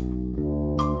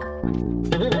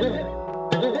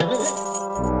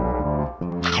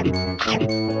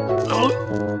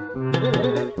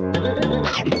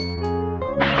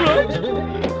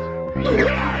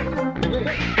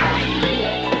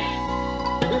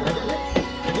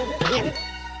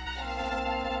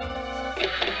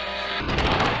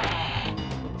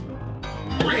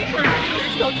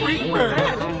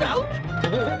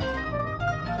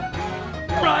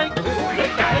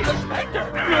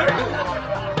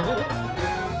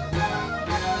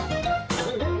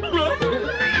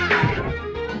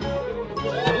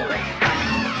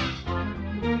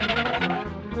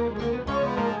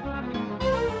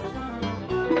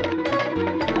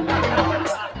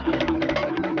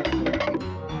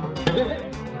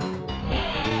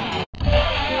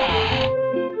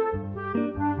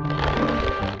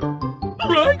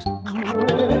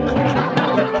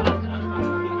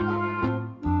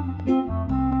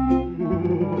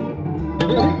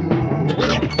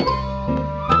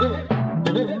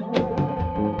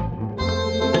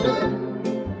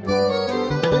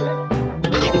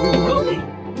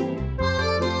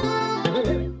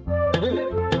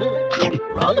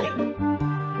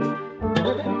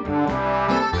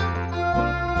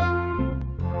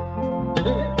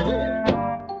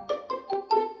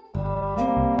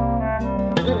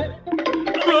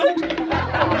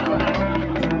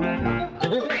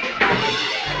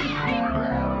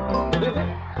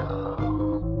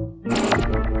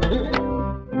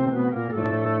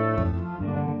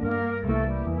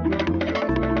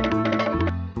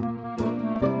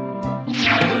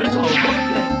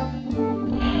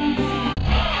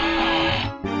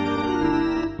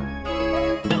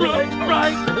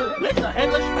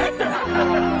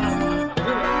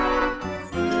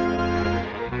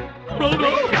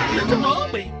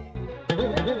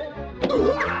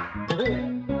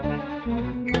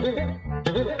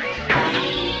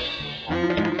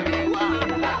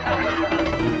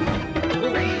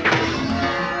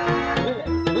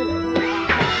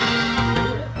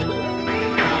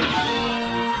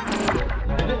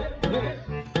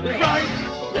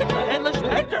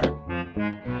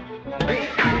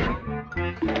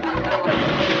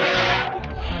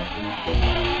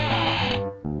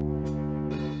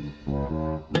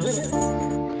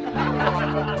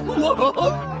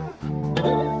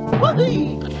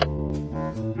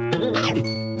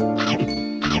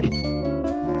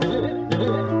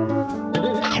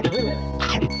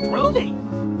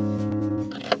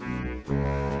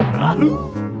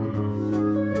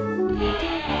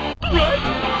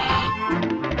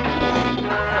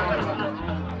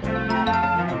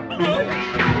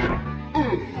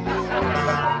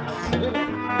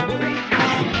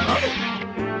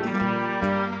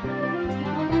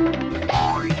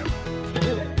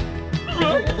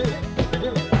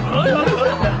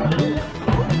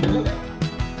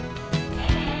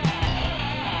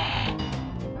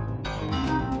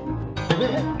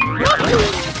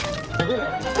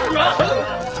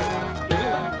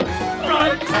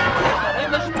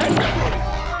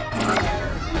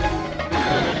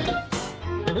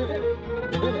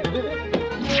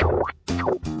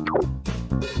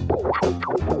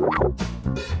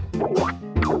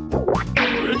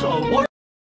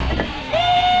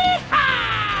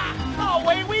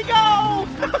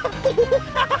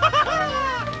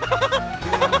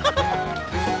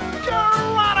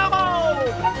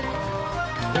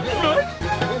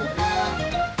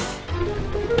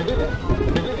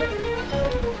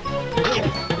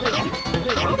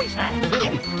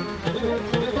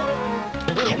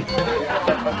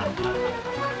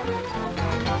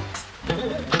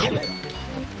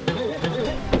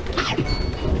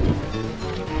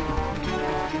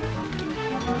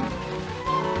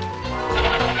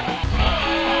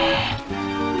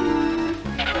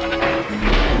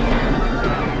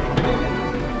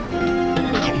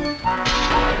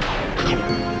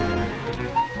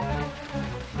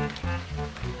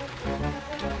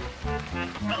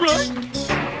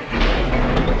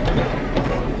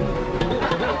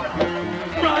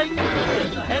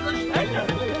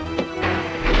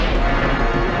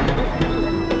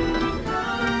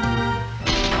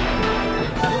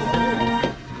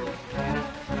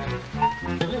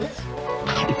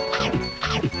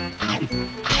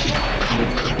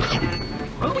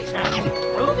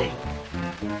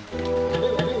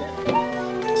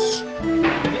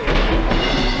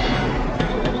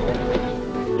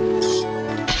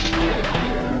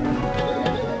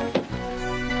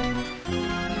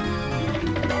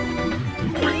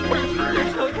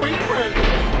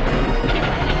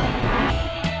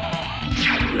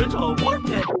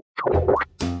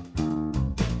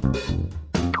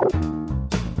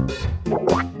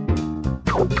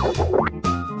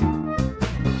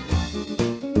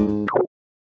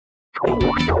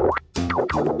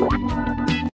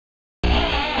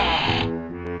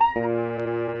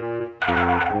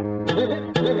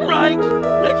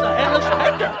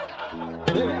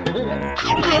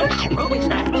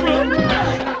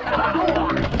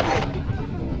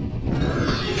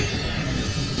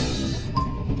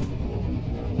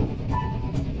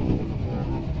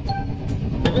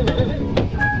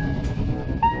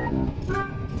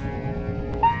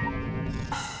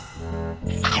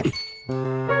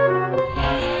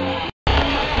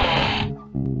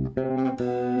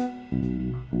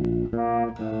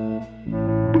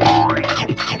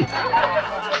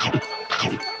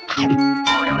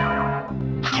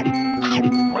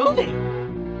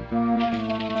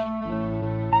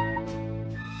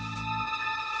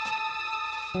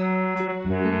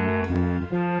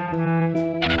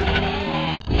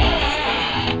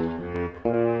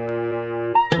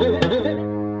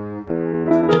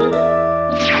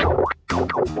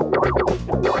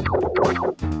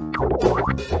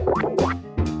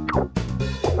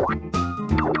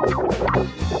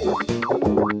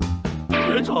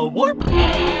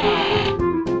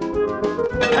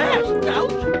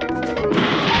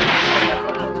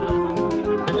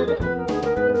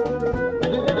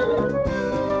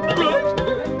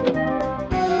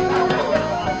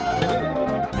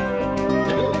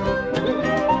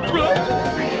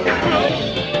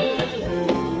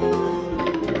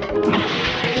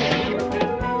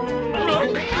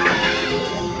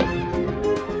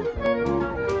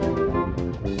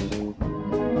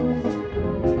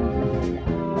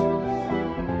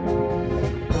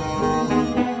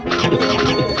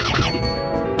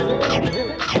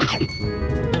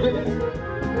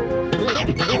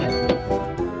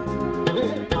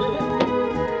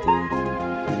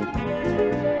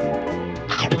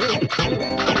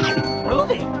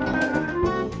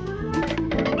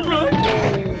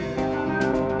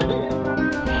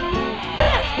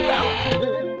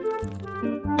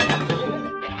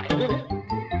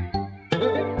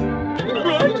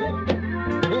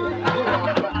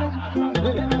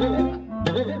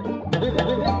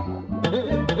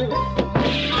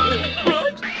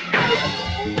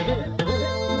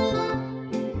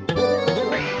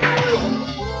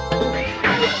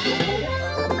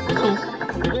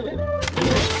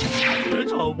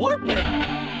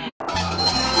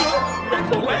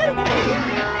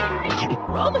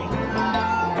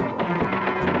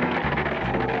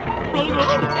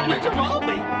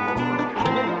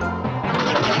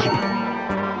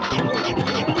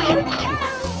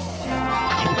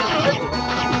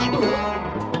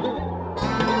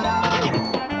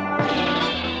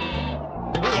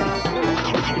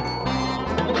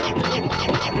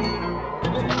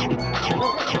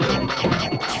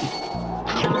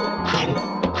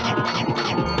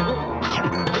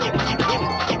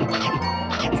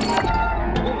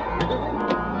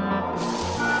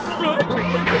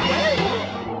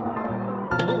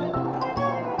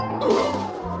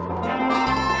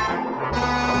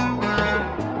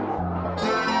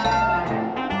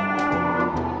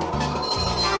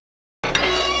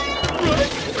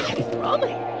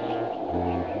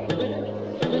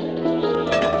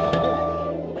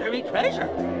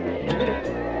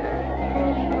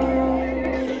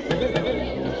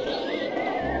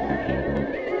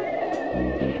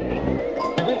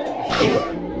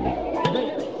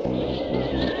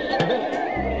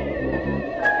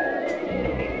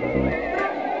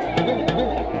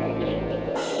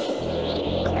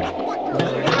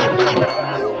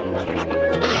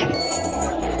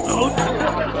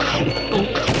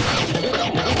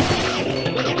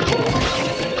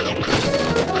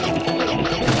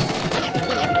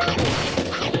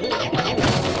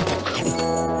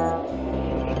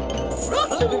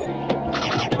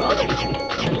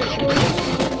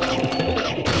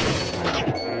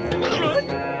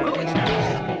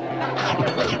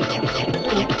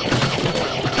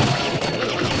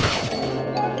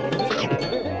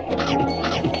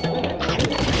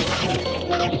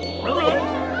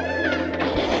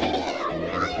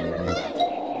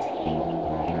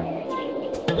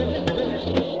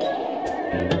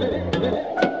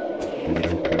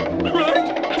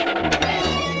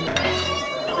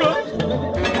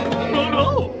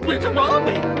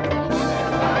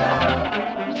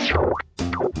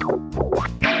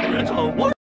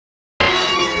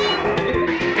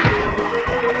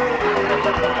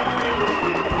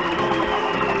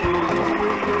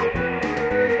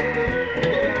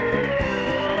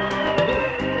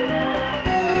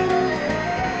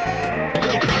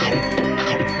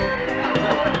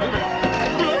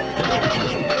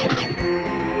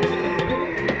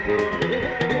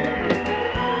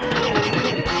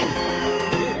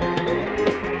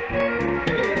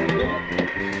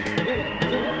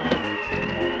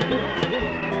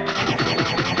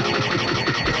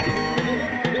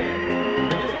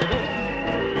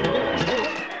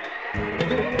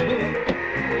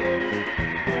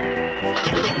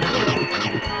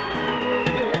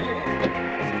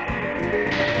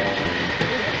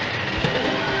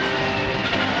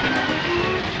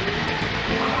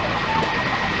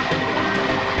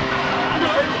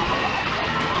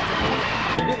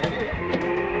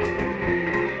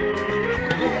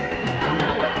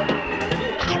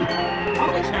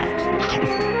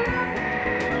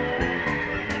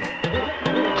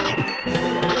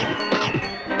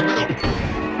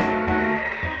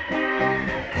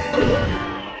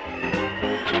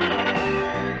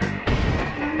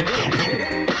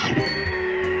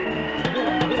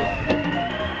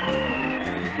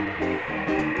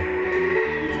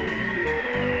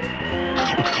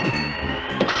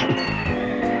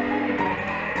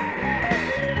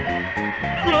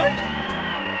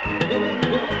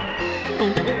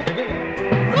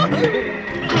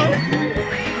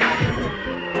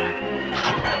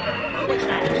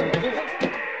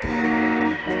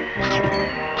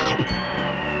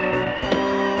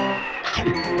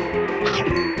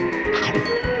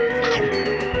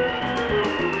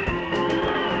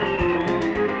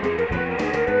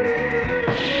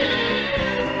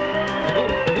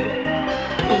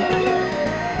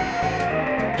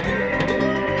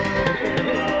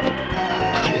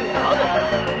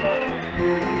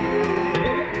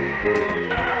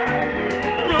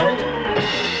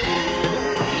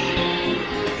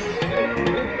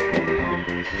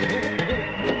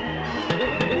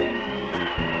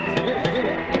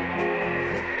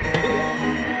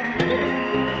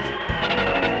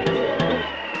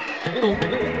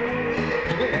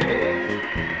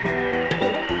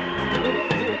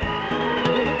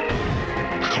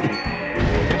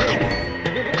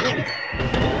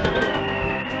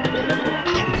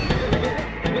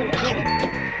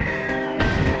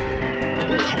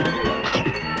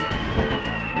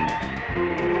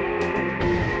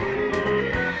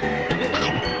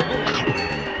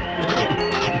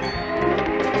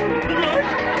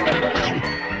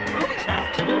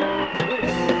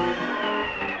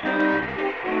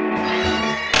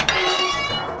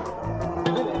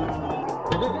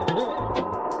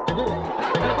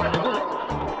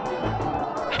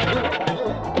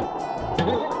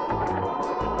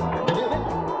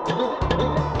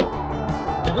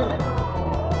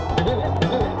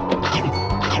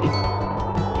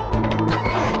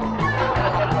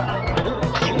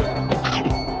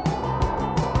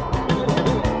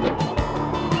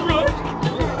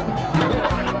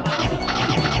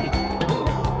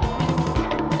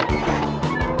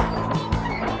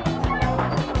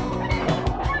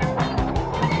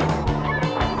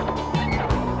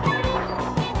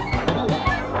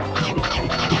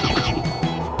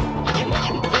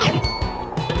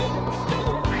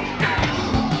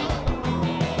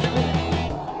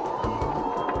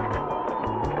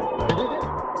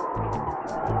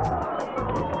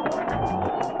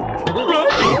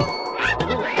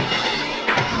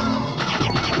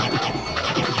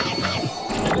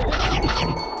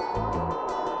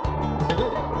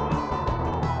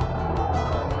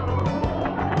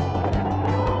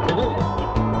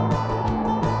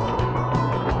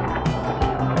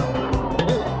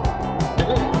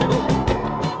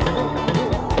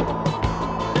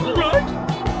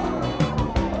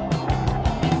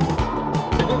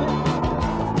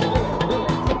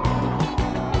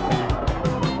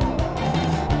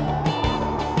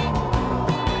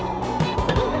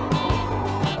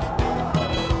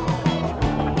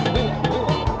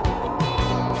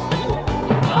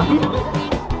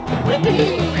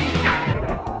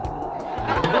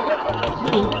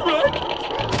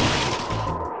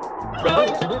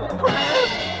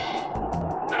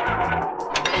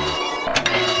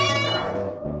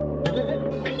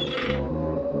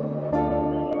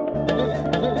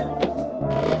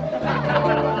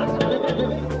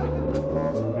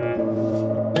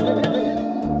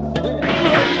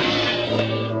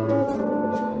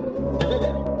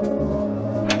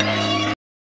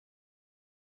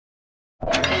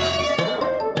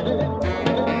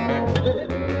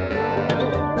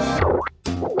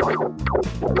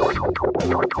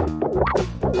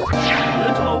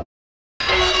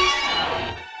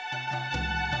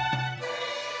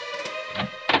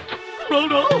 Oh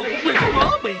no! What's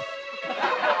wrong with me?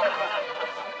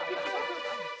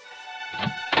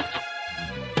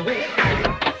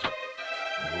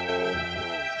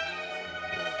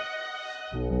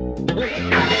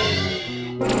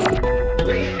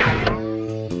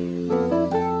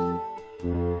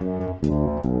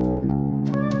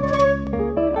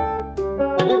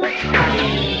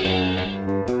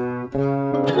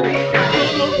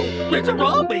 What's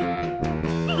wrong with me?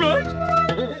 Right?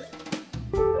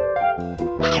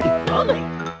 Rolly!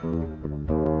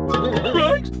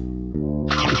 Right?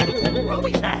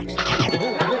 Rolly's next!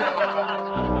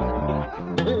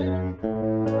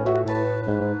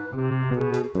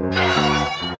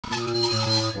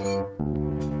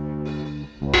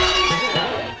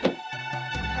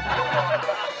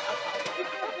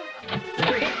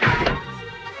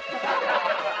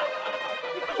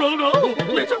 Oh no!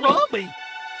 What's wrong with me?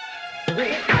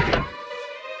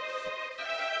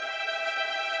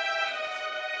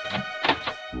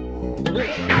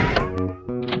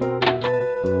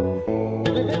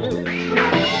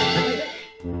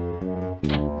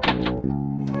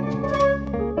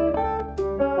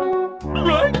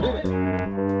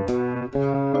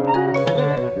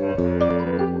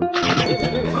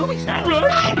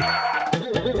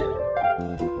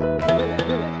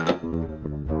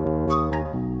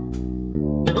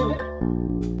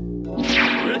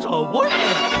 It's a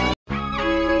warning!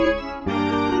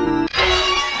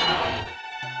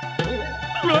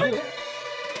 Right?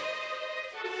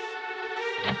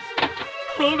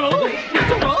 Oh no!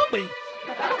 What's wrong with me?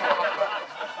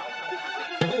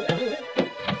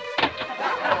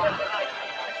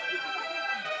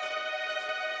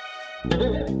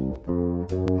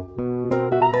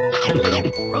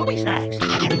 Roby's next.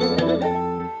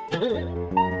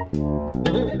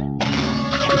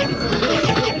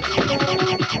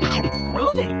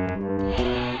 Roby.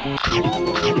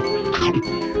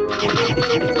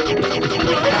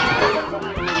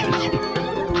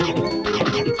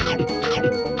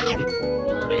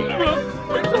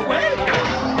 Where's the way?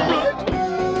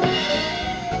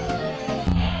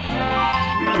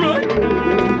 Right?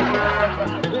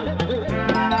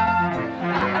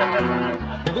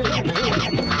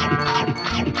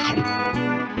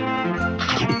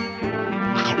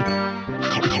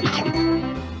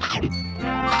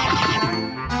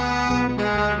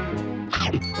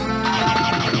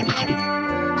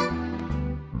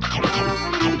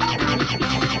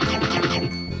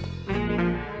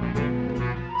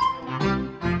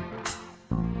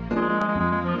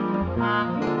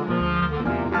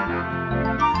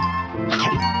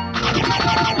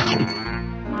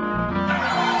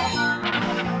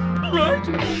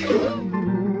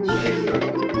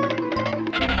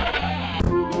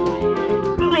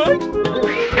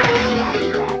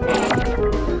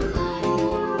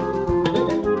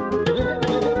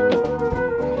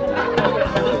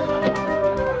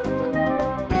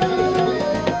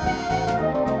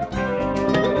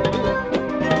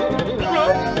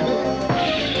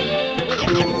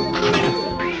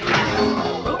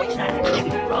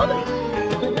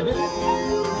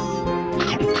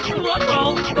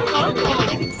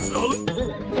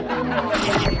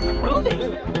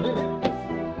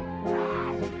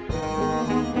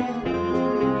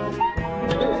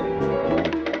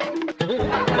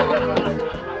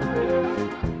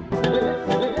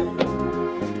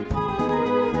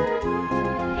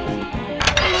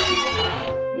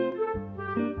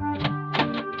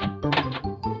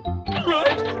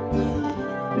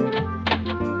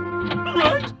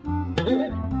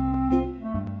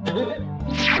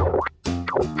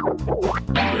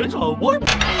 It's a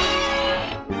warp.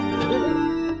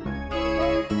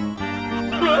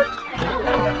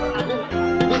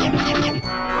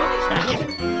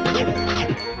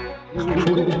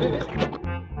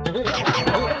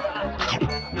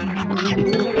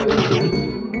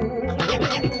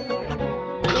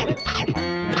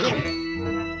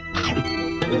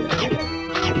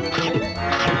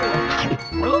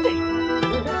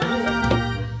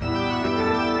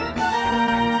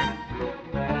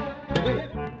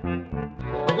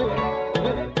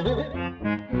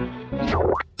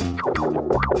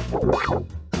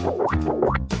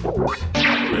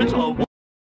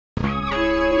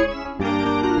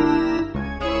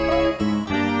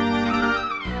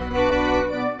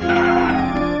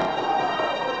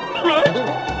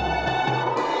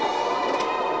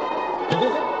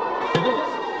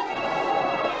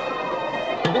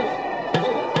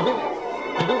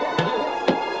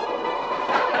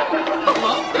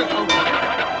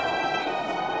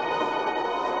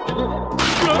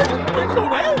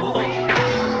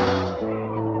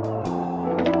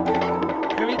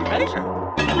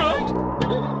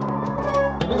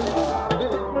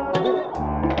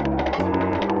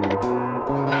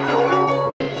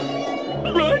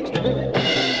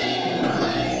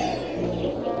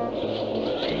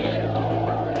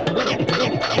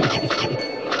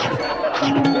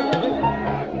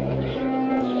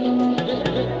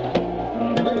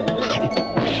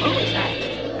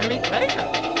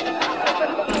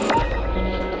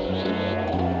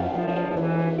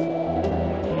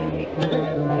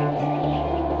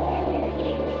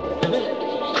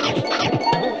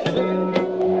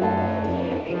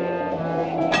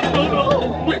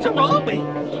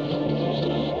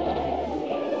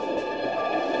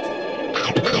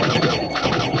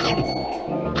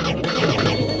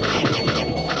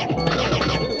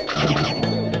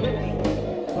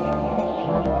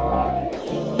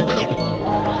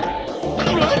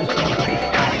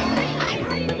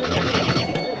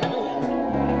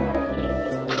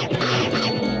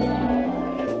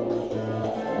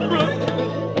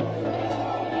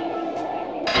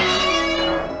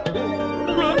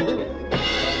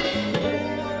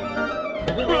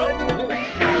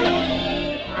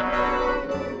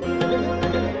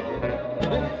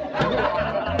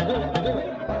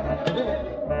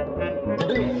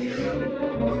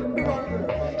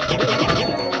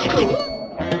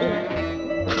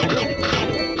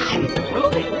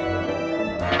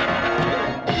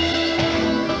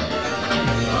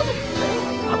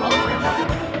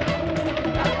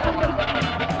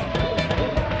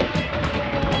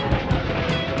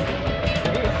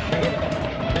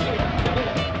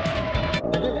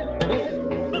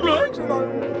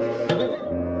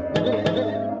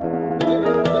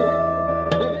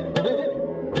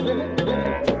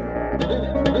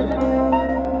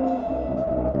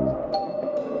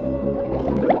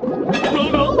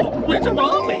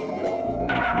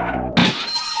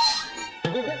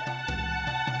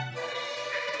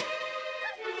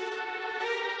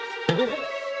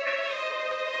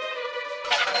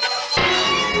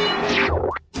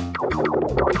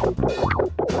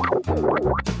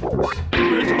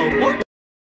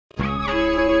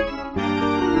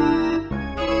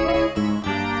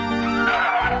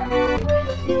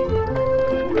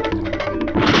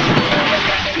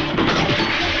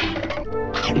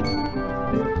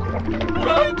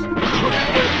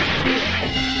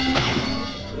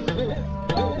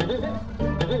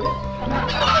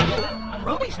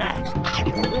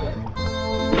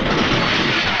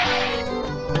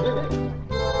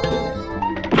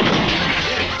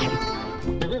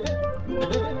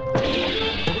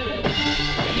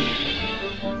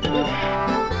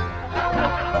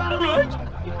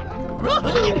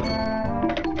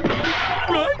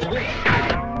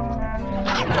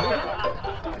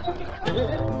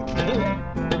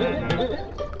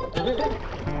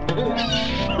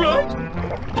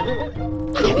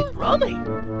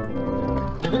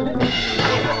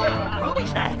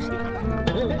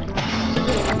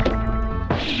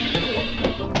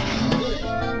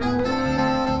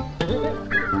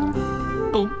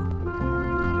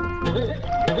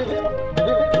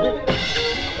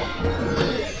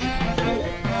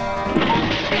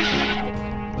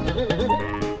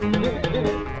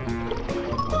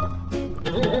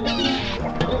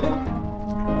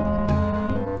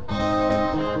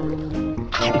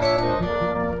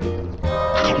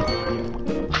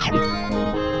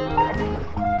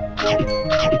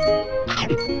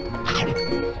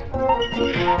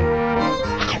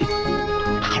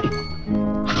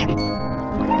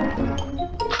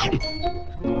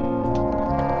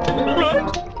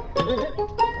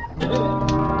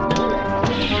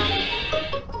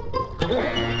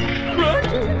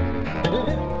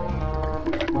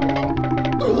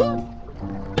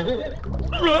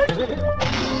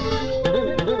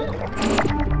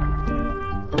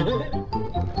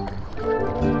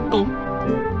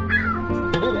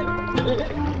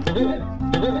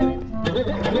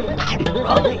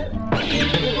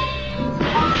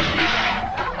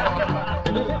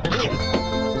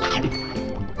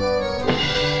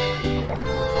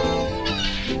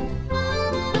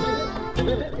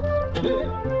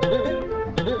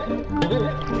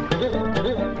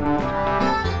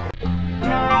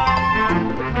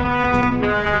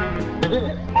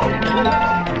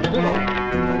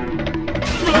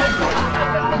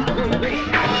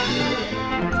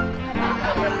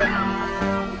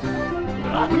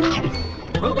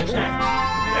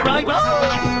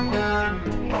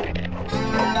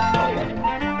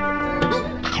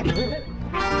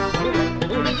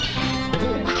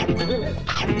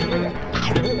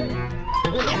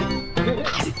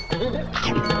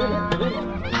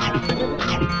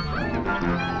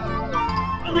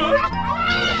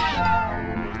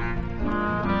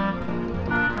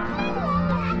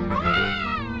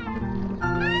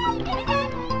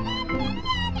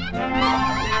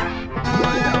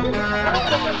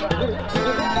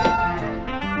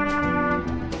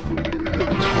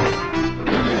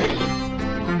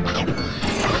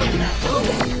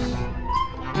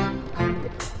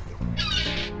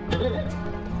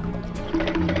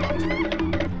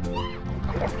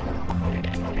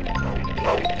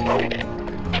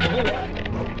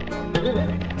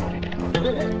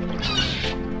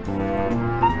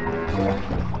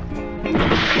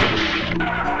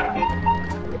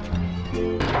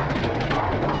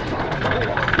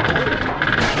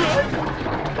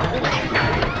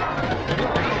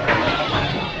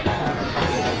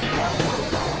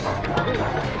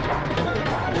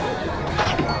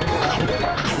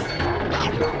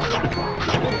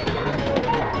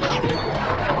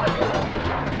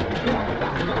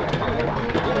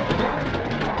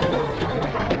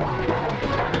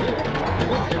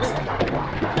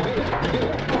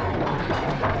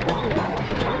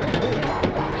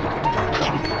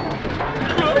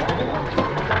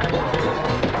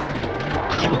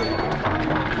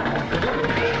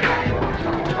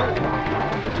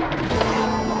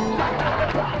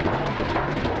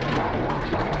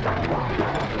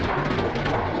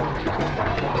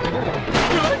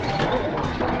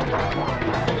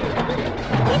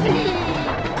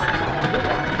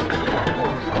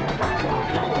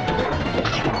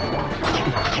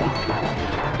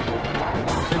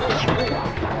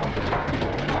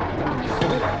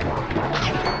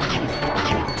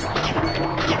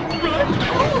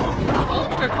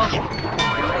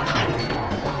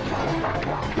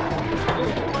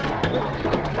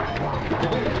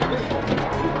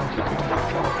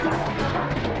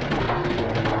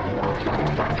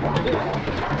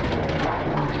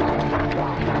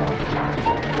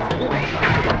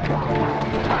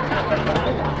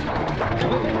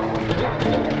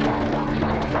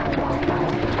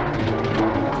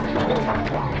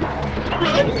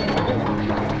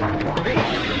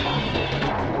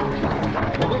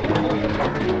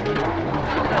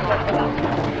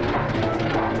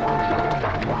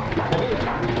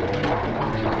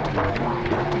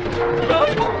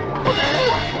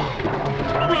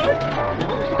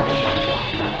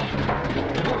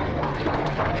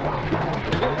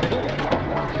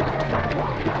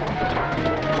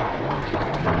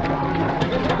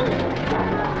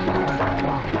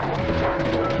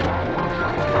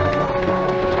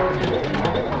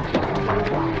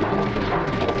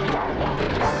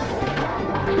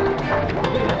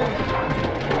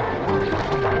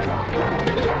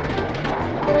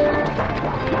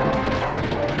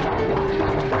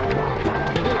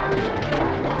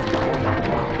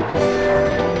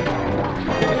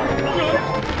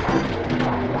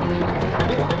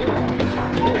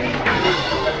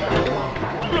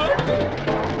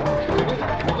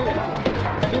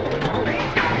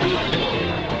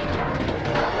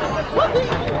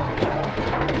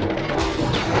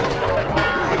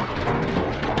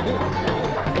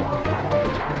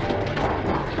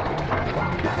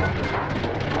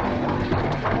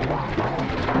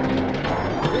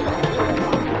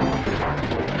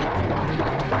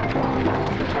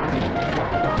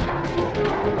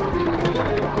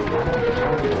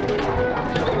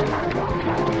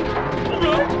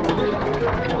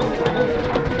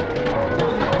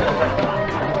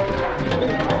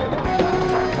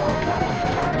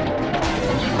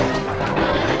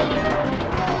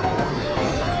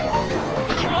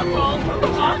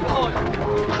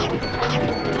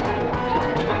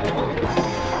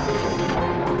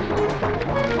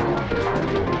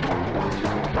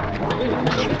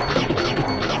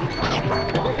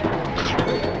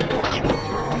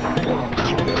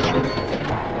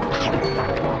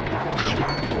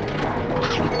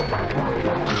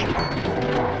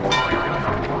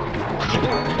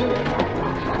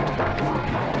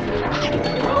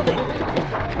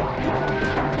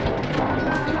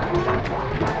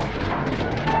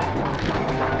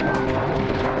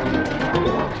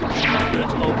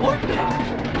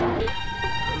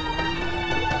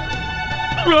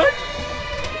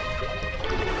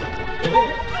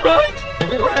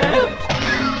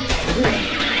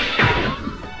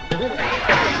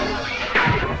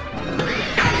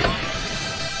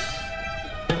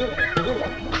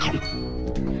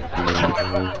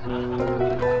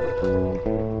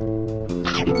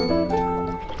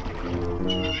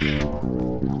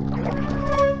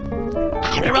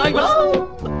 Here I go!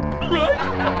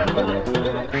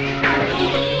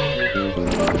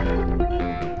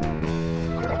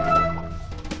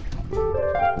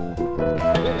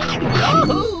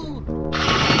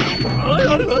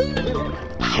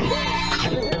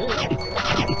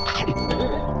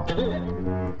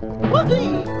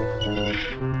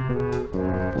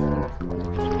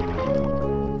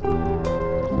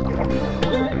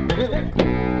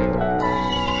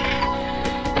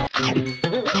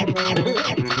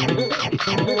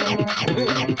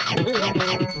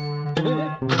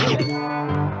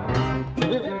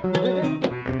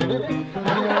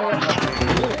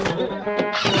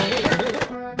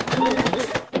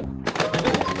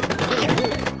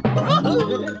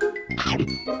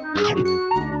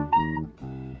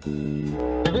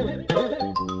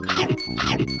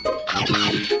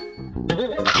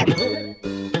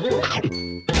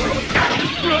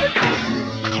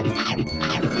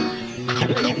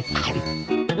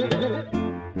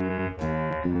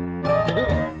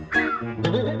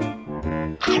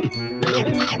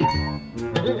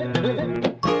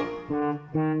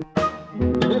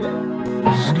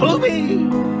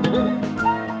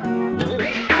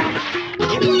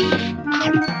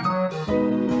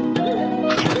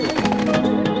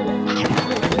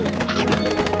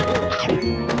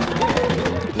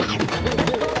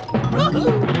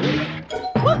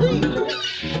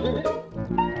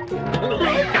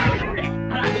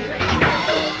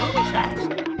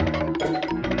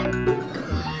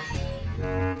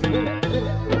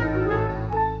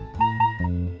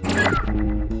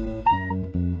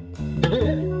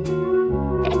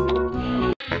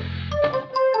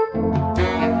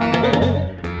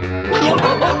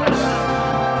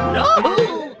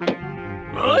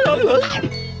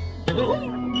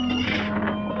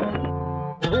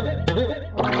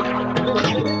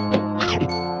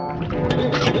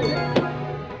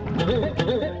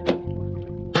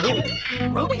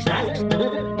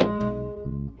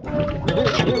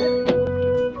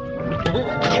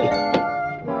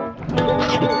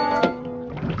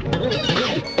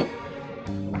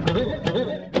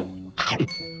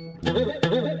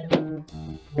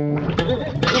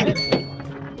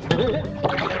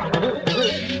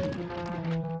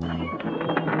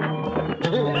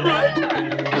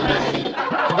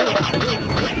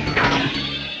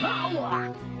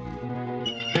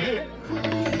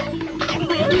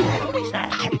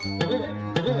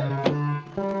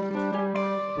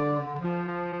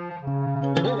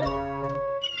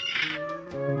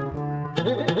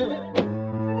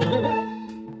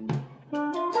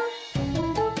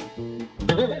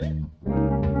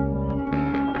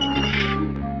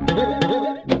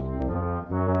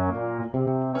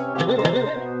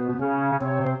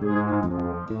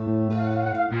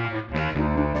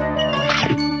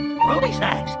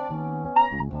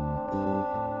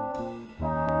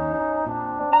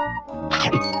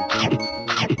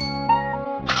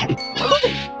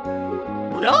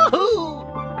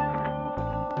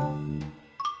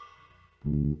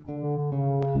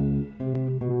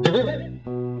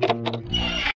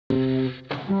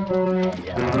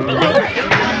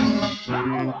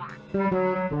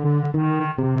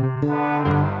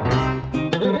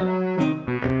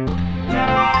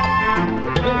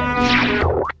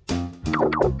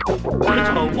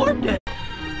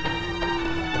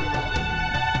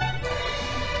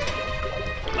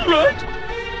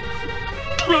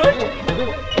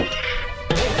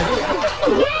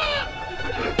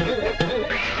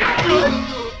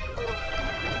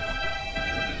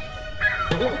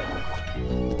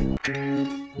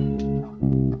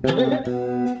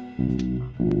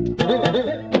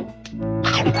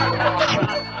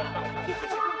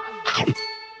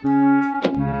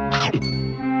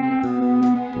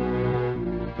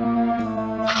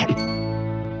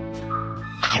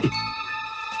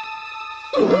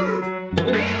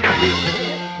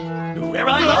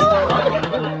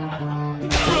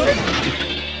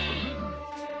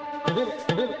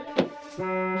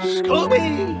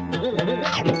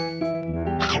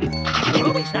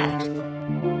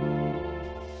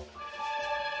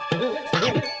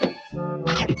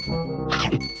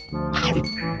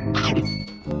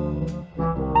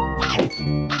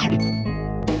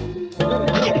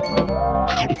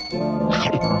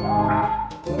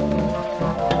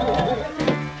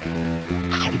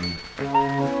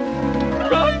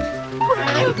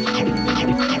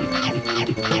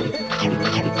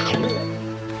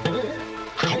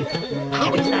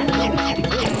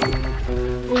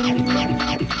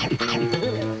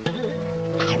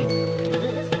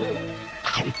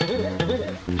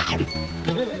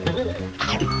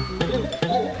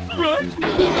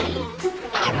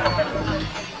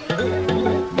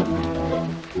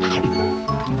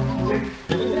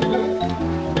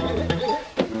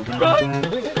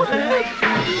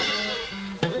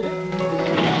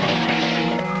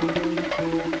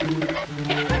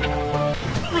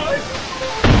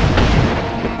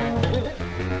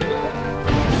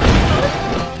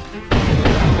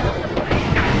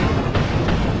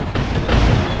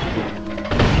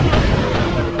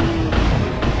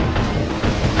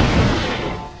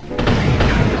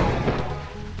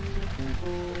 Who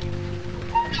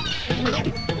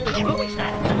is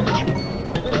that?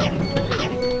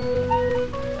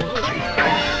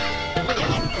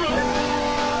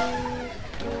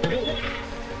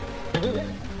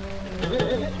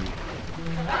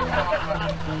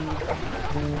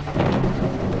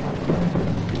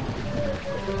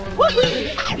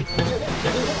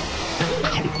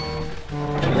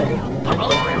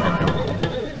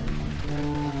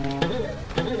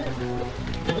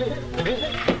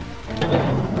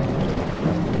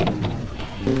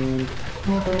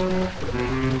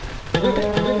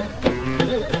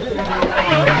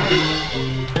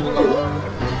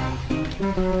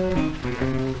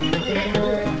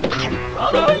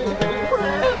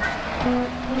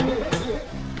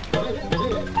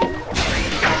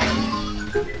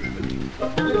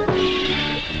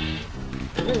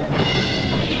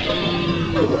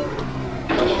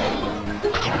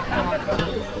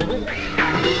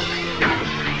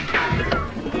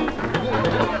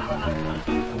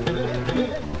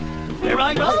 Here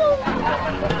I go!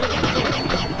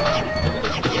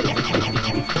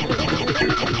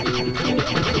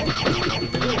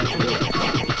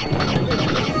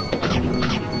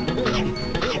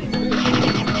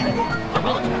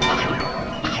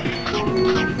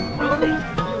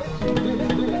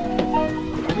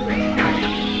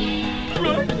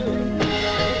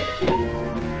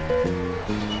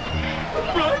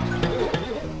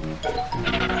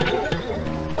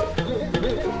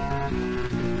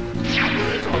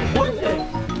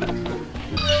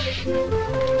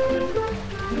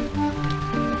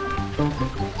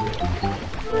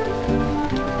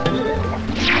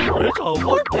 It's a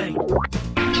workday!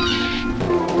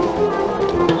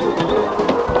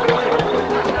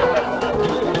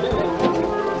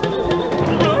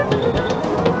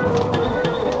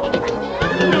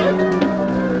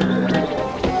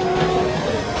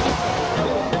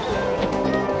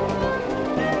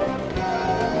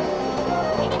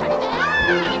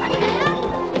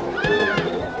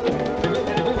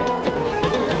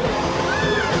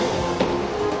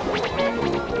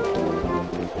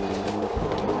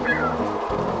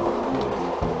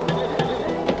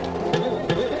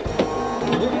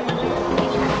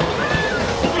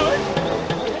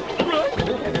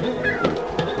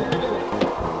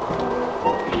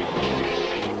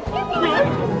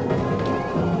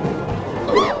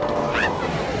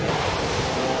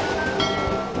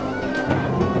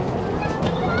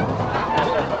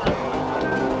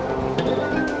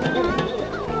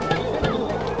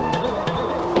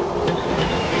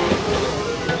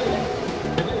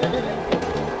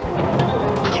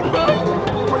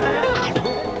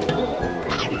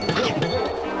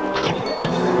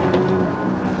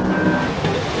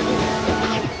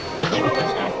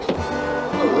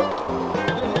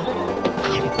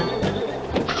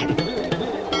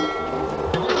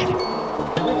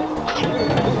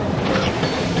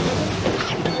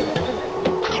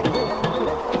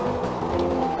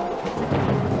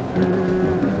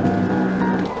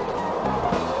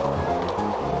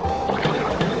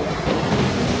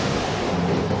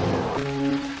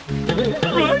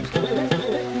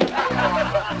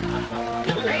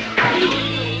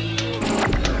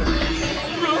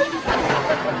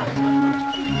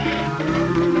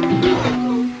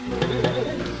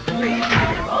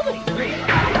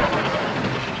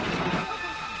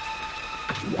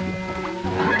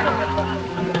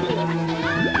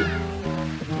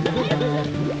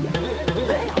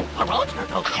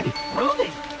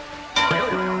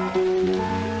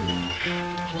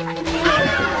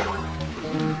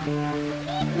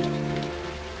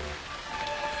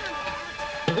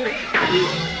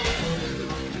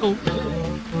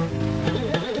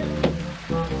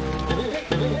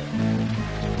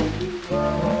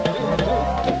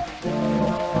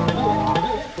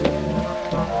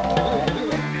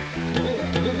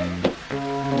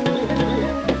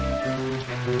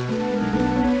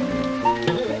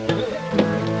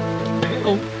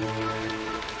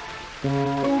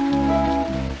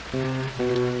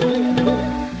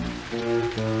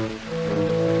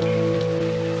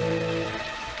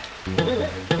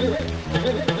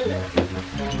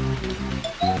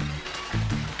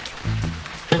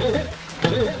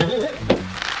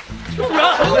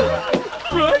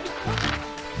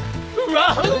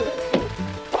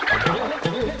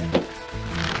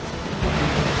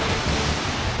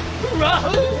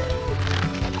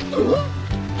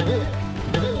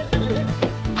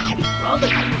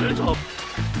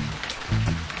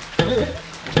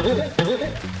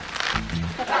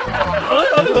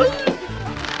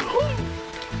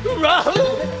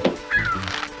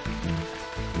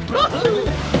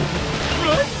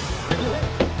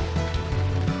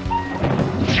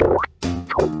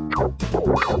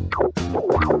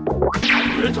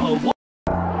 It's a what?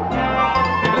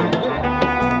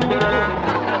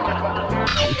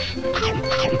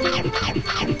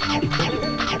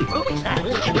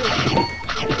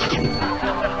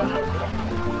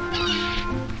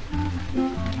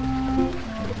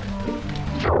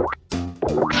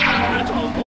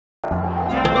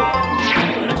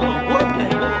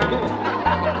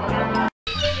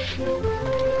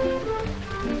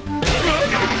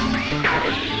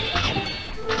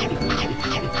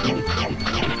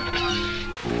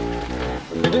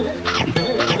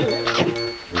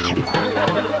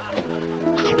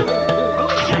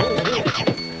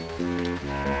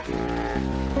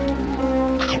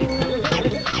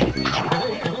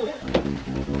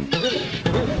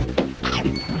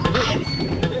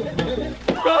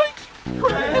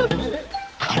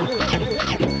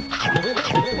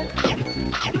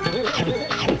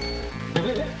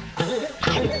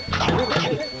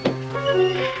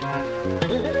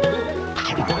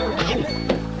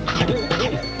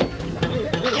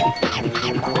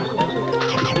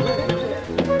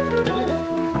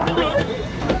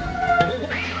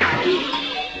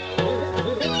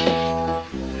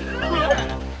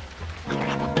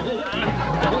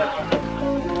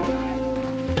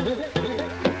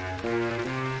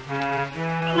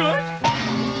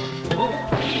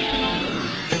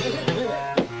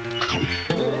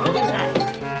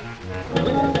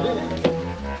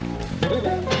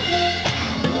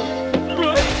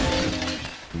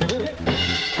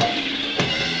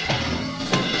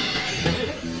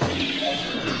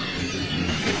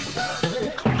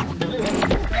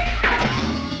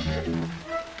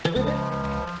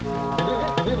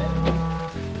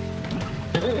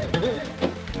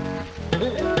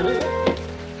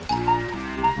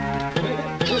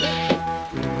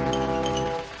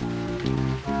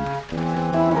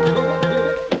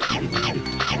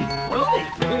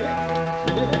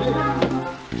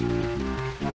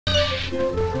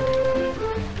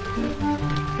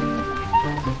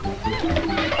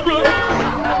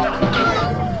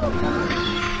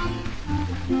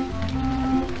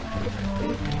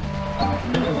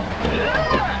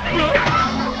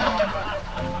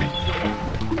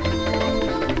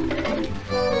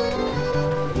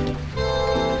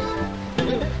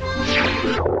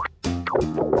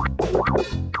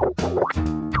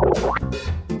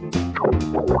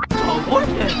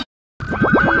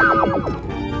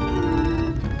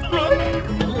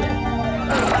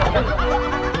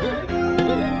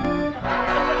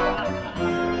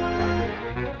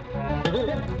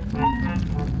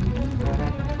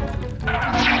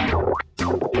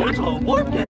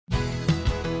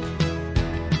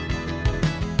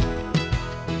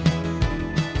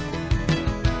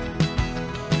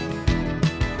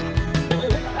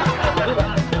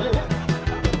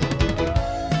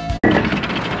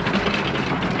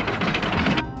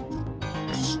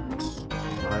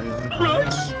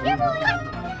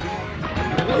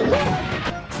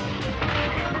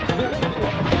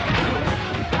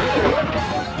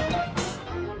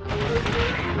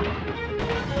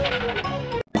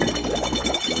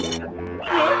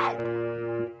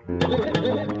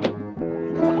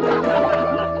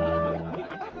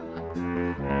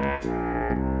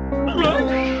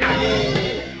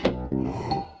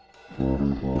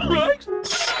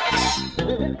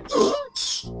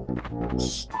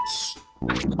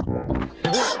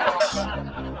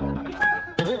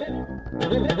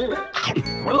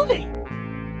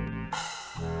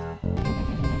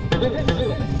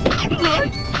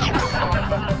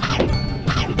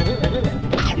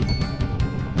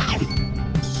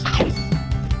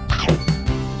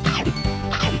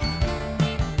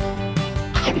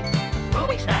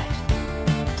 Movie snacks.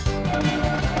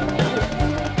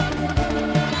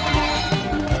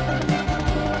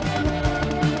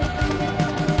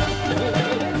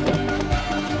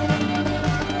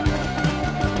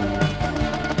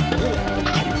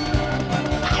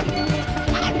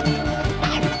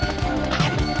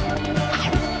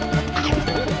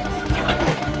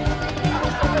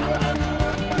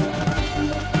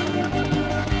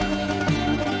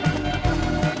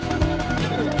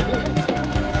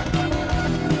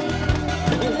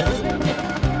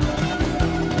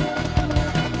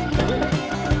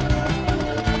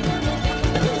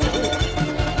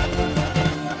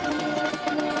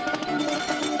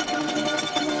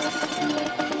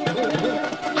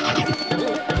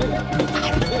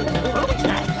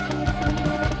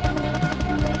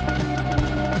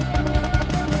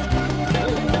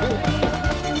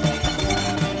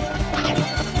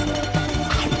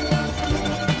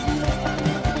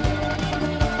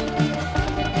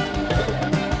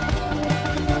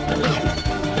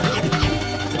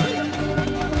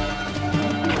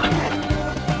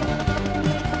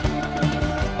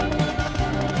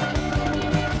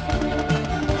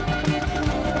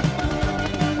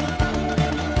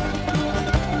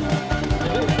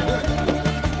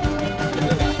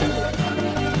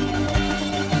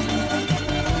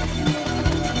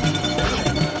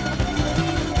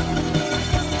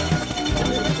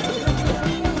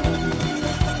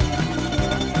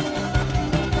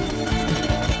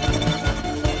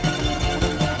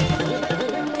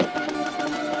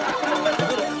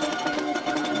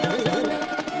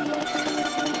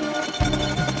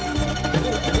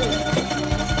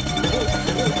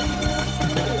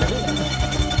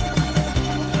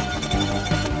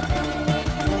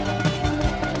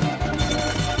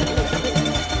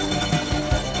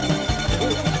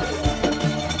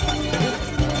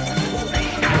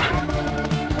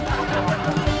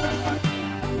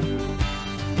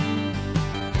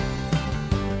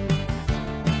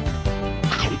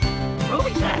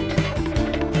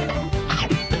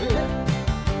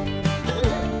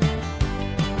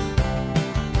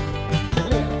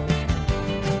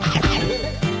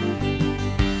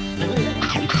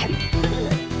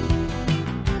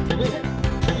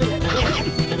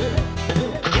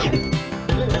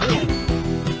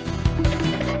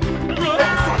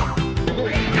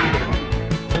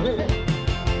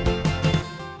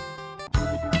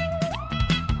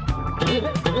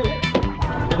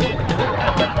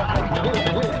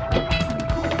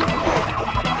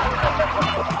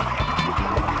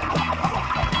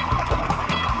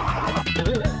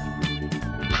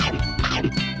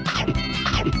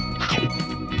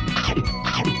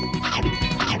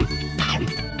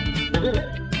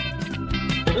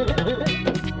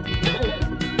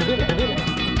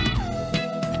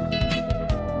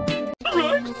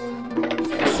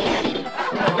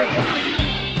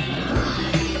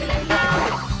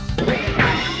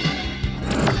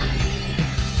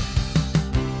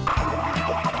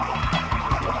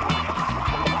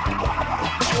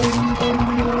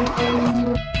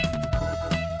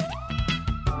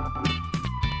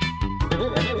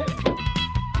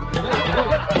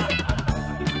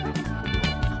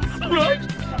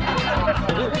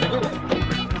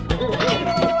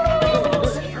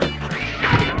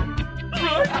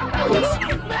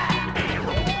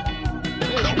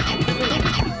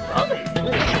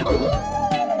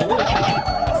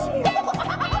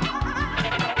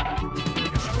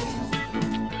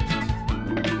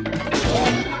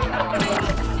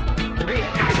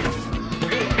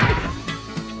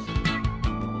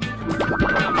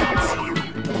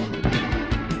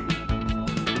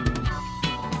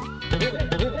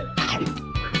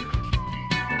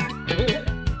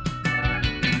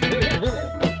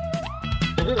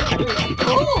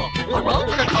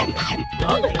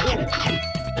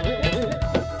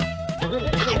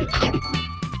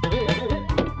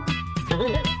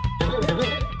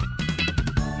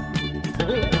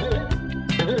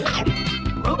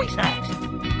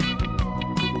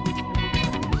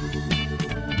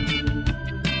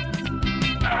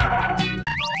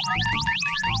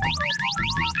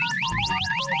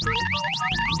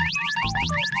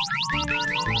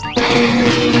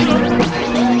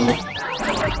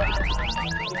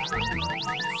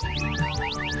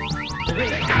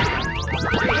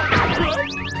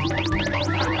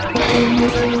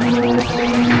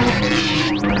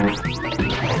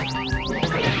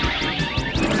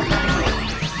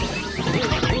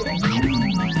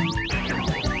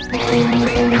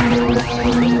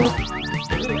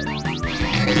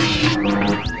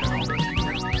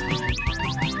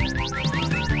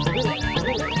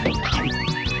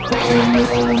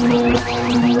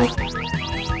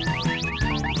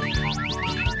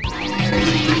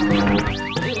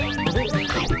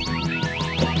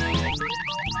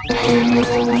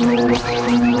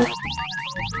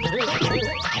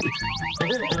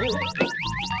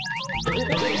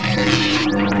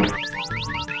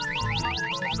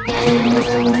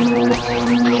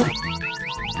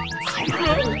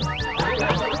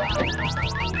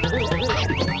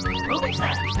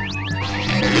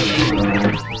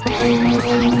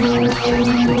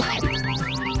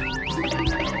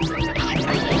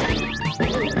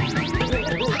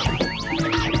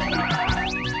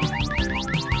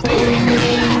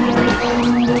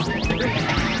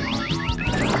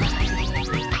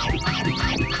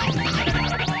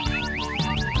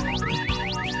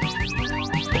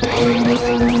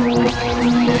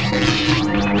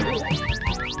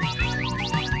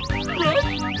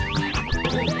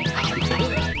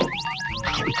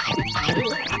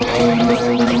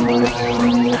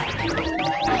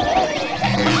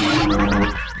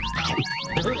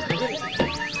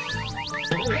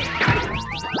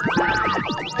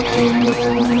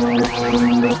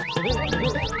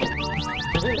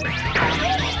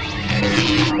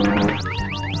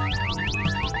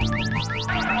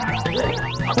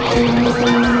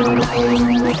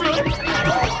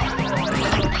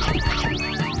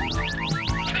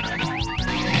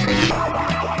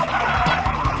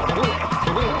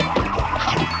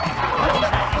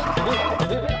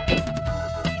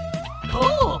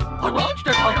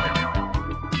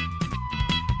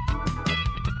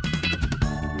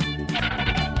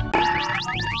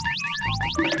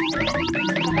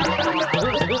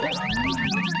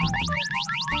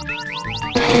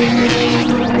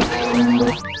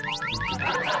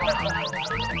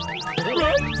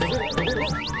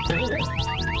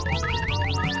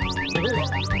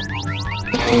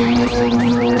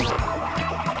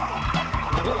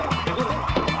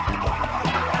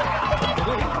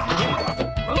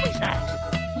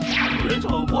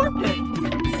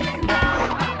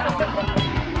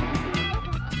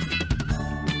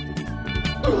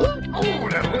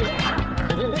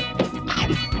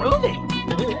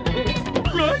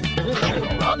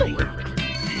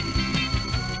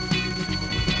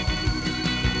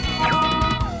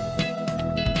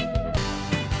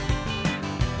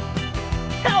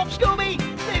 Help, Scooby!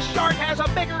 This shark has a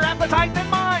bigger appetite than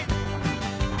mine!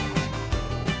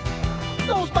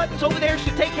 Those buttons over there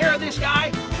should take care of this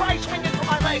guy. Try swinging for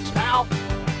my legs, pal.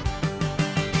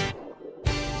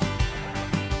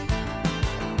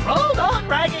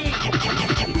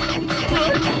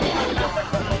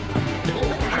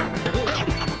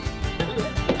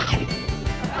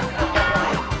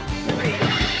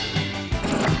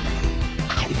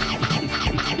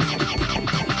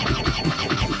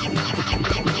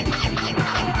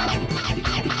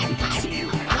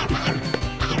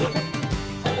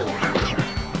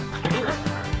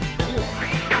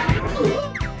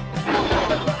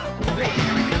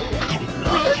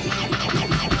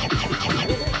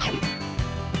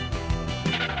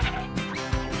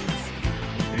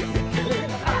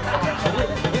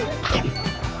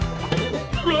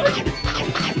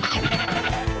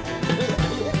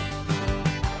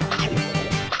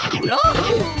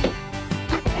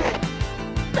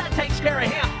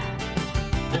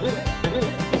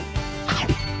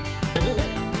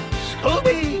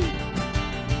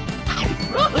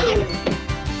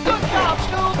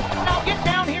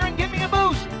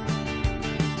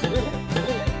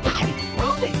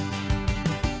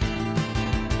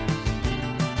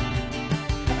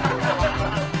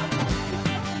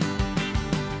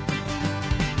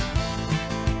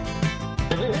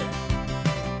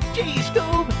 Gee,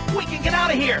 Scoob, we can get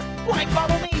out of here. Like,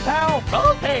 follow me, pal.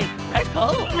 Okay, let's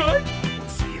go. Right.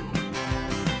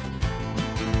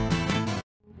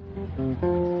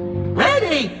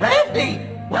 Ready, Randy,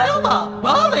 Wilma,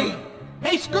 Molly.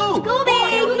 Hey, Scoob.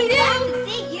 Scooby! We have to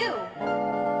see you!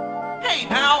 Hey,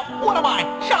 pal. What am I,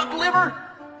 chopped liver?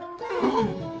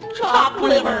 Chopped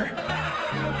liver.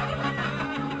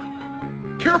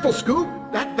 Careful, Scoop!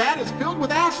 That vat is filled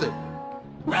with acid.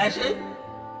 Acid?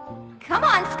 Come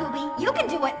on, Scooby, you can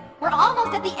do it! We're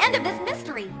almost at the end of this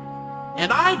mystery!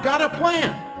 And I've got a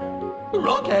plan.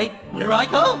 Okay, here I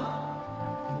come.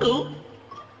 Ooh.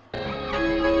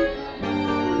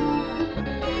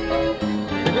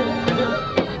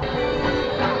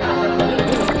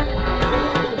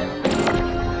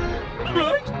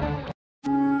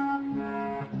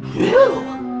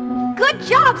 Good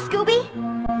job, Scooby!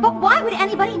 But why would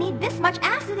anybody need this much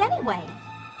acid anyway?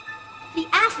 The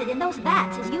acid in those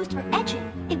vats is used for etching.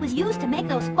 It was used to make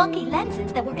those funky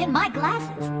lenses that were in my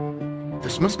glasses.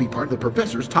 This must be part of the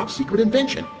professor's top secret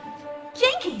invention.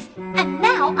 Jinkies! And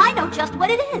now I know just what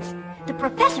it is. The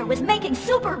professor was making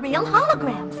super real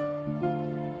holograms.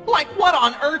 Like, what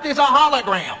on earth is a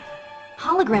hologram?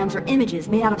 Holograms are images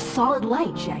made out of solid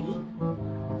light, Shaggy.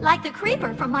 Like the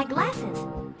creeper from my glasses.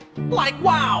 Like,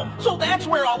 wow. So that's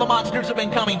where all the monsters have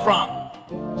been coming from.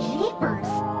 Jeepers.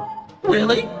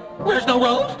 Really? There's no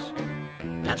roasts?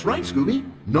 That's right, Scooby.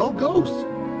 No ghosts.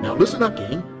 Now listen up,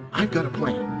 gang. I've got a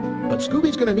plan. But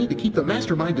Scooby's gonna need to keep the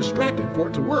Mastermind distracted for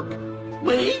it to work.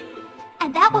 Me?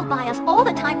 And that will buy us all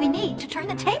the time we need to turn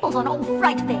the tables on old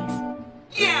Fright Face.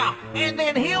 Yeah, and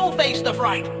then he'll face the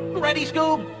fright. Ready,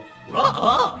 Scoob?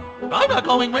 I'm not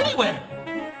going anywhere.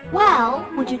 Well,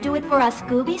 would you do it for a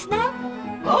Scooby snack?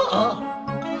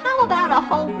 How about a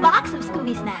whole box of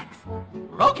Scooby snacks?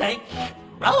 Okay,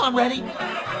 well, I'm ready.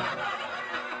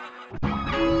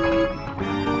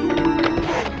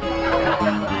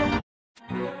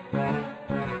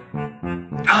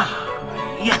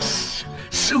 Ah, yes!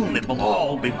 Soon it will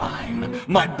all be mine.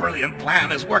 My brilliant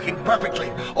plan is working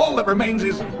perfectly. All that remains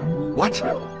is... What?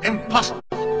 Impossible.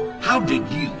 How did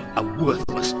you, a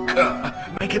worthless cur,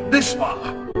 make it this far?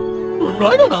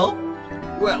 I don't know.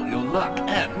 Well, your luck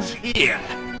ends here.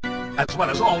 As well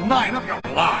as all 9 of your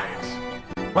lives.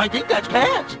 I think that's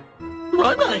cats.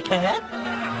 I'm not a cat.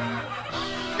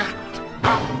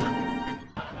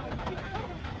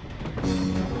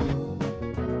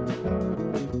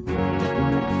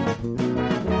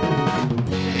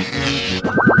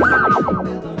 Shut up.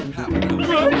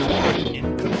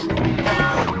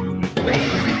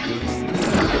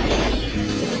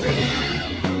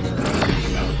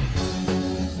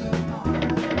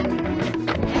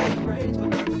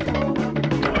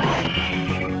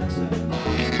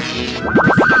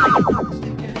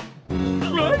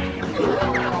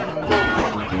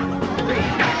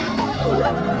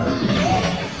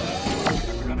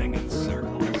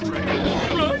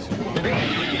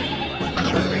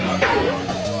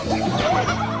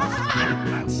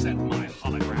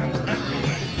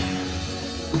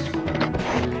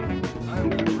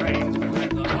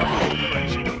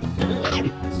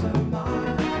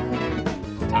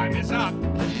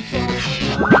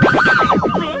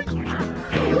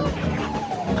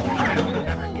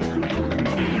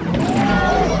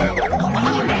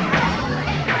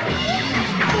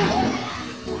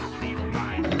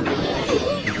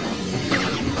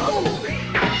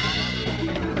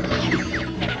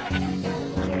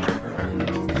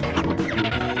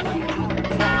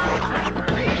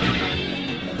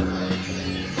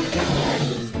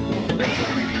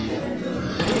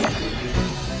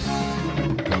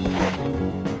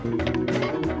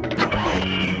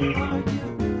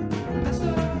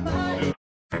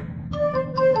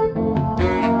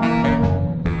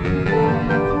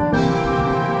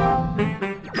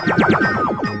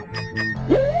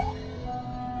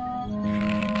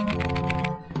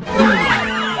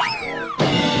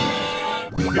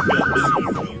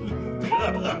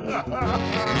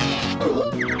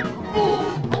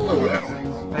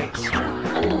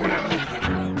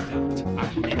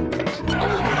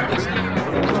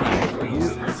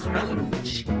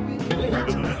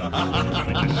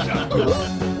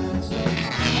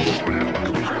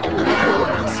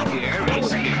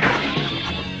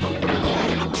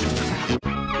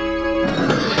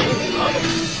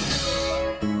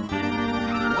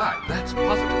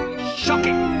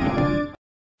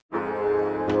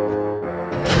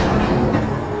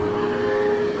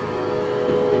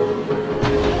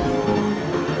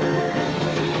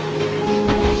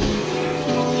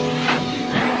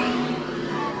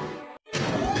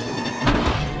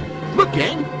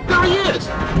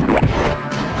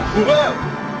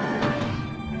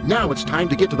 Now it's time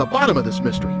to get to the bottom of this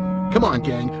mystery. Come on,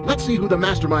 gang, let's see who the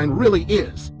Mastermind really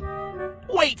is.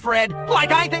 Wait, Fred,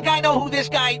 like I think I know who this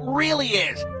guy really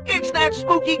is. It's that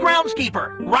spooky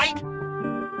groundskeeper, right?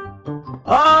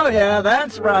 Oh, yeah,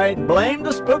 that's right. Blame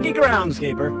the spooky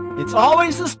groundskeeper. It's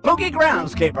always the spooky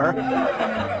groundskeeper.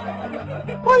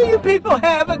 What do you people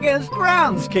have against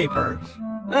groundskeepers?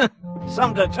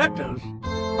 Some detectives.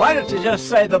 Why don't you just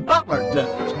say the butler did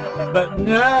it? But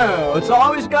no, it's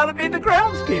always got to be the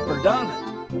groundskeeper, don't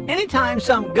it? Anytime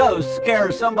some ghost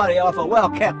scares somebody off a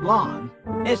well-kept lawn,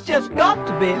 it's just got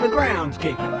to be the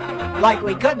groundskeeper. Like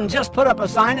we couldn't just put up a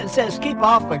sign that says, keep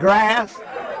off the grass.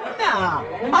 Nah,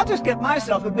 I'll just get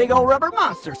myself a big old rubber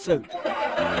monster suit.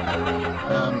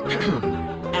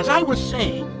 As I was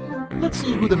saying, let's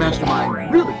see who the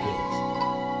Mastermind really is.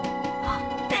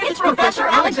 It's Professor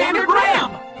Alexander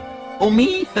Graham! Oh,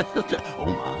 me? Oh,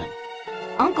 my.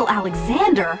 Uncle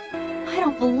Alexander? I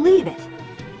don't believe it.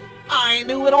 I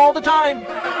knew it all the time.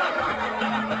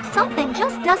 Something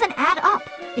just doesn't add up.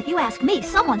 If you ask me,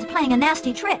 someone's playing a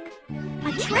nasty trick.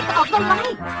 A trick of the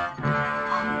light.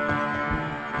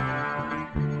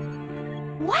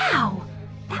 Wow!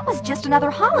 That was just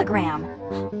another hologram.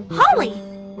 Holly,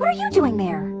 what are you doing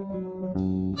there?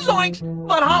 Zoinks!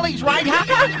 But Holly's right.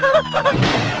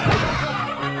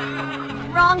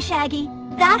 Wrong, Shaggy.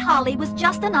 That Holly was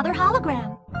just another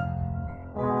hologram.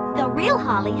 The real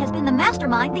Holly has been the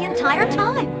Mastermind the entire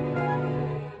time.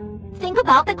 Think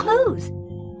about the clues.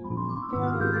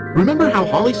 Remember how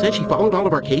Holly said she followed all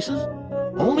of our cases?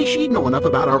 Only she'd know enough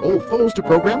about our old foes to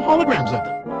program holograms of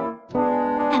them.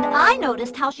 And I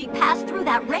noticed how she passed through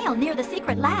that rail near the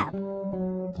secret lab.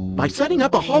 By setting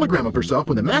up a hologram of herself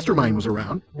when the Mastermind was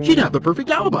around, she'd have the perfect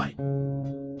alibi.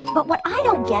 But what I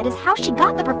don't get is how she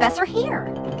got the professor here.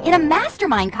 In a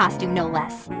Mastermind costume, no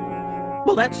less.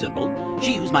 Well, that's simple.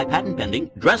 She used my patent-pending,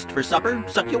 dressed for supper,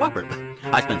 suck-you-upper.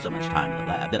 I spent so much time in the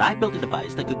lab that I built a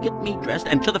device that could get me dressed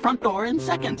and to the front door in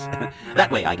seconds.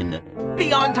 That way I can...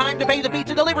 Be on time to pay the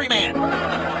pizza delivery man.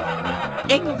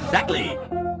 Exactly.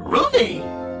 Ruthie!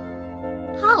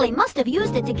 Holly must have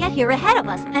used it to get here ahead of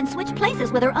us and switch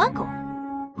places with her uncle.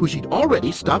 Who she'd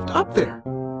already stuffed up there.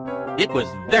 It was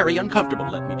very uncomfortable,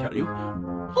 let me tell you.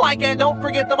 Like, and don't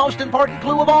forget the most important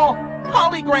clue of all.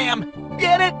 Hologram.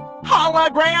 Get it?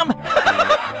 Hologram.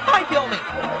 Hi, Gilman.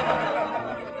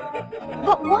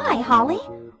 But why, Holly?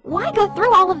 Why go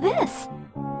through all of this?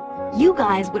 You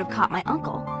guys would have caught my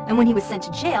uncle, and when he was sent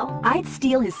to jail, I'd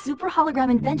steal his super hologram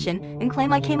invention and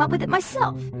claim I came up with it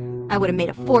myself. I would have made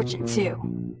a fortune, too.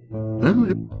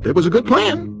 Well, it was a good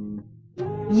plan.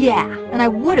 Yeah, and I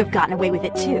would have gotten away with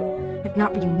it, too, if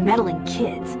not for you meddling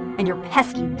kids and your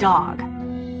pesky dog.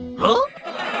 Huh?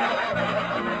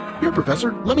 Here,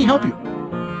 Professor, let me help you.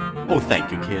 Oh,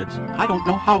 thank you, kids. I don't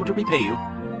know how to repay you.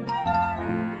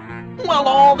 Well,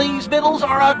 all these fiddles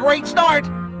are a great start.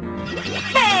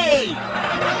 Hey!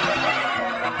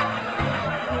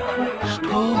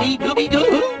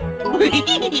 Scooby-Dooby-Doo!